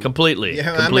game. Completely.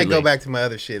 Yeah, I completely. might go back to my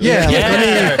other shit. Yeah.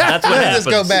 Yeah, that's what happens.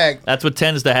 Let's go back. That's what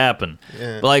tends to happen.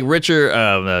 Yeah. But like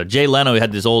Jay Leno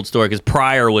had this old story because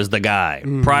Pryor was the guy.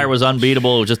 Pryor was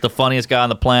unbeatable. Was just the funniest guy on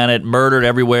the planet. Murdered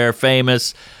everywhere.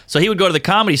 Famous. So he would go to the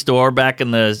Comedy Store back in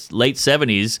the late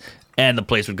 70s. And the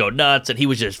place would go nuts, and he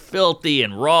was just filthy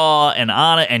and raw and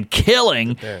on it and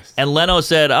killing. And Leno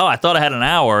said, "Oh, I thought I had an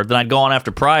hour. Then I'd go on after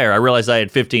Pryor. I realized I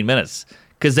had 15 minutes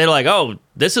because they're like, oh,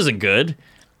 this isn't good."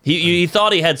 He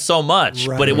thought he had so much,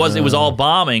 but it was all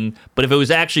bombing. But if it was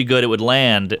actually good, it would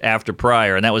land after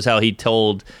Pryor, and that was how he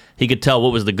could tell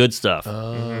what was the good stuff.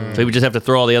 So he would just have to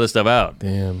throw all the other stuff out.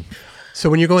 Damn. So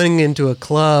when you're going into a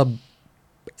club,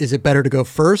 is it better to go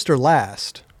first or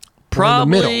last?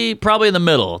 Probably in the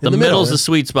middle. The middle's the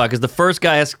sweet spot because the first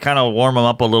guy has to kind of warm them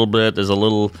up a little bit. There's a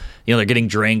little, they're getting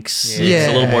drinks. Yeah. It's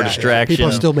a little more distraction. People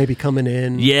are still maybe coming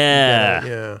in. Yeah.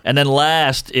 Yeah. And then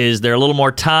last is they're a little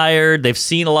more tired. They've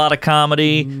seen a lot of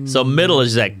comedy. So middle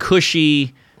is that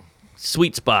cushy,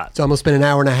 sweet spot. It's almost been an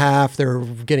hour and a half. They're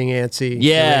getting antsy.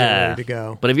 Yeah. Ready to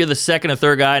go. But if you're the second or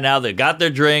third guy, now they got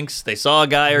their drinks, they saw a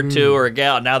guy or two or a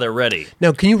gal, now they're ready.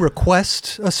 Now, can you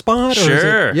request a spot? Or is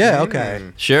Sure. it, yeah, okay.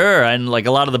 Sure. And like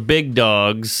a lot of the big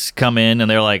dogs come in and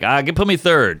they're like, put me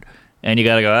third. And you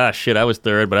got to go, shit, I was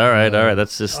third, but all right,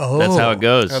 that's that's how it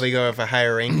goes. Oh, they go for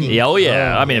higher ranking. Yeah,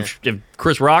 I mean, if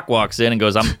Chris Rock walks in and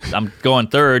goes, I'm going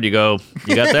third, you go,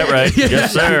 you got that right.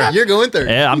 Yes, sir. You're going third.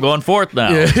 Yeah, I'm going fourth now.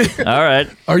 All right.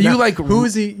 Are you like Who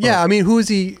is he? Yeah, I mean, who is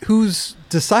he? Who's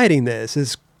deciding this?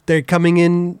 Is they coming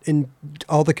in and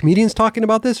all the comedians talking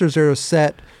about this, or is there a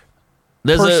set?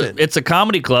 It's a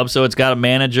comedy club, so it's got a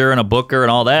manager and a booker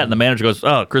and all that. And the manager goes,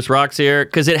 "Oh, Chris Rock's here,"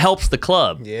 because it helps the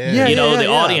club. Yeah. The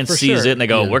audience for sees sure. it and they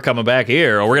go, "We're coming back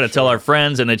here," or "We're going to tell our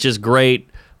friends," and it's just great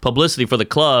publicity for the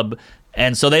club.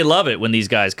 And so they love it when these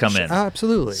guys come in.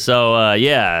 Absolutely. So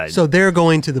yeah. So they're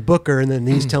going to the booker, and then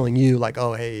he's telling you, like,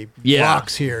 "Oh, hey, Yeah.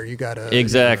 Rock's here. You gotta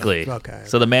Exactly. Okay.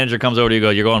 So the manager comes over to you,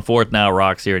 "You're going fourth now.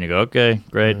 Rock's here," and you go, "Okay,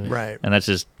 great." Right. And this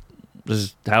is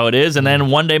how it is. And then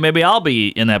one day maybe I'll be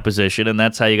in that position, and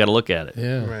that's how you got to look at it.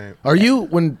 Yeah. Right. Are you,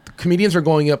 when comedians are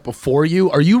going up before you,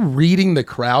 are you reading the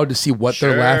crowd to see what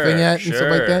they're laughing at and stuff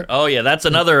like that? Oh yeah, that's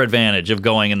another advantage of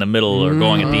going in the middle or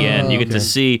going at the end. You get to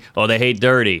see, they hate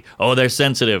dirty. Oh, they're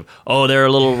sensitive. Oh, they're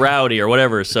a little rowdy or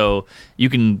whatever. So you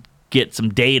can get some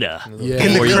data. Yeah.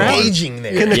 And before the you go. engaging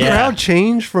there. Can the Yeah. crowd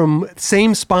change from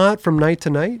same spot from night to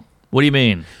night? What do you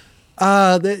mean?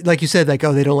 Like you said, like,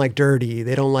 oh, they don't like dirty,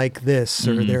 they don't like this,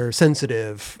 or they're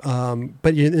sensitive.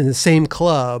 But you're in the same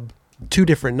club, 2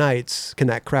 different nights, can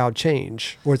that crowd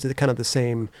change, or is it kind of the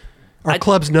same? Are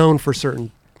clubs known for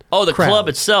certain? Oh, the crowd. club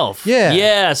itself. Yeah.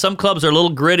 Yeah, some clubs are a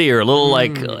little grittier, a little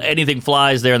like anything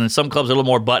flies there, and then some clubs are a little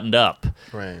more buttoned up.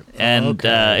 Right. And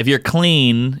if you're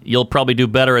clean, you'll probably do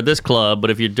better at this club, but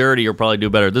if you're dirty, you'll probably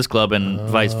do better at this club, and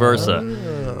vice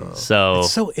versa. So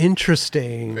It's so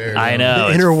interesting. I know,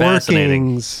 The it's inner fascinating.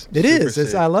 workings. It is.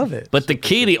 It's, I love it. But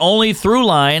the only through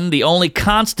line, the only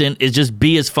constant is just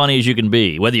be as funny as you can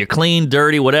be. Whether you're clean,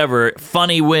 dirty, whatever,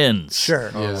 funny wins.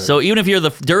 Sure. So even if you're the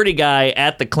dirty guy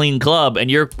at the clean club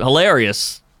and you're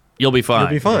hilarious, you'll be fine. You'll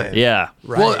be fine. Yeah.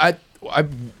 Right. Well, I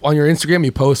on your Instagram,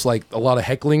 you post like a lot of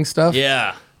heckling stuff.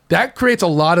 Yeah. That creates a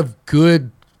lot of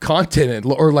good content,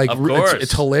 or like Of course.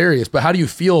 it's hilarious. But how do you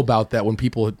feel about that when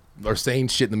people are saying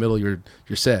shit in the middle of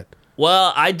your set?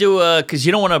 Well, I do because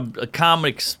you don't want a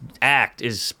comics act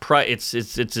is it's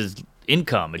his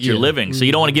income, it's your living, so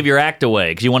you don't want to give your act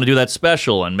away because you want to do that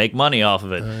special and make money off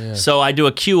of it. So I do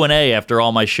a Q&A after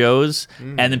all my shows,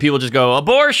 and then people just go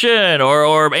abortion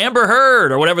or Amber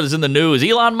Heard or whatever is in the news,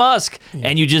 Elon Musk,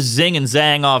 and you just zing and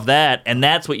zang off that, and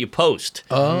that's what you post,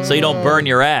 so you don't burn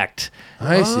your act.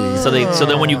 I see. So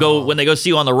then when they go see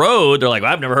you on the road, they're like,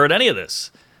 well, I've never heard any of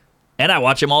this. And I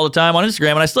watch him all the time on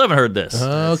Instagram, and I still haven't heard this.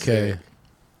 Okay.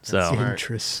 So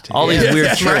Interesting. all these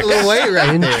weird Smart tricks. little way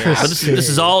right there. But this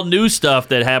is all new stuff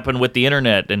that happened with the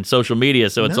internet and social media.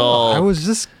 So it's all.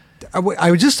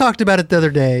 I just talked about it the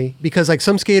other day because like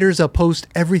some skaters, they'll post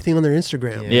everything on their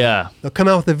Instagram. Yeah. They'll come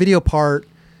out with a video part.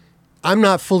 I'm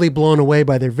not fully blown away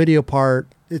by their video part.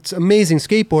 It's amazing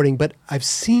skateboarding, but I've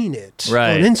seen it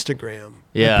Right. on Instagram.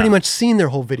 Yeah. I've pretty much seen their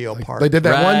whole video part. They did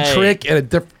that Right. one trick at a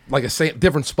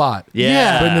different spot.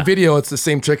 Yeah. But in the video, it's the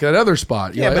same trick at another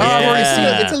spot. You're Yeah, like, but oh, I've already Yeah. seen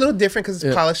it. it's a little different because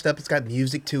it's polished up. It's got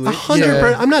music to it.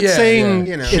 100%. I'm not Yeah, saying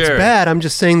yeah. You know. it's Sure. bad. I'm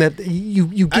just saying that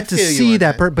you I get to feel you see on that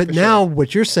that, part. But for now sure.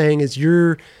 what you're saying is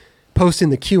you're posting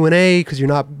the Q&A because you're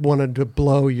not wanting to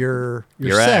blow your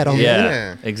set act. on the Yeah.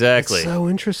 internet. Exactly. It's so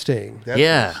interesting. That's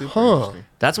Yeah. super Huh. interesting.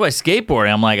 That's why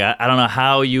skateboarding. I'm like, I don't know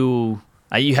how you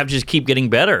have to just keep getting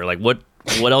better. Like, what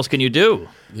else can you do?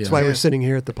 That's why we're sitting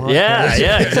here at the podcast.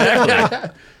 Yeah, exactly.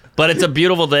 But it's a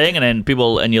beautiful thing,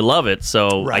 and you love it.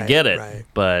 So I Right, get it. right.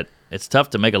 But it's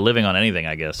tough to make a living on anything,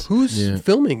 I guess. Who's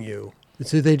filming you?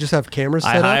 Do they just have cameras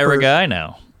set I up? hire or- a guy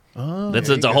now. It's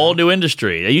a whole new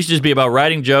industry. It used to just be about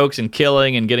writing jokes and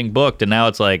killing and getting booked, and now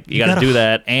it's like you got to gotta- do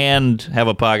that and have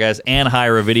a podcast and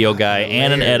hire a video guy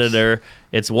and an layers. editor.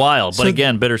 It's wild, but So-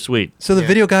 again, bittersweet. So the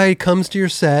video guy comes to your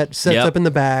set, sets Yep. up in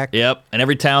the back. Yep, and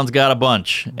every town's got a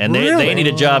bunch, and they Really? need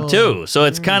a job too. So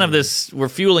it's kind of this. We're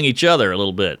fueling each other a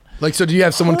little bit. Like, so do you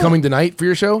have someone coming tonight for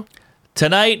your show?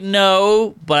 Tonight,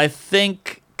 no, but I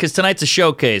think because tonight's a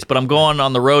showcase, but I'm going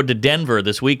on the road to Denver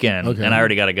this weekend, Okay. and I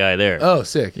already got a guy there. Oh,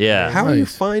 sick. Yeah. How are you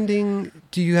Nice. finding?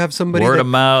 Do you have somebody? Word that, of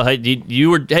mouth. Hey,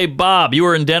 hey, Bob, you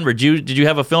were in Denver. Did you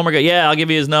have a filmer guy? Yeah, I'll give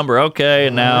you his number. Okay,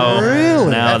 and now, Really?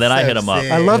 now then I That's hit him up.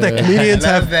 sick. I love that comedians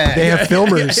Love have that. they have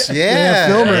filmers. They Yeah.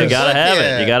 have filmers. You gotta have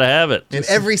Yeah. it. You gotta have it. In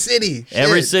every city.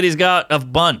 Every Shit. city's got a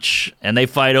bunch, and they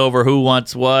fight over who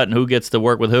wants what and who gets to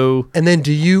work with who. And then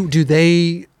do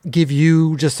they give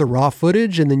you just the raw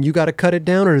footage and then you got to cut it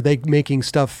down, or are they making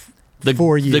stuff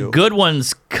for you? The good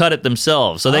ones cut it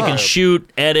themselves, so they can shoot,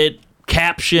 edit,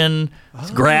 caption,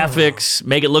 graphics,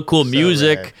 make it look cool,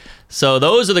 music. rad. So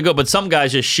those are the good. But some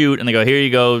guys just shoot and they go, "Here you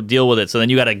go, deal with it." So then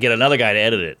you got to get another guy to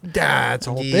edit it. That's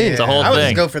a whole Yeah. thing. It's a whole I would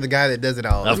thing. just go for the guy that does it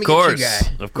all. Let Of me get you a course,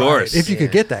 guy. of course. If you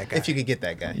could get that guy. If you could get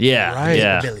that guy. Yeah, Right.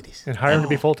 yeah, Abilities. And hire him to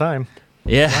be full time.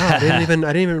 yeah. Wow, I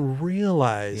didn't even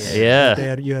realize. Yeah.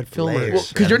 that you had filmers. Layers.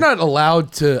 Because you're not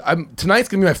allowed to. Tonight's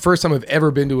gonna be my first time I've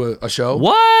ever been to a show.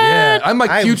 What? Yeah, I'm like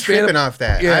I'm huge fan tripping of, off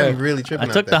that. Yeah. I'm really tripping I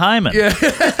off took that. the Hyman. Yeah,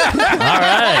 All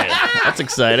right, that's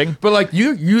exciting. but like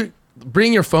you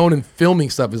bringing your phone and filming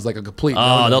stuff is like a complete. Oh,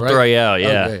 no-no, they'll right? throw you out,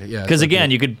 yeah. Okay, yeah. Because it's again,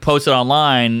 okay. you could post it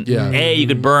online. Yeah. A, you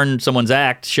could burn someone's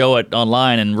act, show it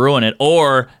online, and ruin it.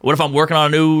 Or what if I'm working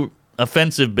on a new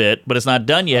offensive bit, but it's not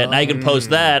done yet? Now you can post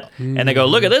that, and they go,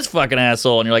 "Look at this fucking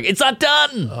asshole," and you're like, "It's not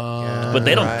done." But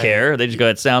they don't care. They just go,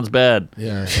 "It sounds bad."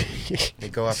 Yeah. They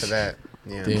go off of that.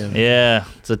 Yeah. Damn. Yeah,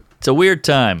 it's a weird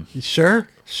time. Sure.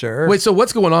 Wait, so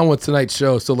what's going on with tonight's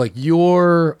show? So like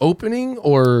you're opening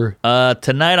or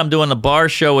Tonight I'm doing the bar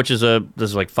show, which is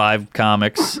there's like 5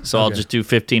 comics, so I'll just do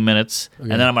 15 minutes, and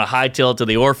then I'm gonna hightail it to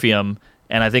the Orpheum,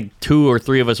 and I think 2 or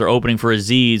 3 of us are opening for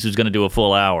Aziz, who's gonna do a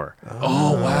full hour.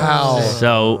 oh wow.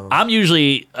 So I'm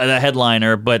usually the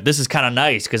headliner, but this is kind of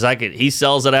nice because he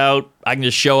sells it out. I can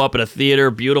just show up at a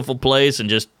theater, beautiful place, and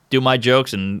just do my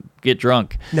jokes and get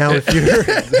drunk. Now, if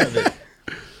you're,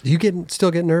 do you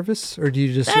still get nervous, or do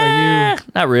you just are you?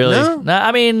 Not really. No?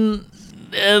 I mean,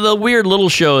 the weird little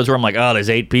shows where I'm like, oh,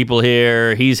 there's 8 people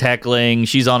here. He's heckling.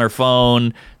 She's on her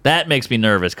phone. That makes me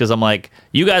nervous because I'm like,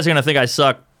 you guys are gonna think I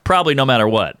suck probably no matter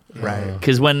what. Right.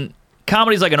 Because when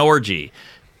comedy's like an orgy,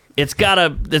 it's gotta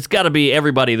be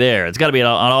everybody there. It's gotta be an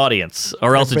audience,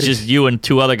 or else it's just you and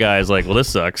 2 other guys. Like, well, this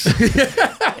sucks.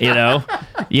 You know,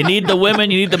 you need the women,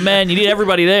 you need the men, you need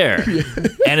everybody there,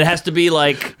 and it has to be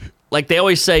like they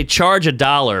always say, charge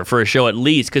 $1 for a show at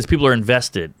least because people are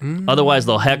invested. Otherwise,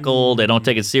 they'll heckle. They don't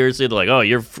take it seriously. They're like, oh,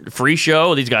 you're free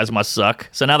show. These guys must suck.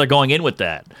 So now they're going in with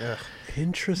that.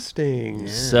 Interesting.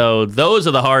 So those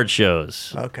are the hard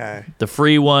shows. Okay. The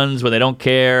free ones where they don't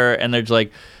care and they're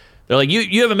like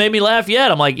you haven't made me laugh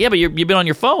yet. I'm like, yeah, but you've been on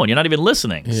your phone, you're not even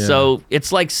listening. Yeah. So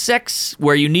it's like sex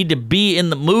where you need to be in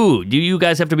the mood. You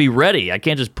guys have to be ready. I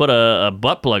can't just put a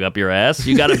butt plug up your ass.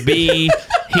 You got to be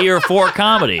here for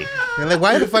comedy. You're like,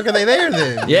 why the fuck are they there then?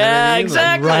 You know what Yeah, I mean?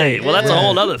 exactly. right, Well, that's a yeah.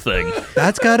 whole other thing.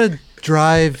 That's got to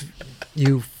drive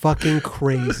you fucking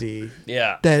crazy.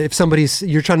 Yeah. That if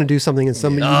you're trying to do something and you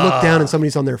look down and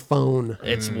somebody's on their phone.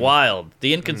 It's wild.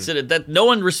 The inconsiderate that no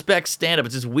one respects stand up.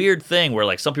 It's this weird thing where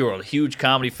like some people are huge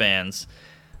comedy fans,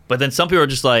 but then some people are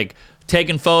just like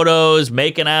taking photos,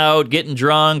 making out, getting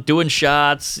drunk, doing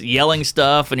shots, yelling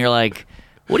stuff, and you're like,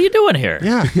 what are you doing here?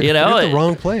 Yeah, you know, you're at the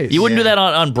wrong place. You wouldn't do Yeah. that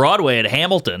on Broadway at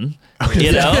Hamilton.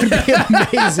 You know,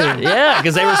 Amazing. yeah,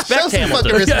 because they Show respect some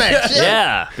Hamilton. fucking respect. Shit.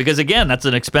 Yeah, because again, that's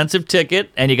an expensive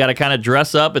ticket, and you got to kind of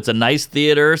dress up. It's a nice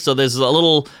theater, so there's a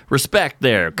little respect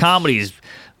there. Comedy's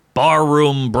bar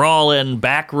room, brawling,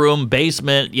 back room,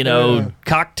 basement, you know,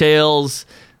 cocktails.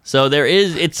 So there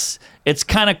is, it's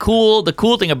kind of cool. The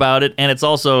cool thing about it, and it's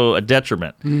also a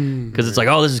detriment because it's like,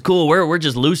 oh, this is cool. We're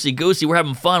just loosey goosey. We're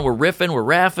having fun. We're riffing. We're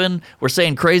raffing. We're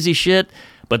saying crazy shit.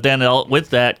 But then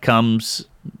with that comes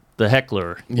the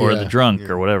heckler or the drunk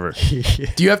or whatever.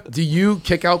 Do you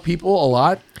kick out people a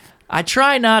lot? I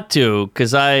try not to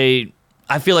because I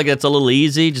feel like that's a little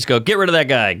easy. Just go, get rid of that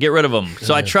guy. Get rid of him.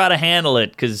 So I try to handle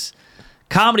it because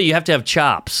comedy, you have to have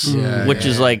chops, which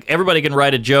is like everybody can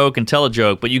write a joke and tell a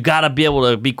joke, but you got to be able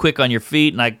to be quick on your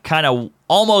feet. And I kind of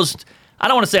almost, I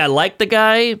don't want to say I like the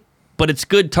guy, but it's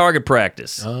good target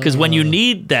practice because when you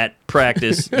need that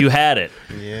practice, you had it.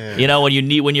 Yeah. You know, when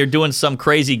you're doing some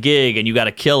crazy gig and you got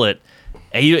to kill it,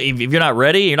 and if you're not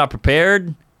ready, you're not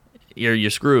prepared, you're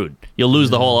screwed. You'll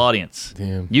lose the whole audience.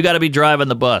 Damn. You got to be driving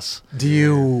the bus. Do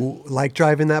you like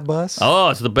driving that bus? Oh,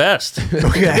 it's the best.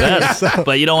 Okay. Best.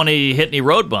 But you don't want to hit any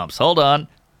road bumps. Hold on.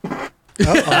 All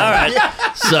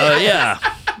right. So, yeah.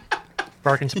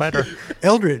 Barking spider.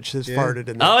 Eldridge has farted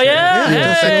in that Oh, chair. yeah?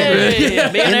 Yeah.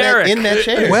 Hey, me and Eric. In that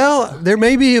chair. Well, there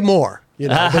may be more,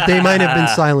 but they might have been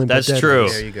silent. but That's deadly. true.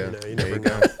 There you go. You never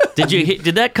know.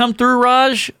 Did that come through,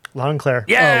 Raj? Loud and clear.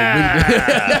 Yeah.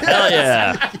 Hell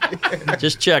yeah.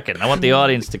 Just checking. I want the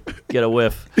audience to get a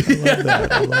whiff. I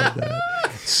love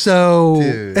that. So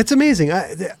Dude. it's amazing.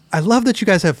 I love that you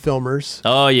guys have filmers.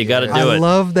 Oh, you got to do I it.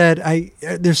 love that.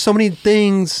 There's so many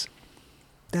things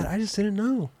that I just didn't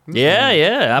know.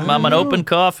 Yeah. I'm an open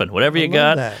coffin. Whatever you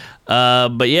love got.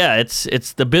 that. But yeah,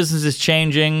 it's the business is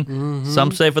changing.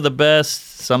 Some say for the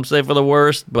best, some say for the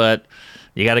worst, but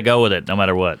you got to go with it no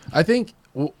matter what. I think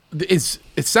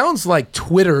it sounds like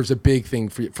Twitter is a big thing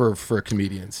for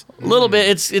comedians. A little bit.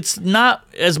 It's not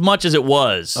as much as it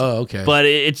was. Oh, okay. But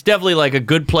it's definitely like a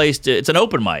good place to. It's an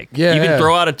open mic. Yeah, You can yeah.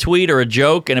 throw out a tweet or a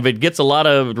joke, and if it gets a lot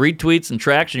of retweets and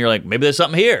traction, you're like, maybe there's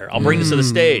something here. I'll bring this to the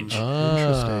stage.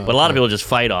 Interesting. But a lot of people just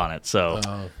fight on it, so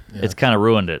it's kind of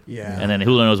ruined it. Yeah. And then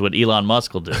who knows what Elon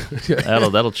Musk will do?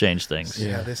 That'll change things. See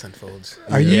how this unfolds.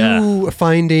 Are you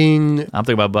finding? I'm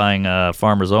thinking about buying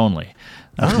Farmers Only.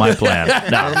 That's my plan.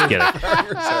 No, I'm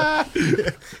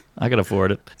kidding. I can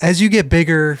afford it. As you get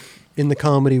bigger in the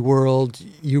comedy world,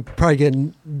 you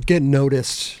probably get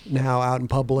noticed now out in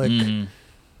public.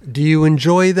 Do you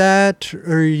enjoy that,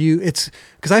 or it's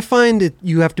because I find it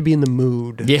you have to be in the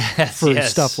mood for Yes.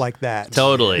 stuff like that.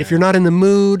 Totally. If you're not in the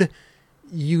mood,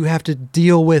 you have to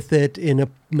deal with it in a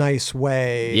nice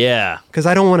way. Yeah. Because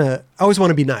I always want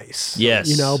to be nice.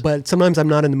 Yes. But sometimes I'm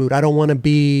not in the mood. I don't want to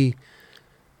be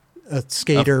a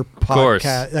skater course.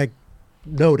 podcast, like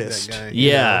noticed. That guy.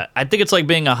 Yeah, I think it's like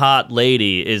being a hot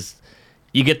lady. Is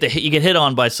you get hit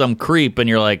on by some creep, and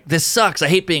you're like, "This sucks. I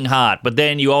hate being hot." But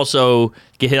then you also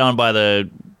get hit on by the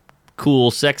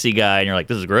cool, sexy guy, and you're like,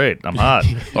 "This is great. I'm hot,"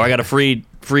 or I got a free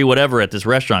whatever at this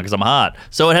restaurant because I'm hot.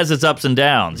 So it has its ups and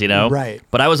downs, you know. Right.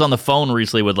 But I was on the phone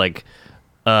recently with like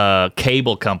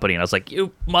cable company, and I was like,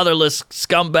 "You motherless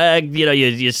scumbag! You know,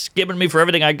 you're skimming me for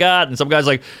everything I got." And some guy's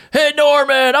like, "Hey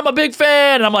Norman, I'm a big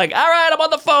fan," and I'm like, "All right, I'm on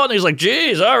the phone." And he's like,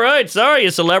 "Geez, all right, sorry, you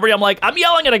celebrity." I'm like, "I'm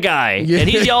yelling at a guy, and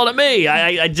he's yelling at me.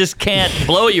 I just can't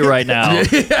blow you right now,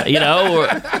 you know."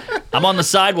 Or, I'm on the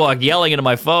sidewalk yelling into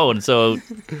my phone, so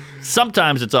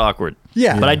sometimes it's awkward.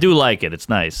 Yeah. But I do like it. It's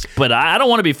nice. But I don't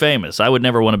want to be famous. I would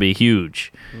never want to be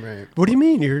huge. Right. What do you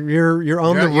mean? You're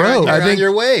on the You're road. on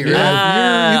your way.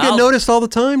 Right? You get noticed all the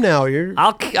time now.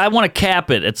 I want to cap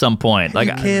it at some point. Like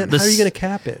You can't. How are you going to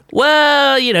cap it?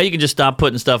 Well, you know, you can just stop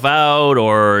putting stuff out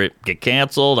or get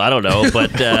canceled. I don't know,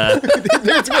 but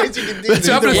There's ways you can do this.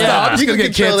 I'm gonna Yeah. stop. I'm just You gonna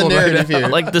can get control the canceled right narrative now. here.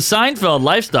 like the Seinfeld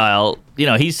lifestyle, you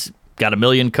know, he's got 1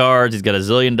 million cards, he's got $1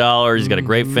 zillion, he's got a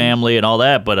great family and all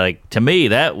that. But like to me,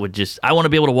 that would I want to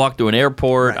be able to walk through an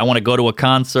airport. I want to go to a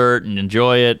concert and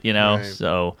enjoy it, you know. Right.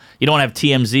 So you don't have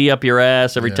TMZ up your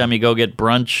ass every time you go get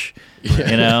brunch,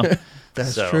 you know.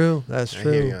 That's So, true. That's I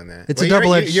true. hear you on that. It's Well, a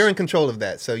double-edged. You're in control of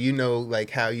that, so you know like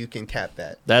how you can cap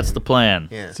that. That's the plan.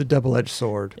 Yeah. It's a double-edged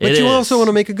sword. It But you is. also want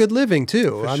to make a good living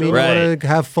too. I mean, you Right. want to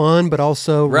have fun, but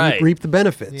also Right. reap the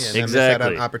benefits. Yeah, not miss out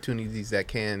Exactly. on opportunities that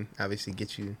can obviously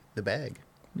get you the bag.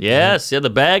 Yes, yeah, the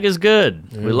bag is good.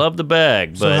 We love the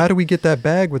bag. So But how do we get that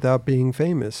bag without being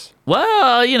famous?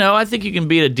 well, you know, I think you can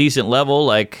be at a decent level.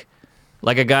 Like,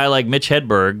 like a guy like Mitch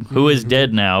Hedberg, who is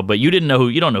dead now, but you don't know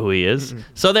who he is.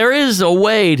 So there is a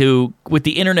way to, with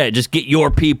the internet, just get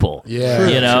your people. Yeah.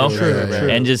 You know? True.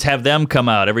 And just have them come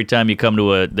out every time you come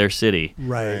to their city.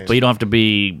 Right. But you don't have to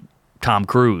be Tom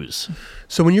Cruise.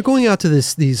 So when you're going out to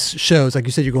these shows, like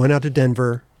you said, you're going out to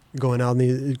Denver, you're going on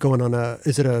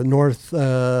is it a north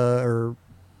or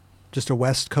just a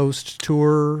West Coast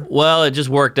tour? Well, it just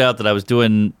worked out that I was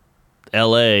doing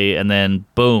L.A. and then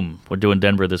boom, we're doing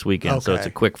Denver this weekend. So Okay. it's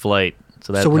a quick flight.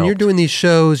 So that So when you're helped. doing these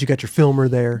shows, you got your filmer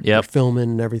there, Yep. you're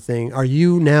filming and everything. Are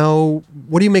you now?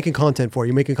 What are you making content for? Are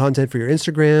you making content for your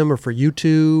Instagram or for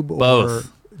YouTube? Both. Or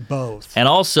both. And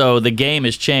also, the game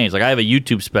has changed. Like, I have a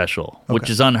YouTube special, which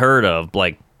Okay. is unheard of,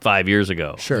 like 5 years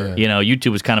ago. Sure. Yeah. You know,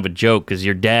 YouTube was kind of a joke because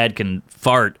your dad can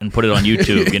fart and put it on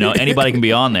YouTube. You know, anybody can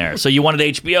be on there. So you wanted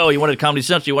HBO, you wanted Comedy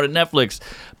Central, you wanted Netflix.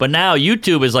 But now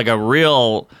YouTube is like a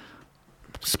real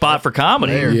spot for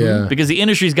comedy. Yeah. Because the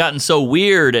industry's gotten so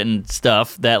weird and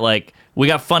stuff that, like, we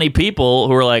got funny people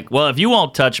who are like, well, if you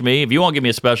won't touch me, if you won't give me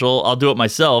a special, I'll do it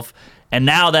myself. And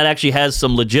now that actually has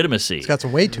some legitimacy. It's got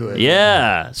some weight to it.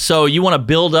 Yeah. So you want to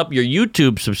build up your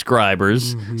YouTube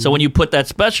subscribers. So when you put that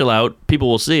special out, people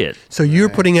will see it. So you're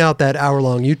putting out that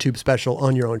hour-long YouTube special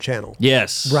on your own channel,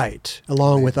 Yes. right?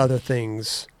 Along with other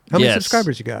things. How many Yes.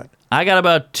 subscribers you got? I got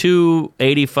about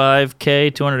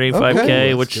 285K,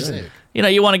 Okay. which, good. you know,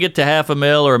 you want to get to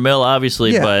 500,000 or $1 million,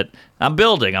 obviously, Yeah. but I'm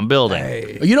building.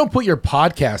 You don't put your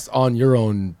podcast on your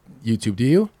own YouTube, do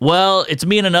you? Well, it's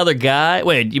me and another guy.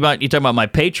 Wait, you talking about my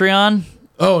Patreon?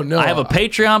 Oh no. I have a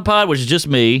Patreon pod, which is just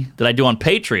me, that I do on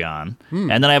Patreon, and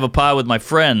then I have a pod with my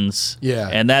friends, Yeah.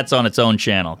 and that's on its own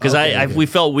channel. Because Okay. we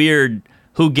felt weird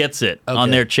who gets it on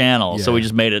Okay. their channel, so Yeah. we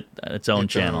just made it its own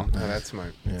channel. Oh, that's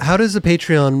smart. How does the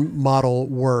Patreon model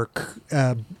work?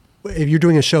 If you're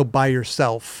doing a show by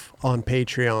yourself on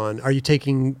Patreon, are you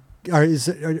taking? Are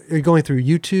you going through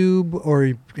YouTube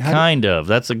or Kind of.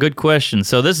 That's a good question.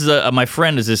 So this is my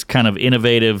friend is this kind of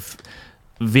innovative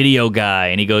video guy,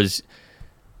 and he goes,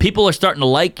 people are starting to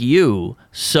like you,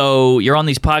 so you're on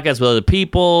these podcasts with other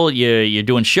people, you're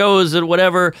doing shows or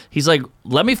whatever. He's like,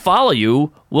 let me follow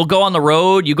you. We'll go on the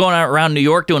road. You going out around New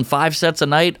York doing 5 sets a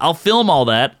night. I'll film all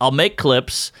that. I'll make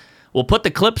clips. We'll put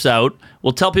the clips out.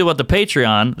 We'll tell people about the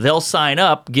Patreon. They'll sign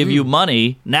up, give you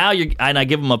money. Now and I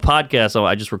give them a podcast. So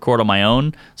I just record on my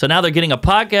own. So now they're getting a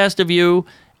podcast of you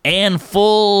and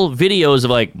full videos of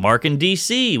like Mark in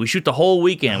DC. We shoot the whole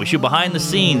weekend. We shoot behind the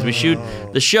scenes. We shoot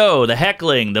the show, the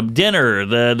heckling, the dinner,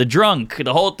 the drunk,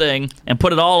 the whole thing, and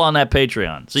put it all on that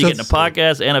Patreon. So you're getting a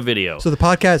podcast and a video. So the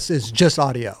podcast is just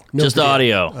audio, no Just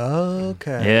video. audio.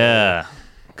 Okay. Yeah.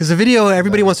 Because the video,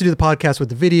 everybody wants to do the podcast with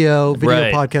the video. Video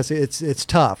Right. podcast, it's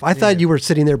tough. I thought you were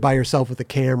sitting there by yourself with a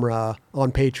camera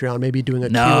on Patreon, maybe doing a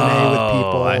No, Q&A with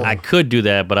people. I could do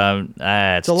that, but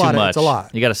it's a too lot. much. It's a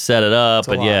lot. You got to set it up,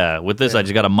 a but lot. yeah, with this, I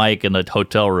just got a mic in the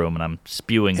hotel room and I'm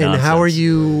spewing And nonsense. how are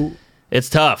you It's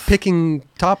tough. picking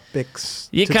topics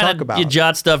You to kind talk of about? you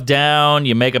jot stuff down.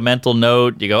 You make a mental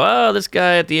note. You go, oh, this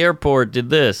guy at the airport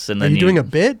did this, and Are then you doing a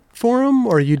bit for them,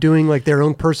 or are you doing like their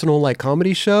own personal like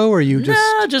comedy show, or are you just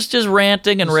Nah, just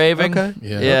ranting and raving. okay.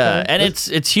 Yeah. Yeah, and it's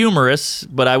humorous,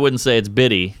 but I wouldn't say it's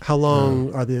bitty. how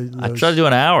long are the? I try to do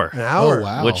an hour. an hour. Oh,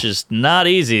 wow. Which is not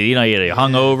easy. You know, you're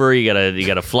hungover. You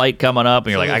got a flight coming up,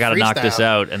 and you're like, I got to knock this freestyle.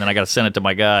 out, and then I got to send it to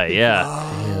my guy.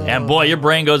 Yeah. And boy, your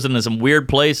brain goes into some weird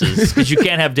places because you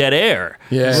can't have dead air.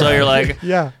 Yeah. So you're like,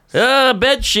 Yeah.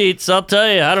 bed sheets. I'll tell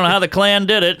you, I don't know how the Klan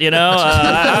did it. You know,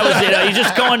 I was. You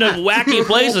just go into wacky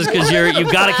places because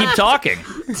you got to keep talking.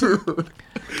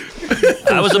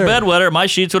 I was a bedwetter. My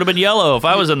sheets would have been yellow if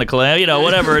I was in the Klan. You know,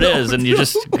 whatever it is, and you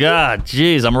just, God,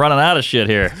 geez, I'm running out of shit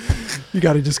here. You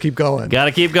got to just keep going. Got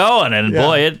to keep going, and Yeah.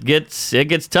 boy, it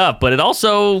gets tough. But it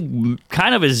also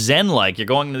kind of is zen-like. You're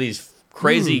going to these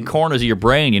crazy corners of your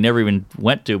brain you never even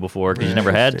went to before because you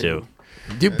never had to.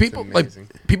 Do people like amazing.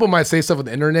 people might say stuff on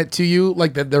the internet to you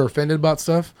like that they're offended about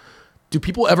stuff? Do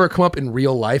people ever come up in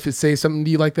real life and say something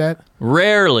to you like that?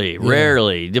 Rarely.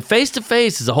 The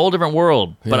face-to-face is a whole different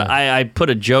world. But Yeah. I put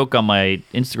a joke on my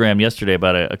Instagram yesterday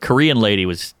about a Korean lady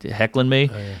was heckling me,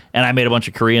 and I made a bunch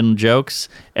of Korean jokes.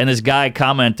 And this guy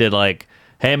commented like,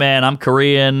 hey, man, I'm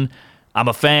Korean. I'm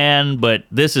a fan, but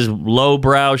this is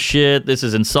lowbrow shit. This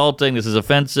is insulting. This is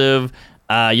offensive.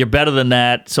 You're better than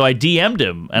that. So I DM'd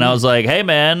him, and I was like, hey,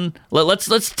 man,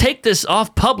 let's take this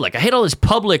off public. I hate all this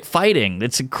public fighting.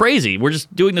 It's crazy. We're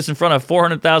just doing this in front of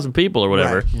 400,000 people or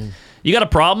whatever. Right. You got a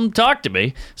problem? Talk to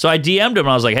me. So I DM'd him, and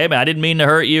I was like, hey, man, I didn't mean to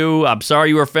hurt you. I'm sorry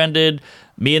you were offended.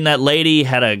 Me and that lady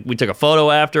we took a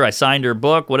photo after. I signed her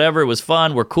book, whatever. It was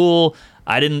fun. We're cool.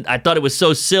 I thought it was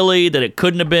so silly that it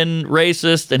couldn't have been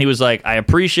racist. And he was like, I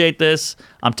appreciate this.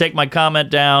 I'm taking my comment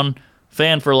down.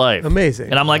 Fan for life. Amazing.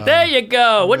 And I'm like, there you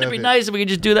go. Wouldn't it be love it. nice if we could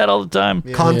just do that all the time?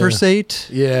 Conversate.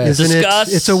 Yeah. Isn't Discuss.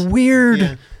 it? It's a weird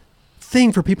Yeah.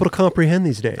 thing for people to comprehend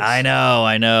these days. I know.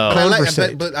 But I, like,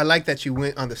 Conversate. but I like that you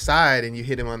went on the side and you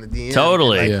hit him on the DM.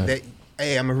 Totally. Like, Yeah. that,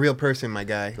 hey, I'm a real person, my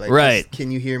guy. Like, Right. just, can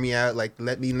you hear me out? Like,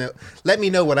 let me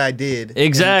know what I did. And,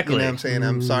 Exactly. you know what I'm saying?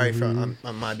 I'm sorry on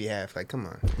my behalf. Like, come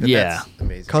on. Yeah. That's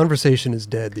amazing. Conversation is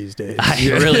dead these days.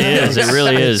 It really is. It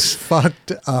really is.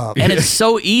 Fucked up. And it's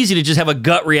so easy to just have a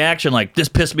gut reaction like, this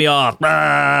pissed me off.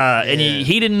 Ah, and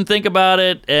he didn't think about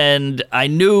it. And I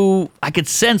could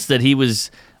sense that he was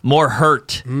more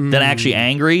hurt than actually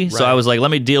angry. So I was like,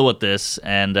 let me deal with this.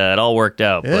 And it all worked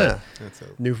out. Yeah. That's a-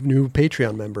 New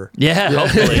Patreon member.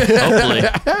 Hopefully.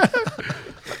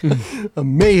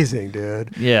 Amazing,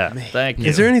 dude. Yeah. Thank you.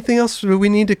 Is there anything else we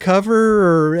need to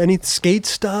cover or any skate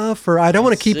stuff? Or I don't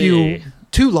want to keep you see.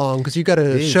 too long because you got a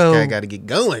This show. guy got to get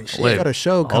going. Shit. You got a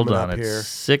show Hold coming on. up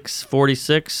It's here.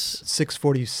 6:46.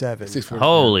 6:47.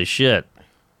 Holy shit.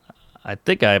 I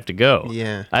think I have to go.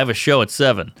 Yeah. I have a show at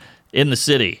 7 in the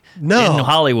city. No. In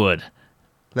Hollywood.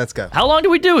 Let's go. How long do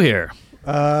we do here? It's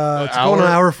going on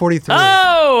hour 43.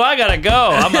 Oh, I gotta go.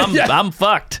 I'm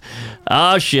fucked.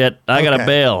 Oh shit, I gotta Okay.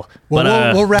 bail. Well,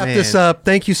 But we'll wrap this man. up.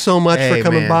 Thank you so much Hey, for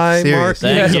coming man, by, Mark. seriously.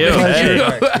 Thank It's a you.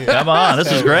 pleasure. Hey, come on,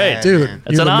 this is great, Dude,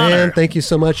 It's you're an the honor. man. Thank you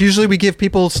so much. Usually we give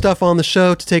people stuff on the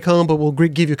show to take home, but we'll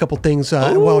give you a couple things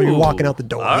while you're walking out the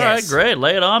door. All right, great.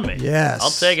 Lay it on me. Yes.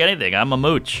 I'll take anything. I'm a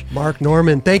mooch. Mark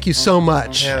Norman, thank you so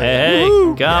much. Hell Hey,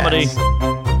 yeah. hey, comedy. Yes.